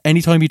Bob.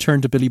 Anytime he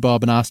turned to Billy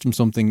Bob and asked him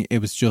something, it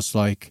was just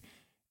like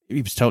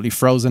he was totally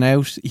frozen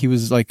out. He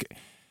was like,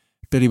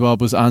 Billy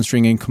Bob was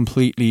answering in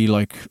completely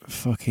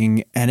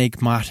fucking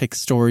enigmatic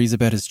stories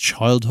about his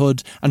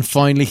childhood. And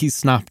finally he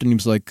snapped and he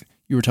was like,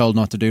 you were told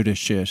not to do this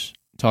shit.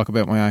 Talk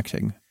about my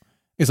acting.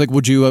 It's like,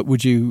 would you I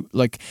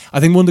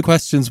think one of the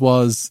questions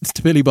was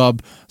to Billy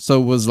Bob,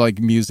 so was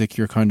music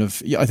your kind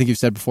of, I think you've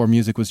said before,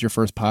 music was your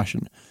first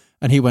passion.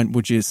 And he went,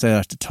 would you say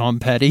that to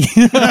Tom Petty?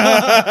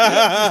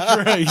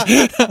 Right.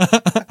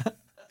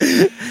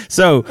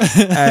 So,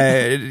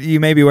 you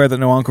may be aware that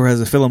No Encore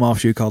has a film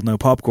offshoot called No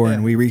Popcorn.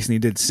 Yeah. We recently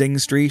did Sing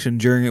Street, and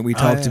during it we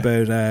talked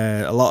about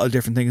a lot of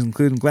different things,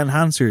 including Glenn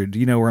Hansard.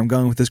 You know where I'm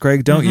going with this,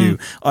 Craig, don't you?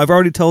 I've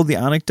already told the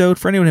anecdote.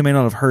 For anyone who may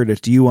not have heard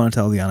it, do you want to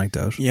tell the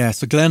anecdote? Yeah,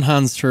 so Glenn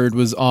Hansard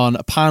was on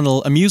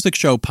a music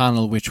show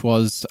panel, which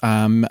was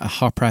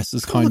Hot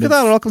Press's kind of... Look at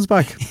that, it all comes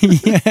back.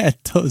 Yeah,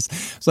 it does.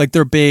 It's like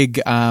their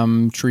big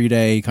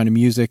 3-day kind of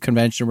music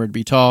convention where there'd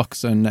be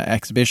talks and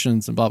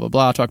exhibitions and blah, blah,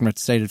 blah, talking about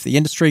the state of the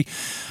industry.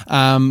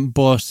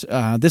 But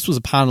this was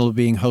a panel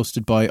being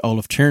hosted by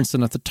Olaf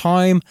Tyrnson at the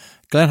time.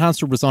 Glenn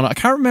Hansard was on it. I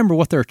can't remember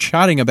what they were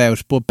chatting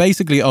about, but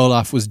basically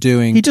Olaf was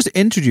doing... He just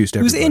introduced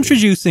everybody. He was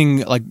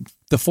introducing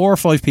the 4 or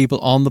 5 people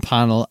on the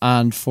panel,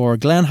 and for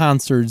Glenn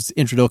Hansard's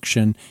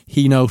introduction,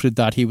 he noted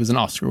that he was an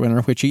Oscar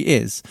winner, which he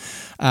is.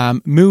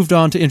 Moved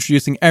on to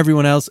introducing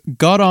everyone else,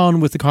 got on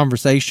with the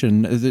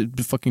conversation,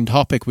 the fucking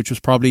topic, which was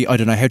probably, I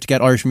don't know, how to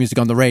get Irish music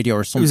on the radio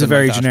or something. It was a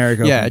very generic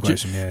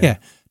question. Yeah.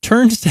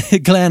 Turned to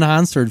Glenn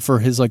Hansard for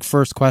his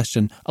first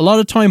question. A lot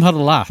of time had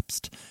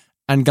elapsed,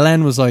 and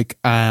Glenn was like,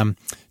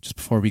 just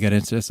before we get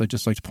into this, I'd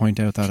just like to point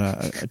out that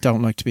I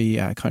don't like to be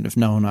kind of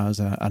known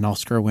as an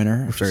Oscar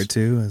winner. Referred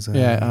to as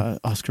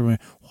Oscar winner.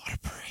 What a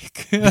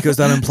break. Because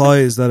that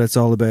implies that it's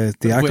all about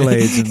the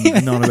accolades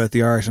and not about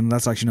the art, and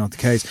that's actually not the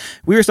case.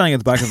 We were standing at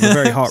the back of a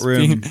very hot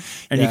room,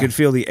 and you could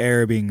feel the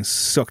air being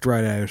sucked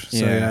right out.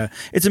 So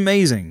it's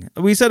amazing.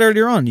 We said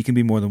earlier on, you can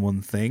be more than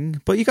one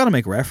thing, but you got to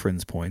make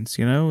reference points,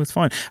 it's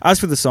fine. As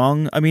for the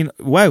song, I mean,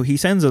 wow, he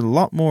sounds a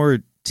lot more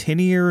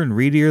tinnier and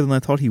reedier than I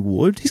thought he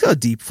would. He's got a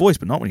deep voice,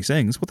 but not when he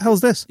sings. What the hell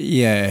is this?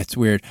 Yeah, it's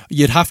weird.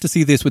 You'd have to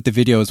see this with the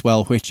video as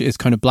well, which is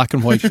kind of black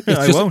and white.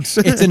 I won't.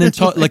 It's an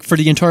for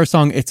the entire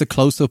song, it's a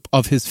close-up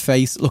of his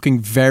face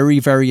looking very,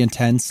 very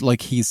intense,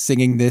 like he's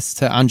singing this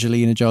to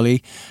Angelina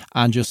Jolie,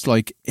 and just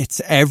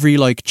it's every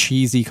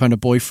cheesy kind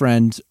of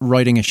boyfriend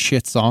writing a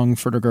shit song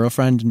for their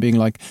girlfriend and being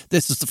like,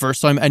 this is the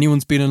first time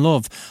anyone's been in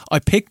love. I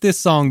picked this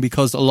song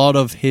because a lot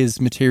of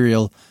his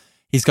material,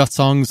 he's got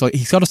songs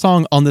he's got a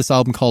song on this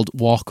album called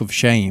Walk of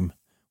Shame,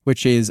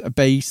 which is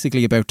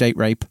basically about date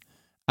rape,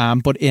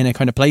 but in a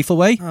kind of playful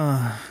way.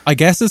 I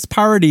guess it's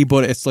parody,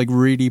 but it's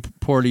really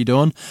poorly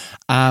done.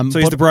 So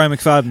he's the Brian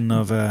McFadden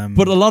of...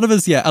 But a lot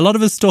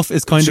of his stuff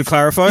is kind of... To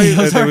clarify,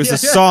 there was a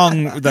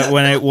song that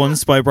went out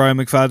once by Brian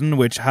McFadden,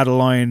 which had a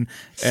line,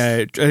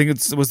 I think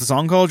was the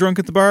song called Drunk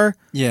at the Bar?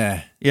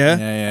 Yeah. Yeah?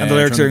 And the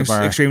lyrics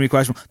are extremely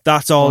questionable.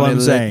 That's all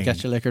I'm saying.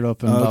 Get you liquored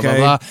up and blah, blah,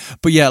 blah.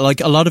 But yeah,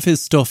 a lot of his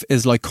stuff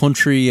is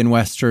country and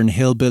western,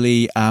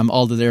 hillbilly.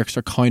 All the lyrics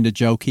are kind of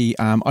jokey.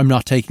 I'm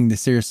not taking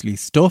this seriously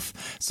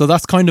stuff. So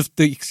that's kind of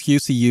the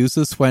excuse he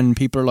uses when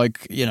people are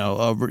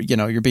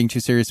you're being too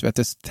serious about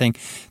this thing.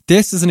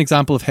 This is an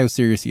example of how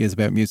serious he is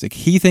about music.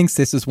 He thinks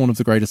this is one of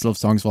the greatest love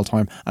songs of all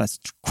time, and it's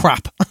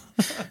crap.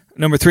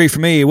 Number 3 for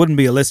me, it wouldn't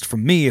be a list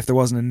from me if there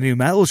wasn't a new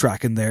metal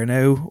track in there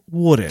now,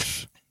 would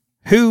it?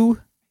 Who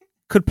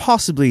could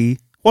possibly,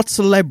 what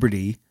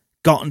celebrity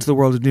got into the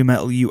world of new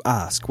metal, you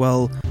ask?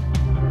 Well,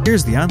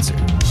 here's the answer.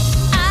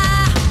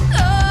 I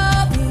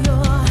love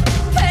your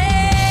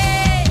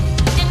pain,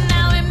 and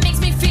now it makes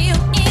me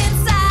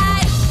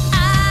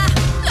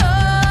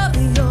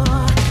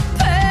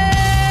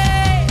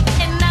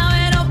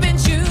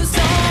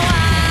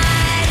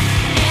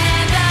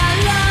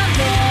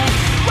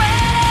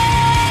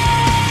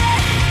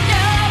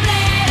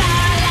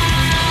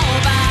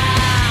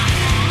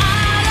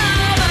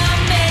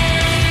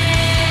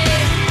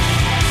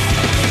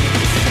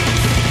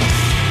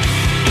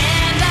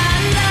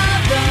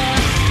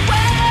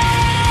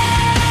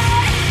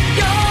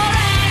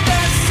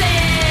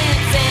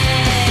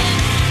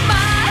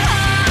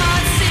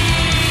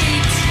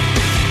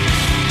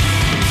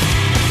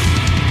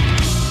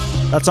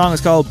That song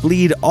is called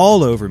Bleed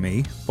All Over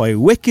Me by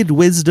Wicked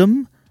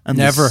Wisdom. And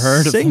Never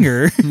heard of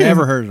him.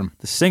 Never heard of him.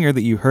 The singer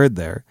that you heard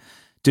there,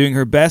 doing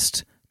her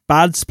best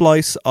bad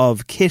splice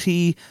of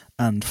Kitty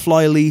and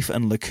Flyleaf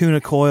and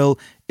Lacuna Coil,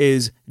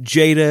 is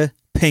Jada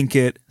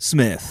Pinkett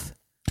Smith.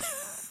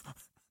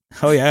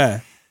 Oh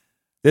yeah.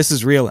 This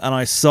is real. And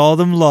I saw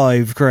them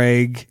live,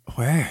 Craig.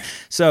 Where?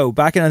 So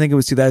back in, I think it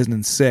was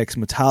 2006,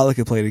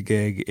 Metallica played a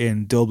gig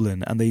in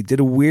Dublin, and they did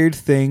a weird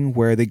thing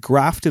where they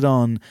grafted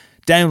on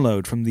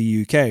Download from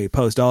the UK,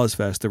 post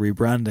Ozfest, the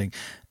rebranding.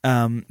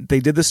 They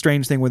did this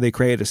strange thing where they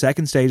created a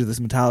second stage of this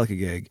Metallica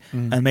gig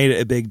and made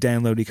it a big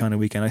downloady kind of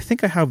weekend. I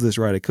think I have this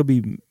right. It could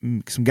be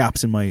some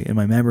gaps in my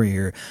memory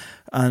here.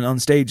 And on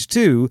stage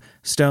 2,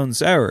 Stone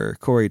Sour,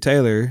 Corey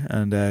Taylor,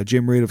 and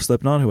Jim Reed of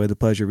Slipknot, who I had the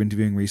pleasure of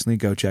interviewing recently,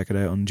 go check it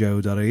out on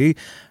joe.ie.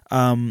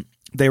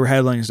 They were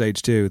headlining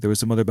stage 2. There were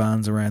some other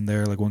bands around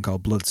there, like one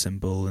called Blood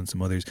Simple and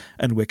some others,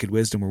 and Wicked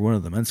Wisdom were one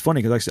of them. And it's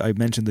funny because actually I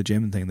mentioned the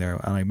Jim thing there,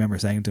 and I remember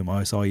saying to him,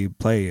 I saw you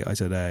play. I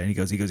said, and he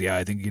goes, yeah,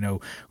 I think, we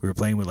were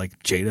playing with like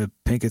Jada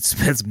Pinkett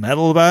Smith's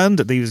metal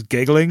band, and he was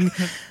giggling.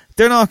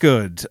 They're not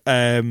good.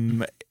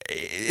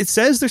 It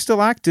says they're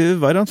still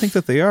active. I don't think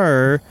that they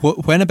are.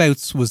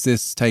 Whenabouts was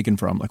this taken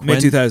from? Like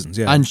mid-2000s,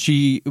 yeah. And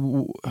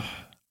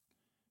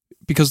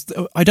because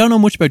I don't know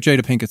much about Jada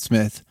Pinkett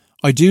Smith.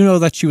 I do know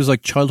that she was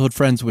like childhood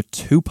friends with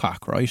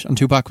Tupac, right? And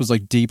Tupac was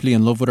like deeply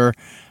in love with her,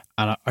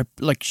 and I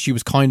like she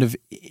was kind of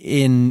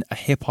in a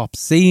hip hop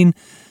scene.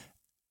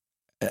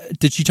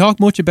 Did she talk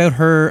much about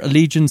her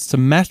allegiance to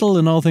metal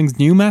and all things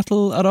new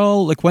metal at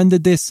all? Like, when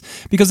did this?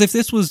 Because if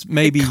this was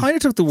maybe, it kind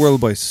of took the world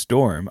by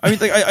storm. I mean,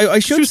 like I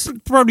should. She was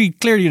probably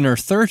clearly in her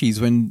 30s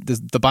when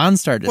the band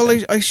started.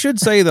 Well, I should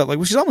say that,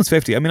 she's almost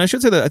 50. I mean, I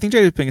should say that I think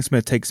Jada Pinkett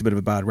Smith takes a bit of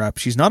a bad rap.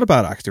 She's not a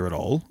bad actor at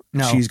all.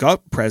 No. She's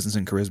got presence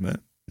and charisma.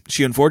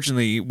 She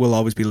unfortunately will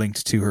always be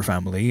linked to her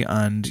family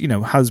and,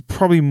 has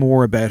probably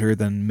more about her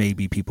than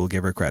maybe people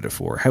give her credit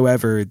for.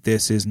 However,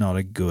 this is not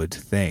a good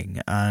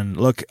thing. And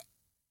look,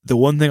 the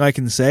one thing I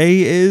can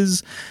say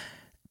is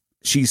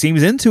she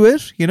seems into it,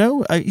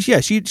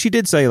 she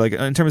did say, like,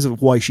 in terms of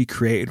why she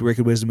created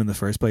Wicked Wisdom in the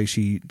first place,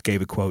 she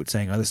gave a quote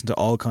saying, I listened to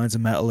all kinds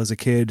of metal as a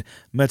kid.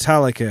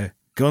 Metallica,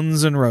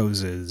 Guns N'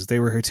 Roses, they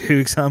were her 2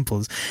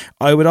 examples.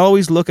 I would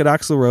always look at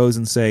Axl Rose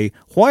and say,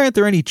 why aren't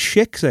there any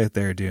chicks out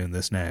there doing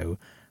this now?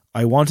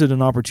 I wanted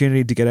an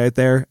opportunity to get out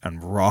there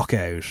and rock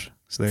out.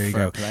 So there you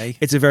go. Play.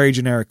 It's a very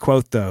generic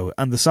quote, though,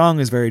 and the song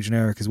is very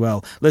generic as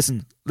well.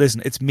 Listen,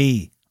 it's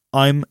me.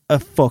 I'm a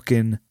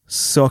fucking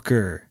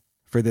sucker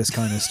for this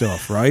kind of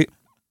stuff, right?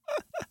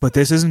 But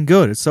this isn't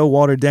good. It's so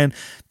watered down.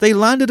 They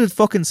landed at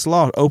fucking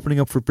slot opening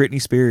up for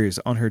Britney Spears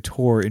on her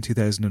tour in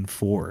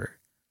 2004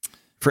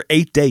 for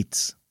 8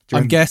 dates.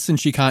 I'm guessing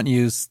she can't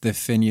use the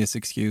Phineas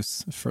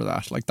excuse for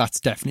that. Like, that's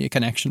definitely a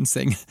connections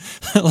thing.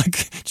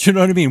 Like, do you know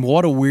what I mean?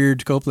 What a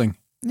weird coupling.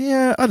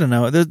 Yeah, I don't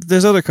know.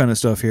 There's other kind of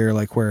stuff here,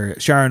 like where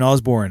Sharon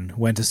Osbourne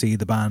went to see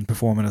the band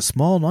perform in a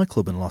small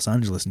nightclub in Los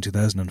Angeles in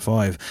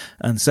 2005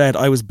 and said,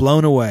 I was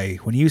blown away.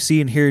 When you see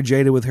and hear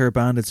Jada with her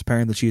band, it's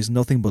apparent that she has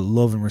nothing but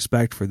love and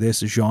respect for this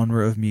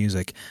genre of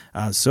music.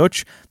 As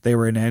such, they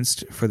were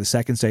announced for the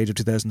second stage of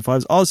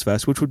 2005's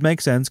Ozfest, which would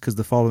make sense because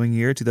the following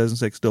year,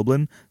 2006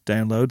 Dublin,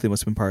 Download, they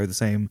must have been part of the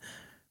same,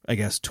 I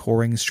guess,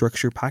 touring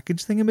structure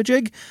package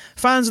thingamajig.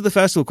 Fans of the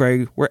festival,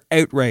 Craig, were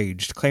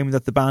outraged, claiming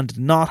that the band did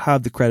not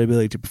have the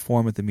credibility to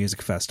perform at the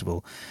music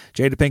festival.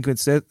 Jada Pinkett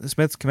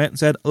Smith came out and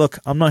said, look,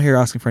 I'm not here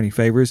asking for any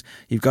favours.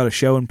 You've got to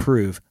show and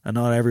prove, and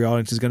not every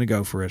audience is going to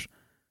go for it.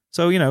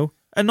 So,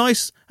 a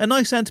nice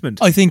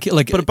sentiment. I think,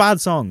 like, but a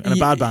bad song and a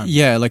bad band.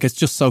 Yeah, like, it's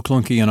just so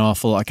clunky and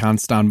awful. I can't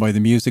stand by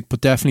the music,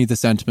 but definitely the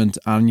sentiment,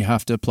 and you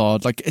have to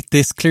applaud. Like,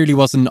 this clearly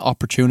wasn't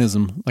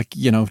opportunism. Like,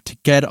 to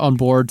get on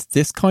board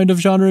this kind of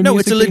genre of music. No,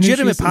 it's a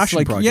legitimate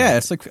passion project. Yeah,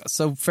 it's like,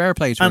 so fair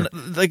play to her.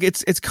 And like,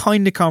 it's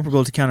kind of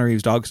comparable to Keanu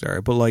Reeves'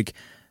 Dogstar, but like,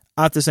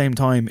 at the same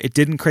time, it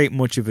didn't create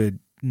much of a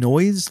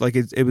noise. Like,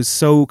 it was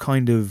so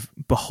kind of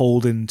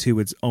beholden to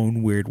its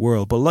own weird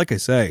world. But like I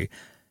say,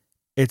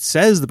 it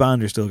says the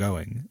band are still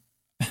going.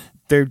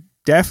 They're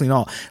definitely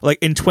not. Like,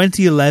 in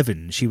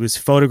 2011, she was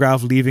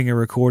photographed leaving a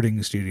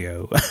recording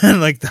studio. And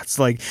like, that's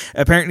like,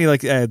 apparently, like,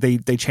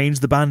 they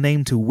changed the band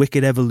name to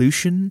Wicked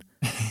Evolution.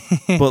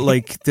 But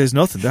like, there's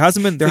nothing. There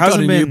hasn't been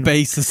new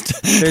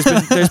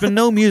bassist. there's been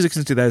no music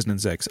since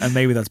 2006, and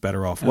maybe that's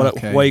better off.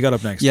 What you got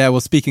up next? Yeah,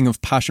 well, speaking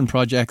of passion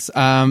projects,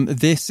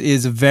 this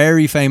is a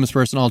very famous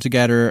person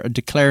altogether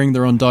declaring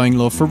their undying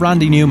love for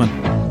Randy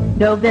Newman.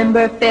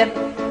 November 5th,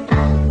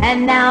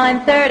 and now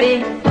I'm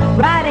 30.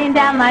 Riding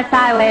down life's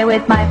highway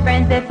with my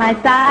friends at my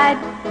side.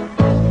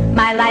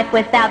 My life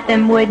without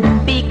them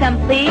wouldn't be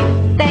complete.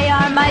 They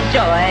are my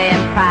joy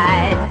and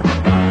pride.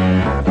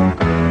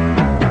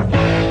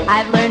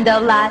 I've learned a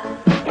lot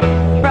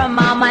from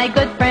all my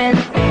good friends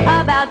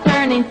about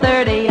turning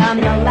 30 on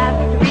the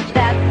left to reach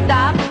that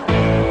stop.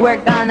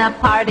 We're gonna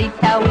party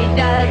till we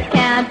just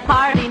can't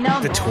party no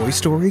more. The Toy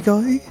Story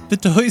guy? The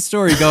Toy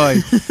Story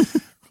guy.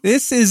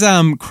 This is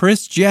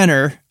Kris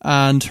Jenner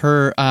and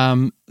her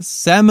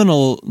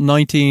seminal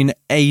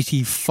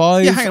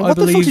 1985. Yeah, hang on, what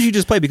the fuck did you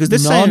just play? Because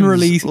this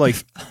non-release, sounds like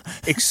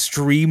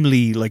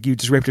extremely like you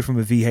just ripped it from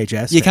a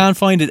VHS. You can't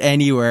find it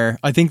anywhere.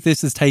 I think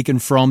this is taken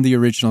from the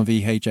original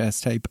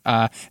VHS tape.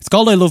 It's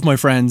called "I Love My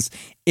Friends."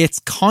 It's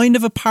kind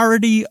of a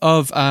parody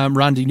of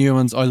Randy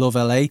Newman's "I Love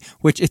LA,"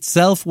 which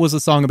itself was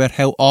a song about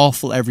how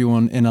awful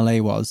everyone in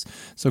LA was.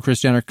 So Kris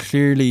Jenner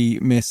clearly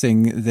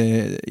missing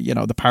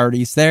the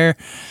parodies there.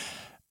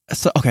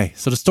 So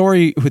the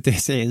story with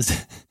this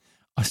is,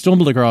 I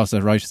stumbled across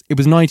it, right? It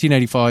was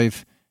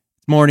 1985,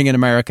 morning in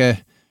America.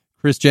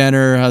 Kris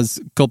Jenner has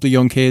a couple of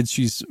young kids.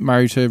 She's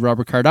married to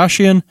Robert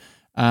Kardashian.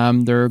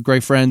 They're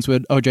great friends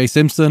with O.J.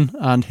 Simpson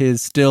and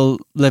his still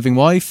living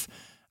wife.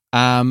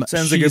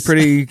 Sounds like a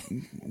pretty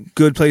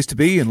good place to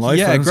be in life.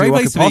 Yeah, I don't great see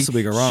what place could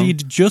possibly go wrong.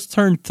 She'd just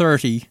turned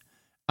 30,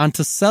 and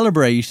to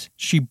celebrate,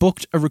 she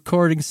booked a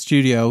recording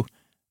studio,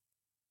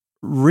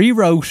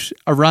 rewrote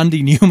a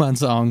Randy Newman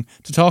song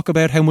to talk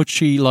about how much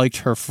she liked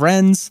her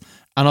friends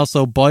and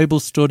also Bible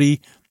study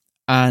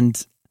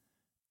and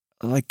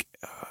like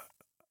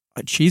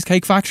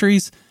cheesecake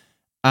factories,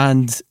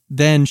 and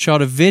then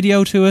shot a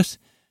video to it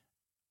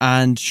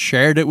and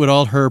shared it with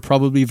all her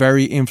probably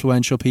very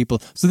influential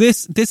people. So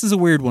this is a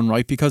weird one,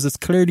 right? Because it's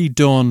clearly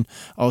done,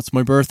 it's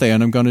my birthday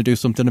and I'm going to do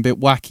something a bit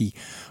wacky.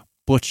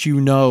 But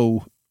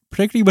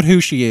particularly with who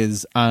she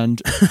is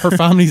and her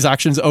family's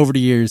actions over the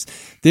years,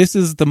 this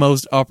is the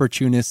most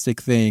opportunistic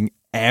thing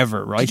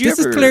ever, right? This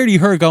is clearly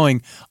her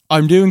going,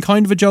 I'm doing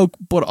kind of a joke,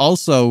 but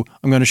also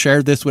I'm going to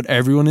share this with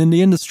everyone in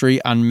the industry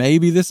and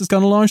maybe this is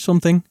going to launch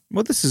something.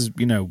 Well, this is,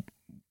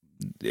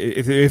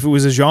 if it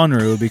was a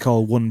genre, it would be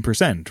called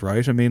 1%,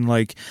 right? I mean,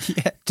 like,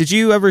 Did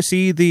you ever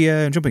see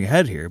the, jumping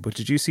ahead here, but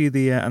did you see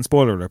the, and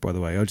spoiler alert, by the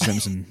way, O.J.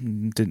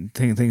 Simpson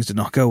things did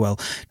not go well.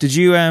 Did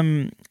you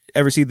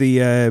ever see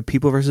the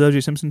People vs.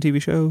 O.J. Simpson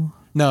TV show?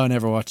 No, I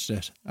never watched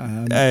it.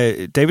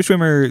 David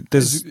Schwimmer,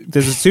 there's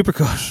a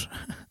supercut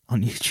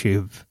on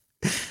YouTube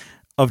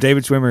of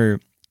David Schwimmer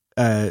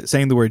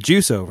saying the word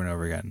juice over and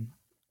over again.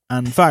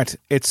 And in fact,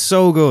 it's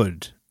so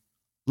good.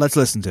 Let's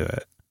listen to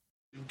it.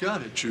 You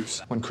got it,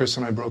 Juice. When Chris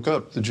and I broke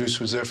up, the Juice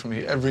was there for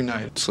me every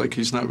night. It's like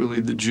he's not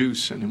really the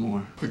Juice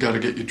anymore. We gotta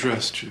get you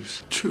dressed,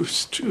 Juice.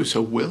 Juice,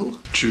 a will?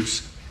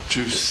 Juice.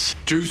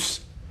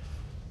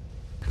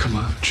 Come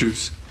on,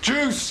 Juice.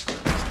 Juice,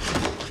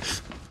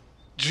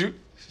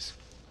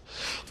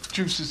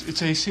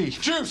 it's AC.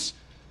 Juice!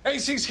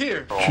 AC's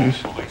here!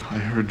 Juice? I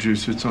heard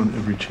Juice. It's on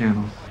every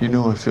channel. You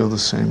know I feel the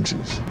same,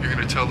 Juice. You're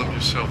gonna tell them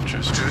yourself,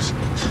 Juice. Juice?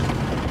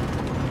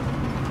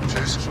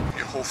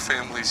 Your whole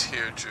family's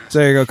here, Juice. So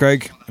there you go,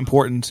 Craig.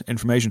 Important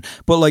information.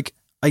 But, like,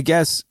 I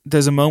guess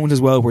there's a moment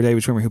as well where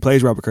David Schwimmer, who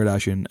plays Robert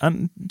Kardashian,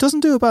 and doesn't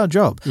do a bad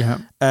job. Yeah.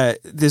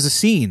 There's a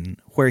scene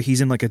where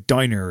he's in, like, a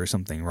diner or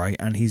something, right?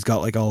 And he's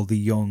got, like, all the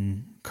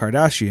young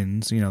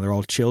Kardashians, they're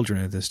all children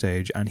at this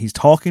stage, and he's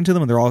talking to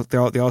them, and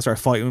they all start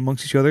fighting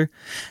amongst each other,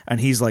 and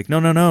he's like,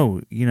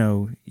 no,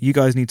 you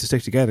guys need to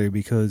stick together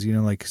because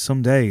like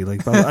someday,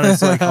 like, blah, blah. And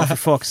it's like, oh, for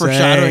fuck's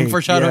sake,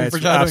 foreshadowing.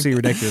 Absolutely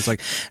ridiculous.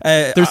 Like,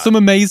 there's some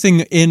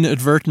amazing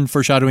inadvertent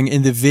foreshadowing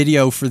in the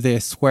video for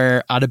this,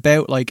 where at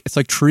about it's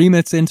like 3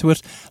 minutes into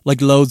it,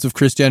 like loads of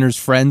Kris Jenner's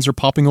friends are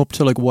popping up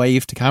to like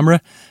wave to camera,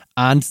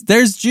 and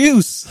there's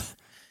Juice.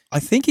 I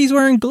think he's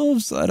wearing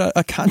gloves.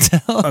 I can't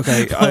tell.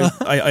 Okay,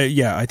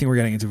 I think we're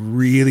getting into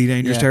really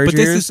dangerous territory but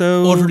this here.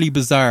 Is utterly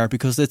bizarre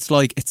because it's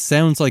like it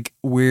sounds like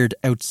weird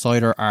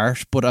outsider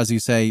art, but as you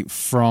say,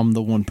 from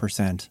the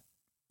 1%.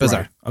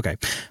 Bizarre. Right. Okay,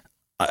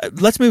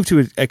 let's move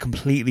to a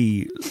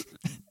completely,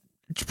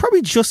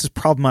 probably just as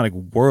problematic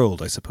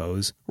world, I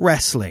suppose.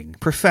 Wrestling,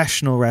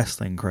 professional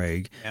wrestling,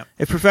 Craig. Yep.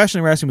 If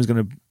professional wrestling was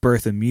going to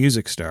birth a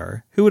music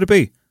star, who would it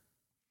be?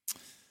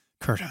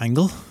 Kurt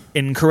Angle?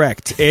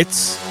 Incorrect.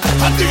 It's...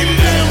 I think it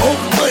damn hope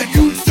like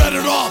you set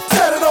it off.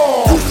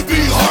 Used to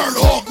be hard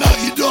hog, now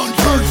you done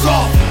turned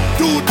soft.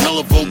 Doing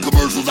telephone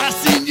commercials, I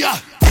seen ya.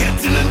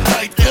 Dancing and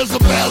tight as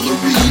a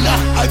ballerina.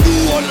 I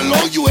knew all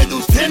along you had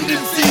those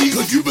tendencies.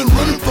 Cause you've been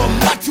running from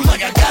not you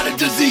like I got a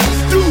disease.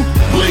 Dude,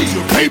 please,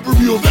 your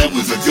pay-per-view event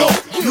was a joke.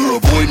 You're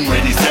avoiding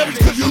Randy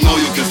Savage cause you know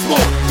you can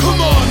smoke. Come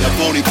on, that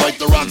phony fight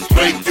the Rock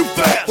straight too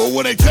fast. But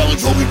when they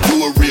challenged Hogan to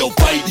a real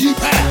fight, he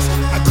passed.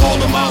 I called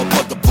him out,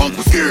 but the punk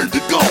was scared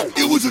to go.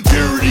 It was a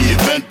charity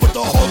event, but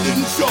the Hulk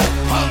didn't show.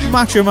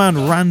 Macho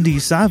Man Randy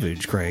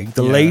Savage, Craig.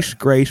 The late,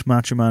 great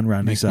Macho Man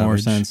Randy Makes Savage. more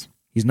sense.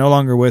 He's no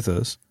longer with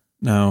us.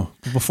 No.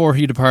 Before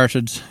he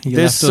departed, he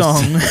this left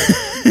song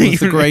us with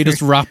the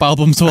greatest rap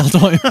albums of all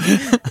time.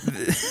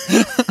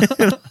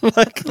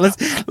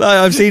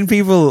 I've seen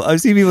people in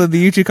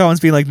the YouTube comments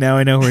being like, now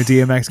I know where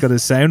DMX got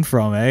his sound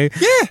from, eh?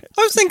 Yeah,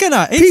 I was thinking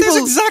that. It sounds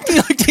exactly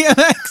like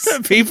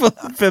DMX. People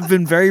have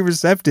been very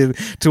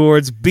receptive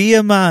towards Be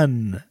a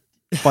Man.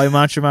 by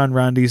Macho Man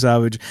Randy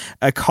Savage,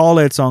 a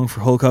call-out song for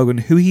Hulk Hogan,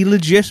 who he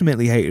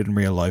legitimately hated in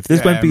real life.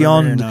 This went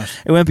beyond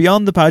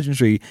the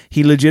pageantry.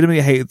 He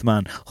legitimately hated the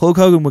man. Hulk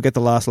Hogan would get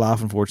the last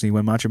laugh, unfortunately,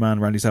 when Macho Man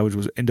Randy Savage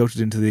was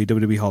inducted into the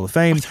WWE Hall of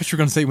Fame. I thought you were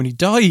going to say when he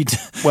died.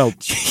 Well,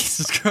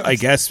 Jesus Christ. I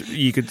guess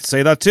you could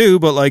say that too,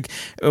 but like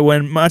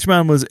when Macho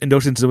Man was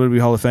inducted into the WWE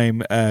Hall of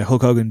Fame,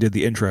 Hulk Hogan did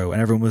the intro,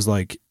 and everyone was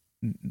like,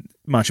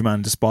 Macho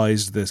Man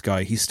despised this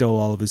guy. He stole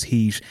all of his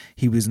heat.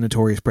 He was a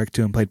notorious prick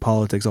to him, played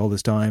politics all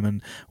this time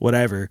and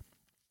whatever.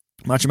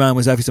 Macho Man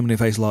was definitely somebody who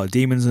faced a lot of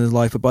demons in his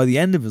life, but by the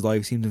end of his life,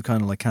 he seemed to have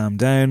kind of like calmed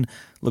down.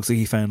 Looks like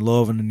he found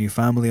love and a new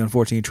family.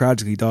 Unfortunately, he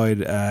tragically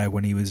died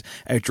when he was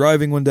out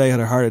driving one day, had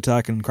a heart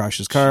attack and crashed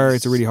his car.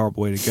 It's a really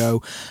horrible way to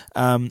go.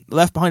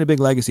 Left behind a big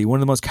legacy. One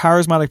of the most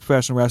charismatic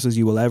professional wrestlers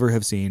you will ever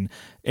have seen.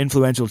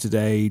 Influential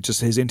today. Just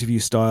his interview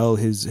style,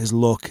 his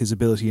look, his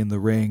ability in the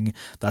ring.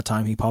 That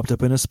time he popped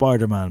up in a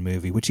Spider-Man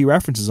movie, which he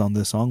references on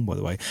this song, by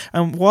the way.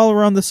 And while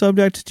we're on the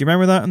subject, do you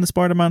remember that in the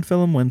Spider-Man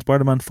film when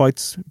Spider-Man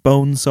fights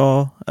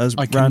Bonesaw as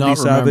Randy Savage? I cannot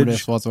remember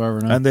this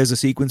whatsoever. No. And there's a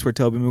sequence where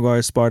Tobey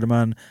Maguire's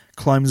Spider-Man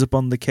climbs up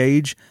on the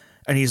cage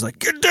and he's like,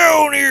 "Get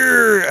down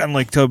here!" And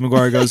like Tobey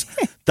Maguire goes,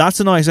 "That's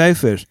a nice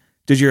outfit.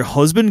 Did your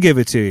husband give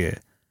it to you?"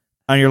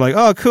 And you're like,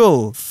 "Oh,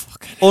 cool.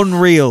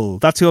 Unreal.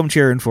 That's who I'm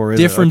cheering for."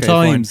 Different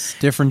fine.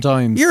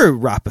 times. You're a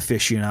rap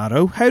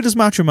aficionado. How does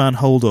Macho Man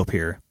hold up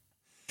here?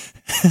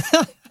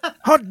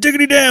 Hot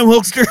diggity damn,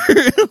 Hulkster.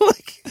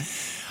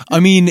 I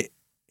mean,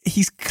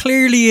 he's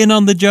clearly in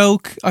on the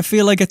joke. I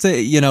feel like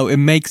it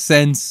makes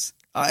sense.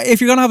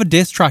 If you're going to have a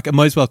diss track, it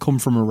might as well come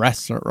from a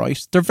wrestler, right?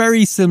 They're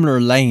very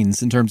similar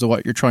lanes in terms of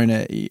what you're trying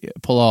to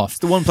pull off. It's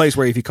the one place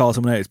where if you call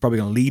someone out, it's probably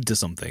going to lead to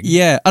something.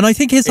 Yeah, and I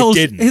think his whole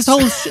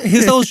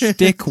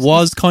shtick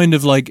was kind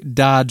of like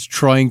dad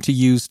trying to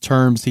use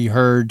terms he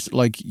heard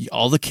like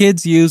all the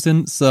kids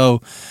using.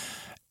 So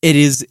it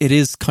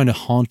is kind of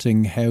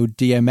haunting how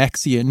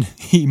DMXian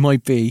he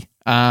might be.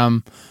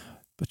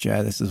 But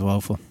yeah, this is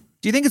woeful.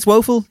 Do you think it's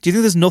woeful? Do you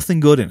think there's nothing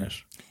good in it?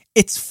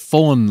 It's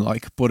fun,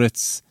 but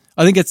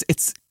I think it's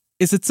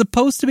is it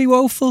supposed to be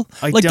woeful?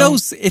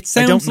 It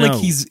sounds like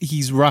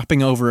he's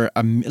rapping over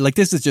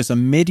this is just a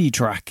MIDI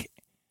track.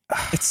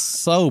 It's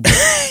so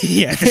bad.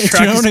 Yeah, the track do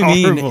you know what I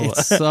mean? Horrible.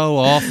 It's so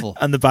awful.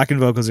 And the backing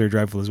vocals are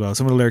dreadful as well.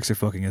 Some of the lyrics are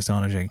fucking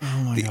astonishing.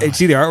 Oh my God. Did you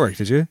see the artwork,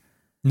 did you?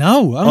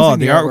 No, I don't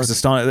the artwork's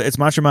astonishing. It's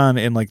Macho Man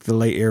in like the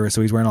late era,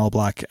 so he's wearing all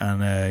black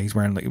and he's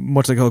wearing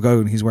much like Hulk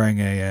Hogan. He's wearing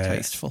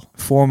a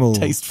formal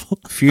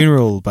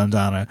funeral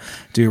bandana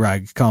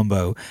do-rag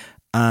combo,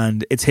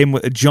 and it's him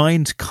with a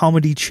giant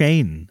comedy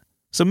chain.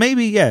 So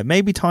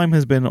maybe time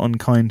has been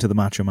unkind to the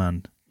Macho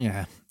Man.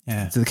 Yeah.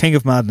 To the King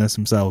of Madness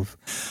himself.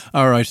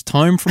 All right,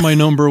 time for my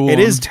number one. It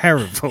is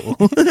terrible.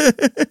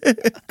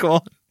 Go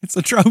on. It's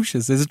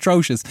atrocious.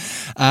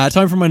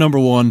 Time for my number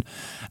one.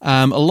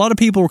 A lot of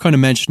people were kind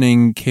of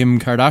mentioning Kim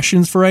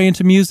Kardashian's foray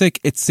into music.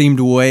 It seemed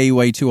way,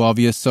 way too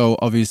obvious. So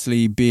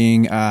obviously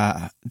being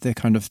the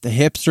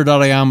hipster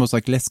that I am, was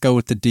like, let's go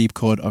with the deep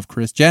cut of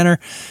Kris Jenner.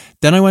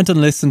 Then I went and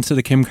listened to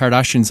the Kim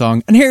Kardashian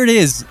song, and here it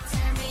is.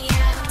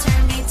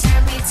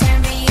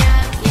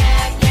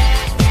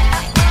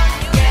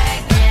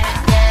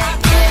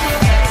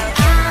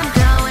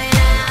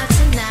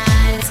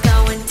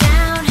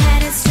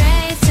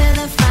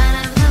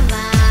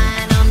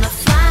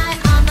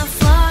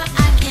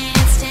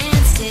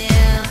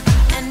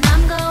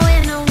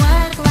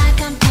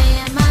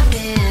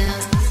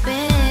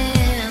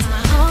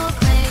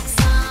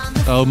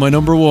 Oh, my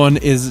number one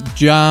is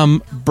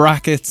Jam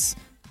brackets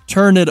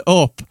Turn It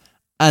Up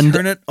and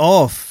Turn It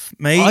Off,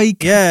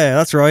 mate. Yeah,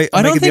 that's right.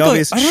 I don't think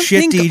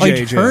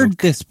I'd joke. heard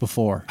this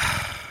before.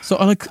 So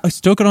I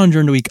stuck it on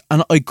during the week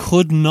and I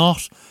could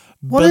not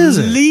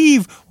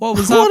believe what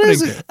was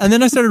happening. And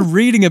then I started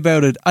reading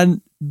about it,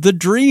 and The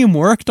Dream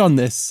worked on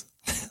this.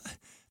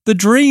 The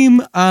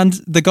Dream and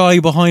the guy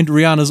behind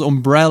Rihanna's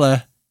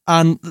Umbrella,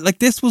 and like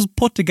this was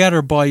put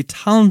together by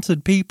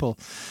talented people.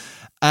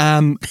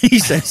 He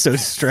sounds so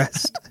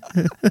stressed.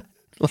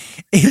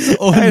 It's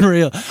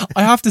unreal.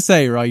 I have to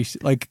say, right,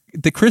 like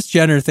the Kris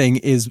Jenner thing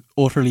is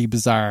utterly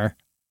bizarre,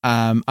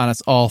 and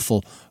it's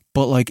awful,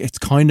 but like it's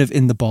kind of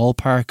in the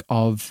ballpark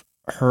of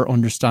her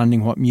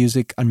understanding what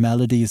music and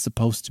melody is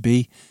supposed to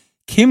be.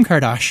 Kim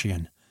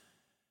Kardashian,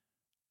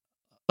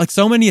 like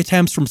so many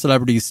attempts from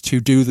celebrities to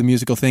do the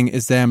musical thing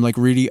is them like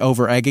really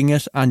over egging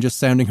it and just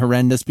sounding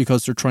horrendous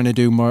because they're trying to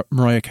do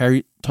Mariah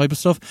Carey type of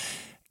stuff.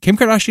 Kim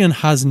Kardashian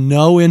has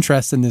no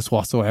interest in this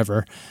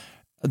whatsoever.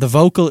 The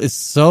vocal is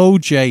so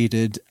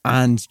jaded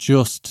and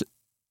just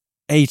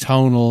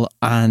atonal,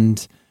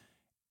 and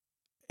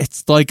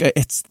it's like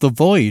it's the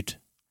void.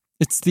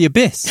 It's the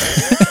abyss.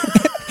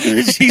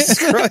 Jesus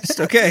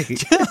Christ, okay.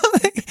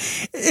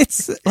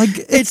 It's like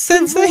it's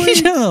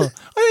sensational. I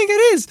think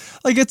it is.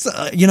 Like it's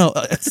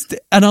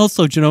and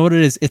also, do you know what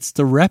it is? It's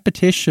the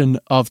repetition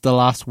of the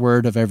last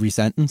word of every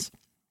sentence.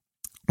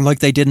 Like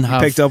they didn't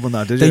have picked up on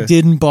that, did they you?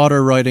 didn't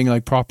bother writing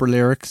like proper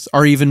lyrics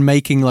or even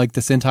making like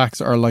the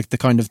syntax or like the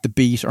kind of the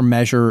beat or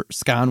measure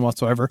scan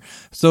whatsoever.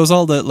 So it was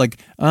all the like,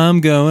 I'm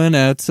going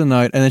out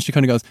tonight, and then she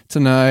kind of goes,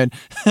 tonight.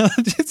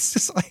 It's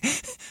just like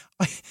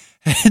I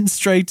head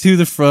straight to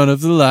the front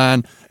of the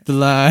line.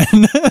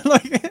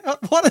 Like,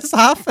 what is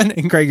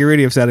happening? Craig, you're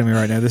really upsetting me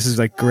right now. This is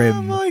like grim.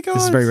 Oh my God.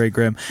 This is very, very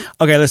grim.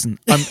 Okay, listen,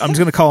 I'm just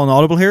going to call an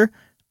audible here,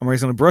 and we're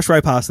just going to brush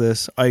right past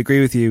this. I agree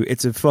with you.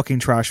 It's a fucking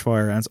trash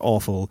fire, and it's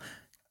awful.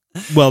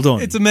 Well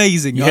done. It's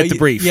amazing. You hit the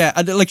brief. Yeah,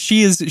 and like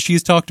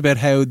she's talked about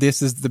how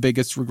this is the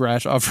biggest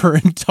regret of her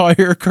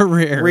entire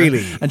career.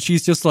 Really? And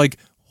she's just like,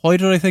 why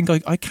did I think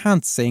I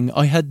can't sing?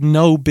 I had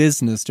no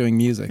business doing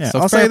music. Yeah, So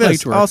I'll fair say play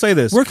this. to her. I'll say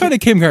this. We're kind of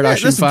Kim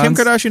Kardashian Listen, fans.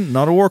 Kim Kardashian,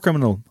 not a war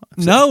criminal.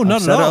 No, not I've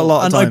at said it a all. lot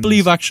of And I times.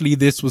 believe actually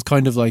this was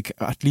kind of like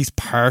at least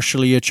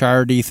partially a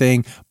charity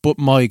thing. But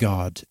my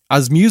God,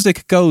 as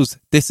music goes,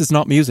 this is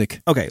not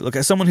music. Okay, look,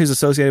 as someone who's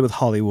associated with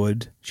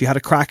Hollywood, she had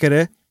a crack at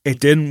it. It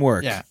didn't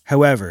work. Yeah.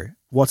 However,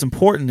 what's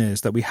important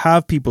is that we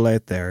have people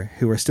out there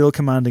who are still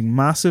commanding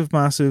massive,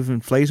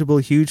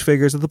 inflatable, huge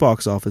figures at the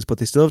box office, but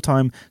they still have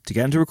time to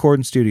get into a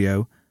recording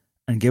studio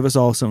and give us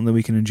all something that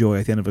we can enjoy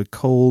at the end of a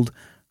cold,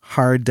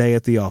 hard day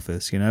at the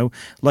office, you know?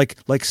 Like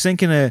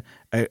sinking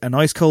an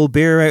ice cold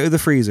beer out of the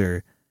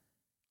freezer.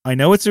 I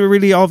know it's a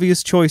really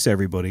obvious choice,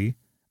 everybody,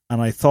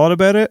 and I thought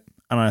about it,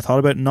 and I thought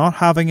about not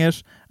having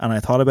it, and I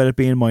thought about it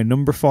being my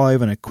number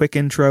 5 and a quick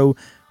intro,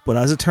 but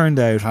as it turned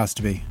out, it has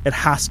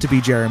to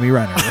be Jeremy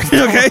Renner.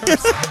 Okay?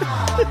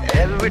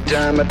 Every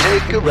time I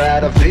take a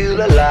ride, I feel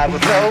alive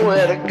with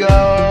nowhere to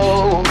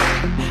go.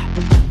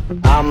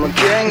 I'm the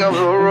king of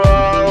the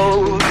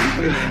road.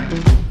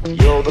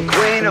 You're the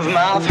queen of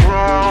my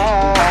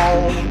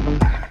throne.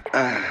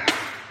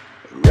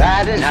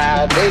 Riding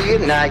high day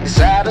and night,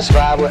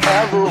 satisfied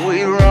wherever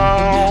we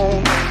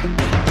roam.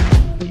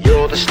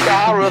 You're the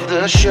star of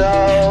the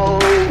show.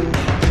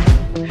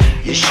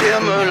 You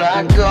shimmer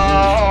like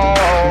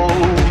gold.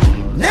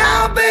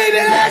 Now, baby,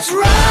 let's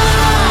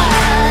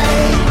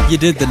ride. You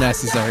did the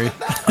necessary.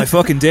 I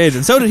fucking did,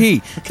 and so did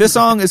he. This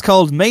song is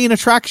called Main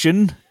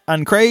Attraction,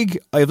 and Craig,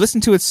 I've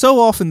listened to it so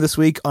often this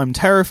week, I'm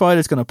terrified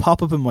it's going to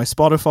pop up in my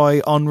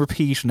Spotify on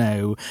repeat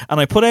now. And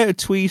I put out a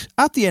tweet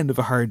at the end of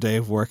a hard day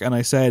of work, and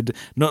I said,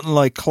 nothing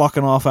like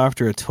clocking off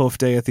after a tough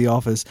day at the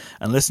office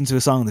and listen to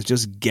a song that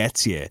just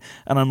gets you.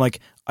 And I'm like,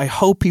 I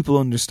hope people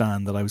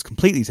understand that I was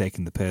completely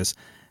taking the piss.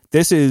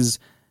 This is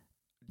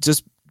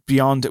just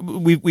beyond.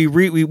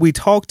 We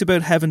talked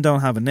about Heaven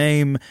Don't Have a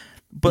Name,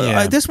 but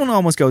Yeah. this one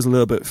almost goes a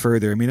little bit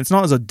further. I mean, it's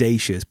not as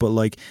audacious, but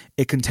like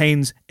it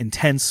contains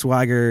intense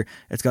swagger.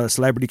 It's got a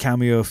celebrity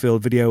cameo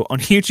filled video on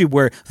YouTube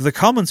where the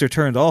comments are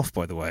turned off,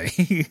 by the way.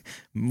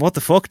 What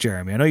the fuck,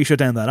 Jeremy? I know you shut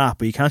down that app,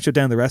 but you can't shut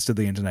down the rest of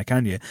the internet,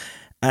 can you?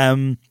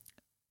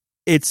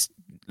 It's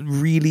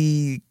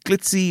really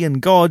glitzy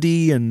and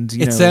gaudy and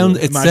It sounds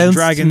to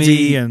Dragons-y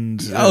me,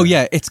 and oh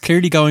yeah, it's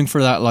clearly going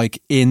for that,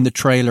 like in the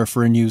trailer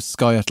for a new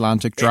Sky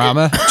Atlantic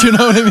drama. Do you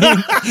know what I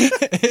mean?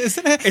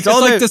 Isn't it? It's all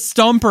like about the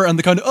stomper and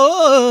the kind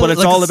of but it's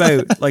like all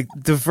the- about like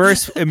the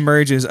verse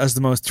emerges as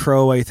the most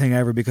throwaway thing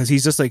ever because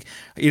he's just like,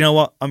 you know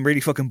what, I'm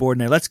really fucking bored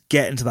now, let's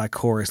get into that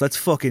chorus, let's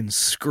fucking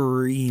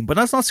scream, but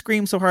let's not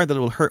scream so hard that it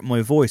will hurt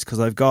my voice because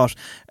I've got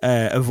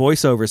a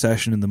voiceover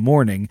session in the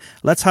morning.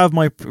 Let's have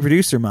my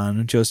producer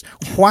man just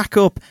whack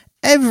up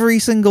every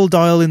single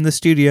dial in the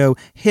studio,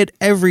 hit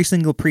every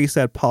single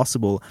preset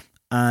possible,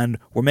 and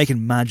we're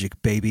making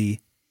magic, baby.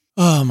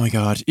 Oh my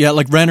god. Yeah,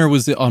 like Renner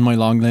was on my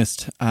long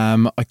list.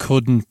 I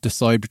couldn't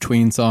decide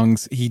between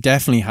songs. He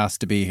definitely has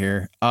to be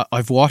here.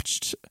 I've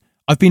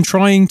been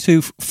trying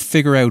to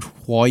figure out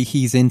why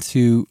he's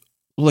into,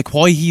 like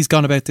why he's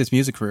gone about this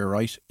music career,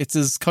 right? It's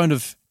as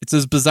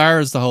bizarre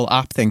as the whole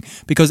app thing,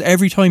 because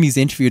every time he's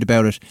interviewed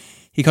about it,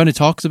 he kind of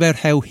talks about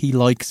how he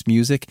likes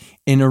music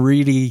in a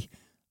really,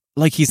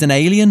 like he's an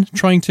alien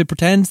trying to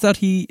pretend that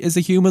he is a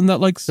human that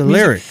likes the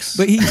music. lyrics.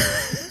 But he,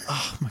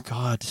 oh my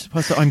god,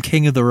 I'm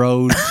king of the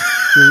road.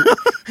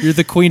 You're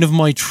the queen of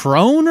my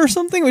throne or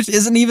something, which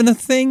isn't even a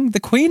thing. The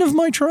queen of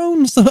my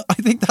throne. So I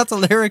think that's a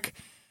lyric.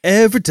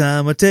 Every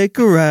time I take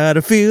a ride,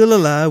 I feel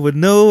alive with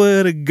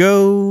nowhere to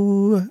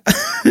go.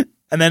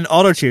 And then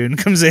autotune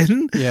comes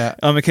in. Yeah.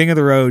 I'm a king of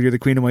the road, you're the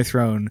queen of my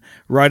throne.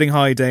 Riding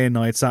high day and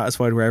night,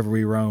 satisfied wherever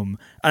we roam.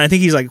 And I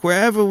think he's like,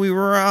 wherever we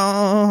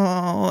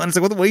roam. And it's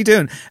like, what are you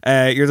doing?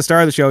 You're the star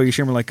of the show, you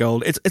shimmer like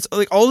gold. It's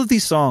like all of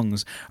these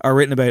songs are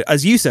written about,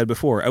 as you said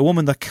before, a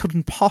woman that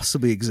couldn't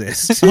possibly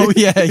exist. Oh,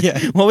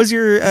 yeah. What was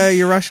your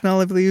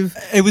rationale, I believe?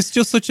 It was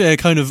just such a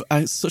kind of,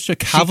 such a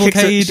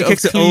cavalcade she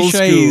kicks of it old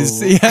cliches.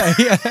 school.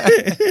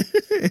 Yeah.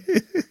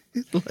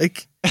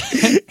 Like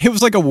it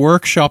was like a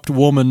workshopped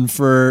woman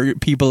for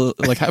people,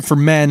 like for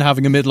men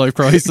having a midlife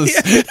crisis.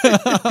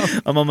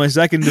 I'm on my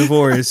second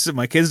divorce.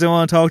 My kids don't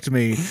want to talk to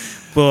me,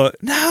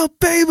 but now,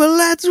 baby,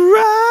 let's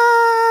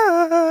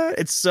ride.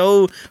 It's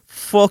so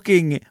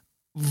fucking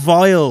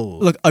vile.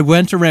 Look, I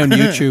went around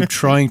YouTube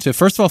trying to,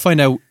 first of all,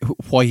 find out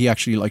why he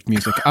actually liked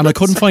music, and I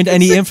couldn't find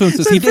any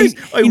influences.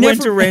 I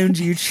went around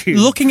YouTube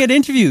looking at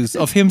interviews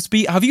of him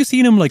speak. Have you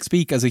seen him like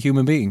speak as a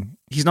human being?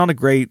 He's not a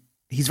great.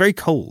 He's very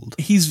cold.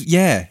 He's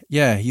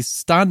he's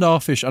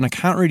standoffish, and I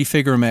can't really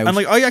figure him out. And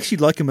like, I actually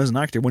like him as an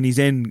actor when he's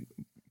in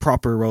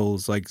proper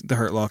roles like The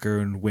Hurt Locker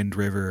and Wind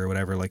River or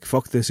whatever. Like,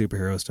 fuck the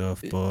superhero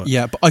stuff. But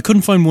but I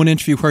couldn't find one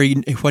interview where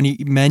when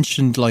he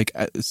mentioned like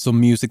some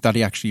music that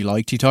he actually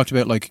liked. He talked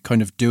about like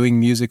kind of doing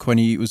music when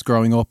he was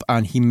growing up,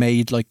 and he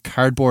made like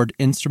cardboard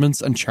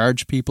instruments and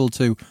charged people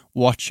to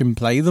watch him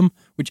play them,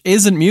 which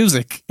isn't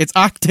music, it's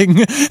acting.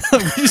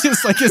 Which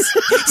is like,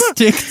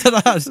 stick to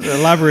that.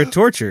 Elaborate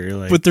torture.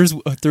 Like. But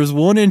there's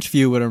one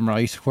interview with him,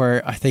 right,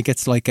 where I think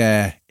it's like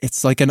an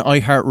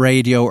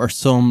iHeartRadio or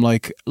some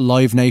like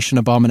Live Nation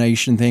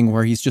abomination thing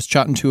where he's just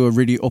chatting to a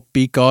really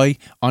upbeat guy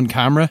on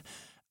camera,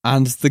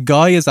 and the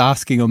guy is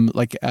asking him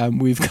like,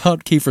 we've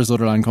got Kiefer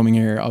Sutherland coming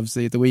here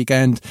obviously at the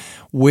weekend,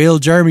 will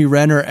Jeremy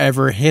Renner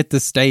ever hit the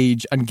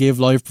stage and give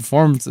live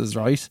performances,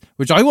 right?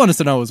 Which I wanted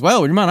to know as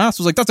well. When your man asked,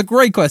 I was like, that's a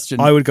great question.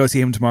 I would go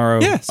see him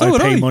tomorrow. Yeah, so I'd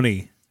would pay I.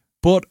 money.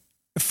 But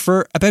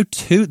for about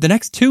the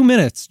next 2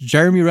 minutes,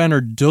 Jeremy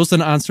Renner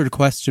doesn't answer the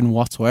question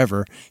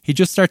whatsoever. He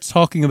just starts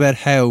talking about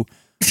how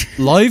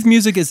live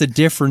music is a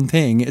different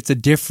thing. It's a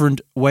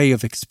different way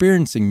of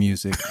experiencing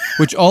music,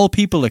 which all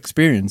people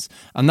experience.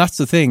 And that's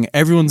the thing.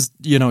 Everyone's,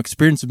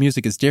 experience of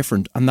music is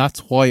different. And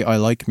that's why I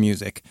like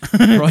music.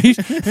 Right?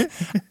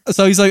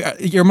 So he's like,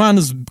 your man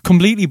is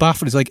completely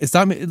baffled. He's like, is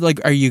that like,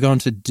 are you going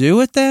to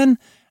do it then?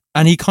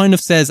 And he kind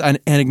of says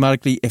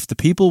enigmatically, if the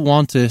people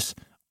want it,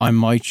 I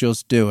might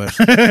just do it.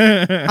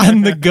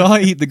 And the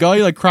guy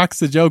like cracks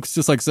the jokes,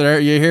 just like, so there,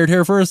 you heard it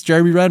here first,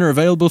 Jeremy Renner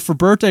available for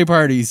birthday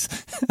parties.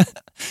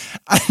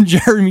 And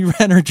Jeremy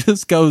Renner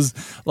just goes,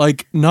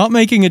 like, not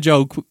making a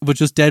joke, but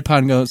just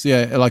deadpan goes,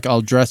 yeah, like,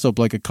 I'll dress up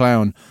like a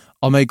clown.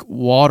 I'll make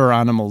water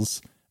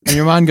animals. And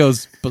your man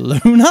goes,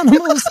 balloon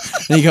animals?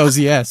 And he goes,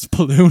 yes,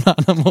 balloon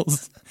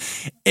animals.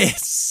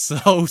 It's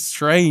so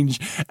strange.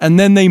 And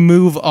then they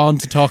move on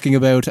to talking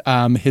about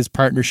his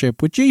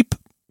partnership with Jeep.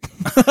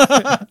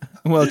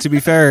 Well, to be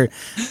fair,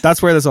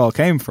 that's where this all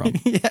came from.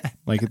 Yeah.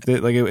 Like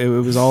it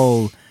was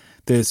all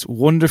this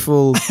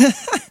wonderful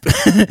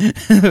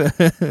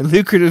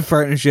lucrative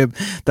partnership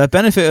that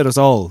benefited us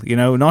all,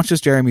 not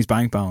just Jeremy's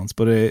bank balance,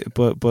 but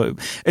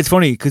it's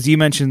funny because you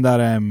mentioned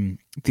that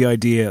the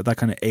idea, that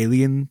kind of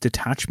alien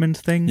detachment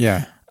thing.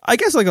 Yeah. I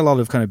guess like a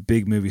lot of kind of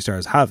big movie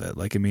stars have it.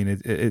 Like, I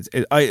mean,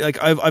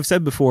 I've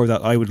said before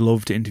that I would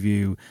love to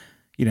interview,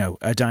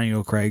 a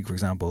Daniel Craig, for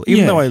example.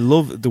 Even though I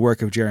love the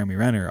work of Jeremy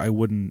Renner, I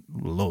wouldn't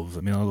love.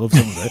 I mean, I love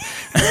some of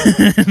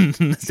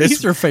it.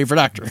 He's your favourite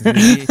actor.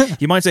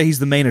 You might say he's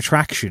the main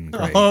attraction,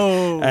 Craig.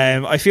 Oh.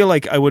 I feel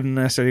like I wouldn't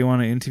necessarily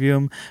want to interview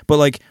him. But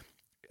like,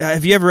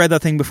 have you ever read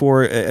that thing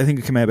before? I think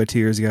it came out about 2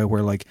 years ago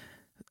where like,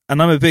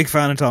 and I'm a big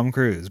fan of Tom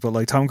Cruise, but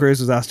like Tom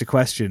Cruise was asked a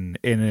question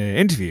in an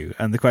interview,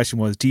 and the question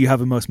was, do you have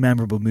a most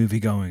memorable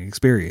movie-going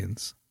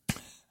experience?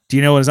 Do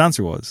you know what his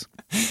answer was?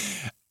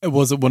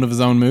 Was it one of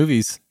his own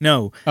movies?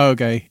 No. Oh,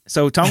 okay.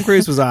 So Tom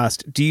Cruise was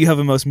asked, do you have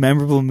a most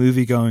memorable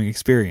movie-going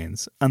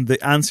experience? And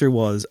the answer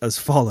was as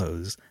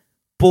follows.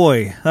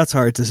 Boy, that's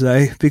hard to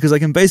say, because I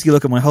can basically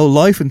look at my whole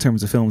life in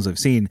terms of films I've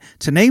seen.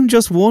 To name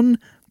just one,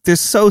 there's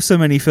so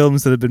many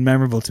films that have been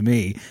memorable to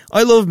me.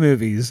 I love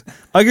movies.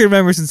 I can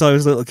remember since I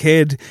was a little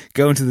kid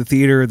going to the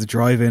theatre or the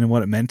drive-in and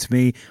what it meant to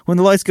me. When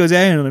the lights go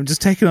down and I'm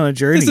just taken on a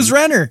journey. This is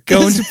Renner.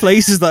 Going to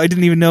places that I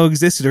didn't even know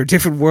existed or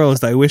different worlds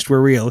that I wished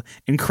were real.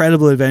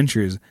 Incredible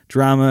adventures,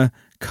 drama,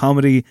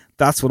 comedy.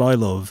 That's what I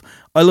love.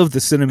 I love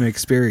the cinema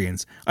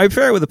experience. I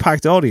prefer it with a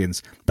packed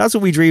audience. That's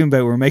what we dream about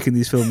when we're making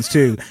these films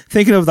too.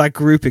 Thinking of that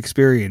group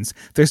experience.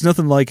 There's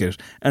nothing like it.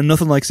 And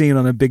nothing like seeing it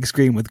on a big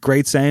screen with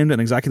great sound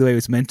and exactly the way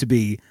it's meant to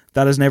be.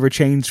 That has never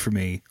changed for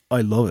me.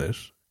 I love it.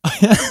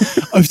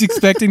 I was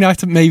expecting that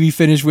to maybe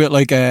finish with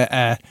like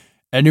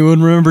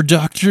anyone remember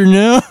Dr.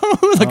 No?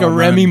 Like a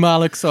Remy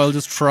Malek, so I'll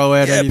just throw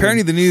out anything.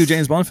 Apparently the new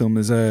James Bond film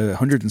is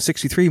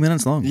 163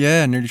 minutes long.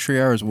 Yeah, nearly 3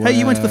 hours. Hey,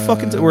 you went to the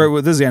fucking...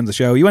 this is the end of the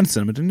show. You went to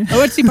cinema, didn't you? I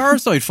went to see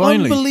Parasite,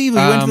 finally.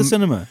 Unbelievable. You went to the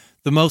cinema.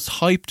 The most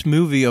hyped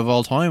movie of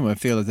all time, I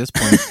feel, at this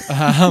point.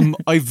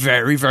 I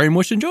very, very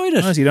much enjoyed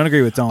it. Oh, so you don't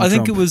agree with Donald Trump? I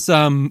think it was...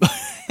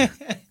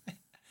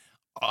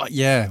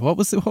 yeah, what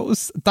was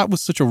that was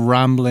such a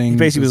rambling. He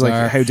basically was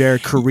like, how dare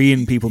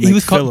Korean people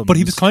make films. But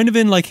he was kind of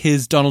in like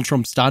his Donald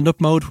Trump stand-up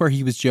mode where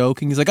he was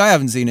joking. He's like, I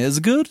haven't seen it. Is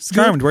it good?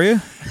 Charmed, were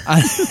you?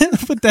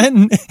 But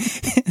then,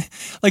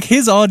 like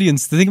his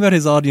audience, the thing about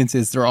his audience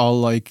is they're all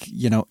like,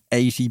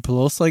 80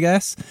 plus, I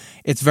guess.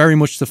 It's very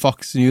much the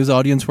Fox News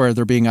audience where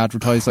they're being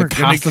advertised like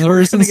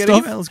catheters and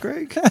stuff. Emails,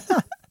 Greg.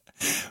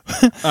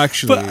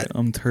 Actually,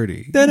 I'm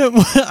 30.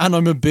 And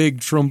I'm a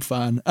big Trump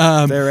fan.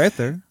 They're out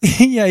there.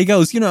 Yeah, he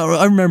goes,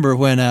 I remember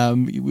when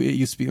it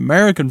used to be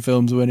American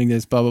films winning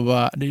this, blah, blah,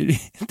 blah. And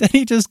then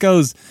he just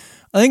goes,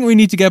 I think we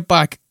need to get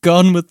back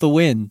Gone with the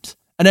Wind.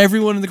 And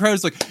everyone in the crowd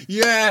is like,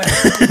 yeah.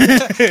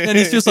 And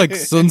he's just like,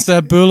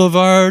 Sunset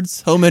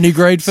Boulevards, how many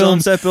great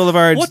films. Sunset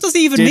Boulevard. What does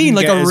he even mean?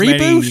 Like a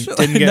reboot?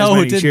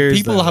 No, it didn't.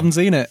 People haven't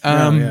seen it.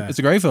 It's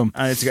a great film.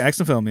 It's an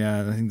excellent film,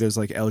 yeah. I think there's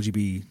like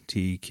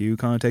LGBTQ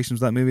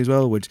connotations with that movie as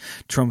well, which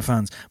Trump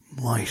fans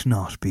might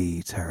not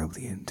be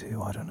terribly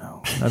into. I don't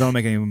know. I don't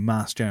make any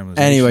mass generalizations.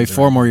 Anyway,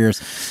 4 more years.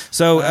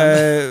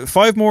 So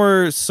 5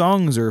 more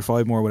songs or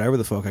 5 more whatever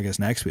the fuck, I guess,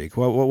 next week.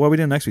 What are we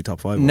doing next week, top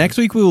 5? Next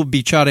week we will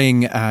be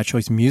chatting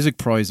Choice Music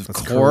Prize, of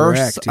course.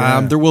 Correct,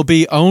 yeah. There will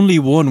be only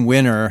one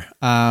winner.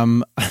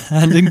 And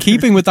in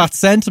keeping with that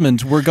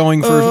sentiment, we're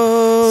going for...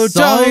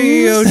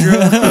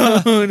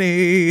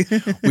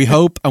 We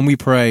hope and we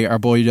pray our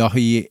boy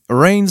Dahi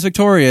reigns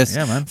victorious.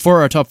 Yeah, man.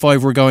 For our top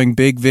 5, we're going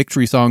big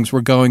victory songs.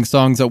 We're going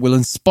songs that will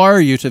inspire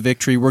you to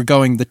victory. We're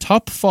going the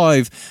top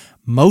 5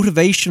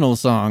 motivational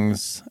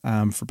songs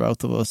for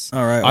both of us.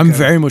 All right, okay. I'm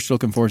very much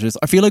looking forward to this.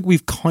 I feel like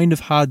we've kind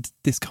of had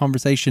this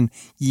conversation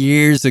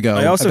years ago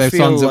about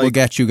songs that will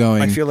get you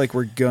going. I feel like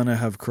we're gonna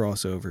have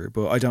crossover,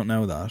 but I don't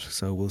know that,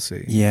 so we'll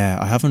see. Yeah,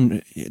 I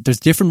haven't. There's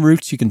different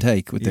routes you can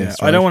take with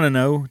this. Right? I don't want to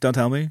know. Don't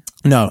tell me.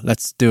 No,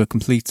 let's do a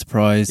complete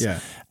surprise.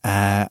 Yeah,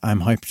 I'm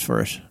hyped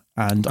for it.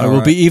 And I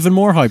will be even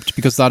more hyped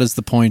because that is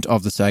the point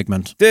of the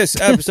segment. This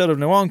episode of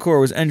No Encore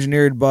was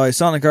engineered by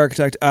sonic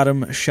architect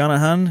Adam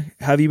Shanahan.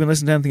 Have you been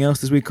listening to anything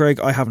else this week,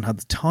 Craig? I haven't had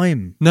the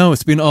time. No,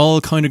 it's been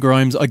all kind of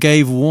grimes. I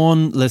gave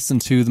one listen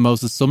to the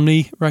Moses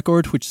Sumney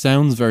record, which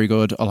sounds very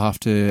good. I'll have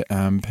to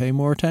pay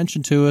more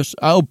attention to it.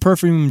 Oh,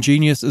 Perfume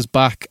Genius is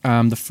back.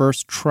 The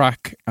first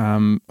track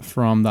from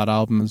that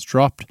album is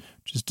dropped,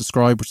 which is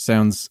Describe, which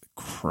sounds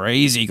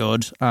crazy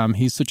good.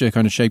 He's such a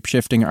kind of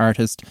shape-shifting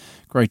artist.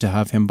 Great to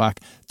have him back.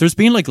 There's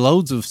been like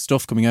loads of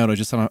stuff coming out. I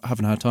just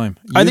haven't had time.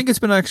 I think it's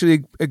been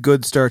actually a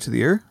good start to the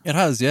year. It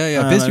has,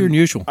 yeah. Busier than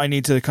usual. I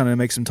need to kind of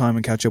make some time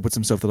and catch up with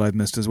some stuff that I've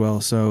missed as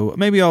well. So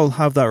maybe I'll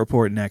have that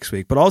report next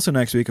week. But also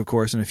next week, of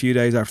course, in a few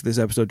days after this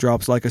episode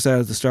drops, like I said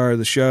at the start of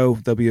the show,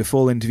 there'll be a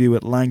full interview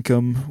with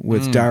Lancome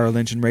with Daryl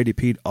Lynch and Brady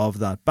Pete of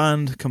that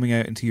band coming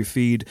out into your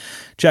feed.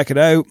 Check it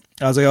out.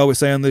 As I always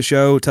say on this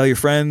show, tell your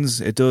friends.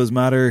 It does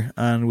matter.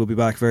 And we'll be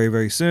back very,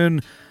 very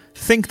soon.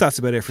 Think that's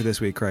about it for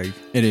this week, Craig.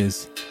 It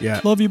is. Yeah.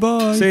 Love you,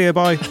 bye. See you,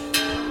 bye.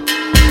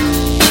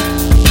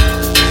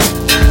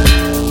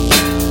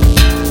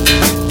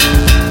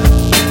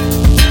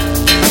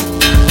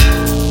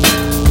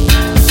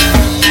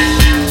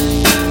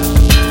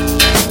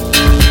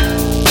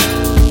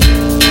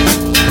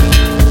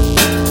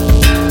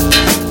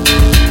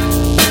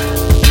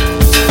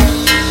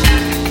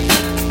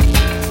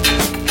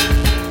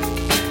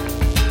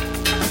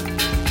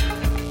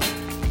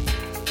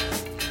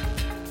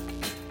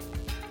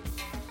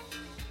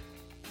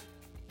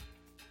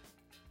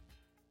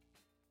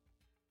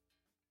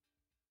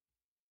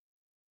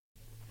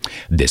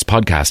 This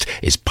podcast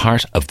is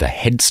part of the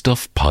Head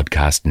Stuff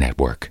Podcast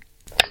Network.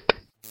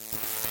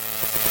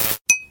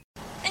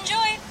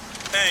 Enjoy.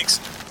 Thanks.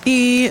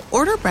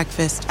 Order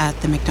breakfast at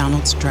the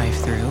McDonald's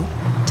drive-thru.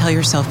 Tell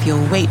yourself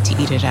you'll wait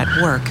to eat it at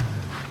work,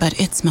 but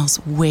it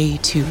smells way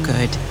too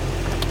good.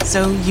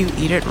 So you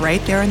eat it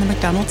right there in the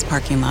McDonald's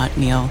parking lot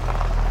meal.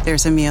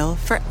 There's a meal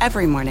for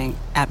every morning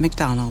at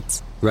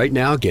McDonald's. Right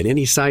now, get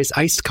any size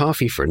iced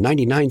coffee for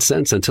 99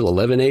 cents until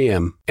 11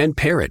 a.m. and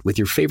pair it with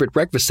your favorite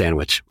breakfast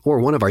sandwich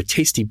or one of our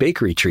tasty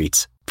bakery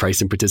treats.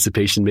 Price and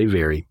participation may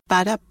vary.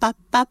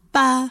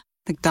 Ba-da-ba-ba-ba.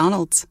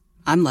 McDonald's.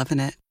 I'm loving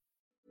it.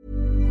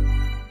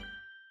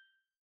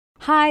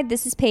 Hi,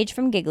 this is Paige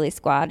from Giggly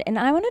Squad, and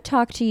I want to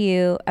talk to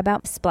you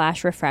about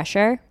Splash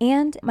Refresher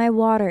and my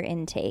water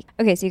intake.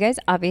 Okay, so you guys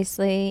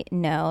obviously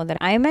know that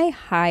I'm a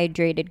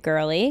hydrated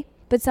girly,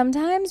 but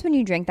sometimes when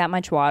you drink that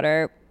much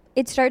water,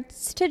 it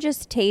starts to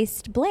just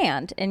taste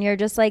bland, and you're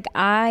just like,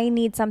 I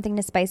need something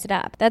to spice it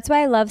up. That's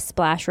why I love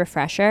Splash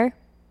Refresher.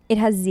 It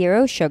has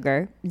 0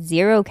 sugar,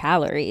 0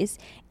 calories,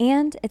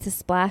 and it's a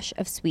splash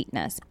of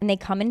sweetness. And they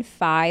come in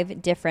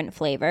 5 different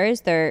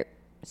flavors. They're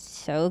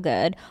so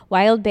good.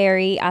 Wild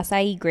berry,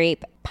 acai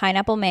grape,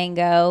 pineapple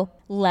mango,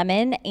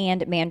 lemon,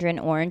 and mandarin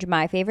orange.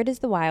 My favorite is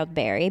the wild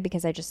berry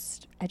because I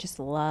just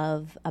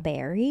love a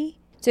berry.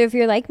 So if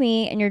you're like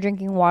me and you're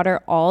drinking water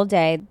all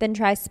day, then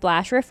try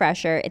Splash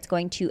Refresher. It's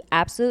going to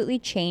absolutely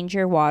change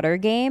your water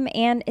game,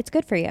 and it's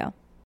good for you.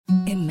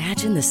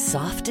 Imagine the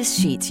softest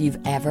sheets you've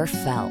ever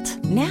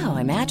felt. Now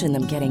imagine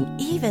them getting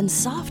even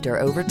softer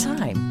over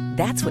time.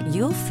 That's what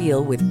you'll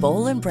feel with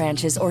Boll &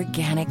 Branch's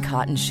organic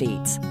cotton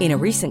sheets. In a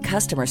recent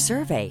customer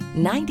survey,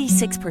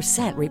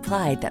 96%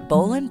 replied that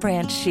Boll &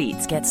 Branch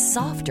sheets get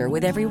softer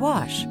with every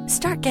wash.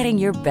 Start getting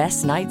your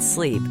best night's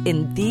sleep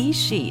in these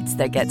sheets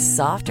that get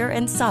softer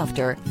and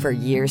softer for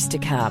years to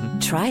come.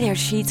 Try their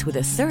sheets with a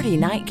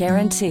 30-night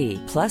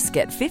guarantee. Plus,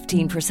 get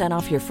 15%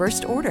 off your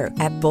first order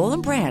at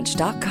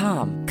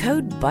bollandbranch.com.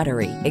 Code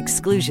BUTTERY.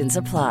 Exclusions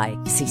apply.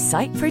 See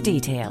site for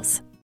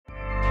details.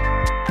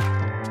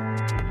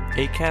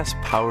 Acast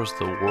powers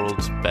the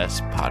world's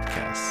best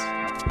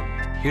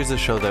podcasts. Here's a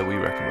show that we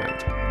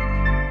recommend.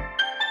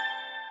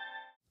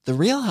 The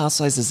Real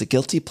Housewives is a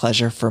guilty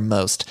pleasure for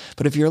most,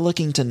 but if you're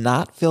looking to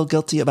not feel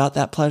guilty about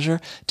that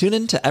pleasure, tune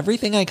in to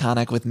Everything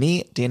Iconic with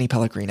me, Danny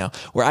Pellegrino,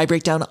 where I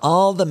break down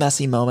all the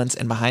messy moments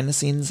and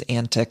behind-the-scenes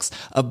antics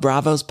of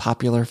Bravo's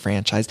popular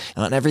franchise.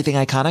 And on Everything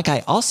Iconic,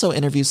 I also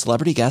interview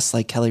celebrity guests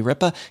like Kelly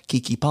Ripa,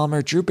 Keke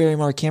Palmer, Drew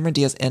Barrymore, Cameron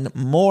Diaz, and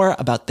more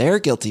about their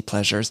guilty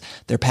pleasures,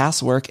 their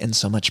past work, and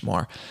so much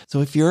more.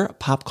 So if you're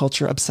pop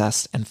culture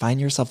obsessed and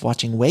find yourself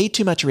watching way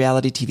too much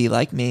reality TV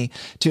like me,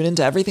 tune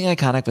into Everything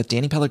Iconic with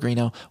Danny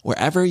Pellegrino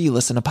wherever you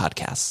listen to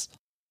podcasts.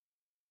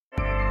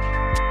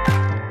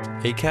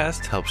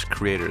 Acast helps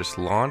creators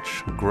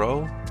launch,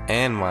 grow,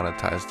 and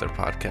monetize their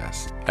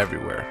podcasts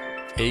everywhere.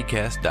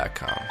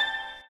 Acast.com.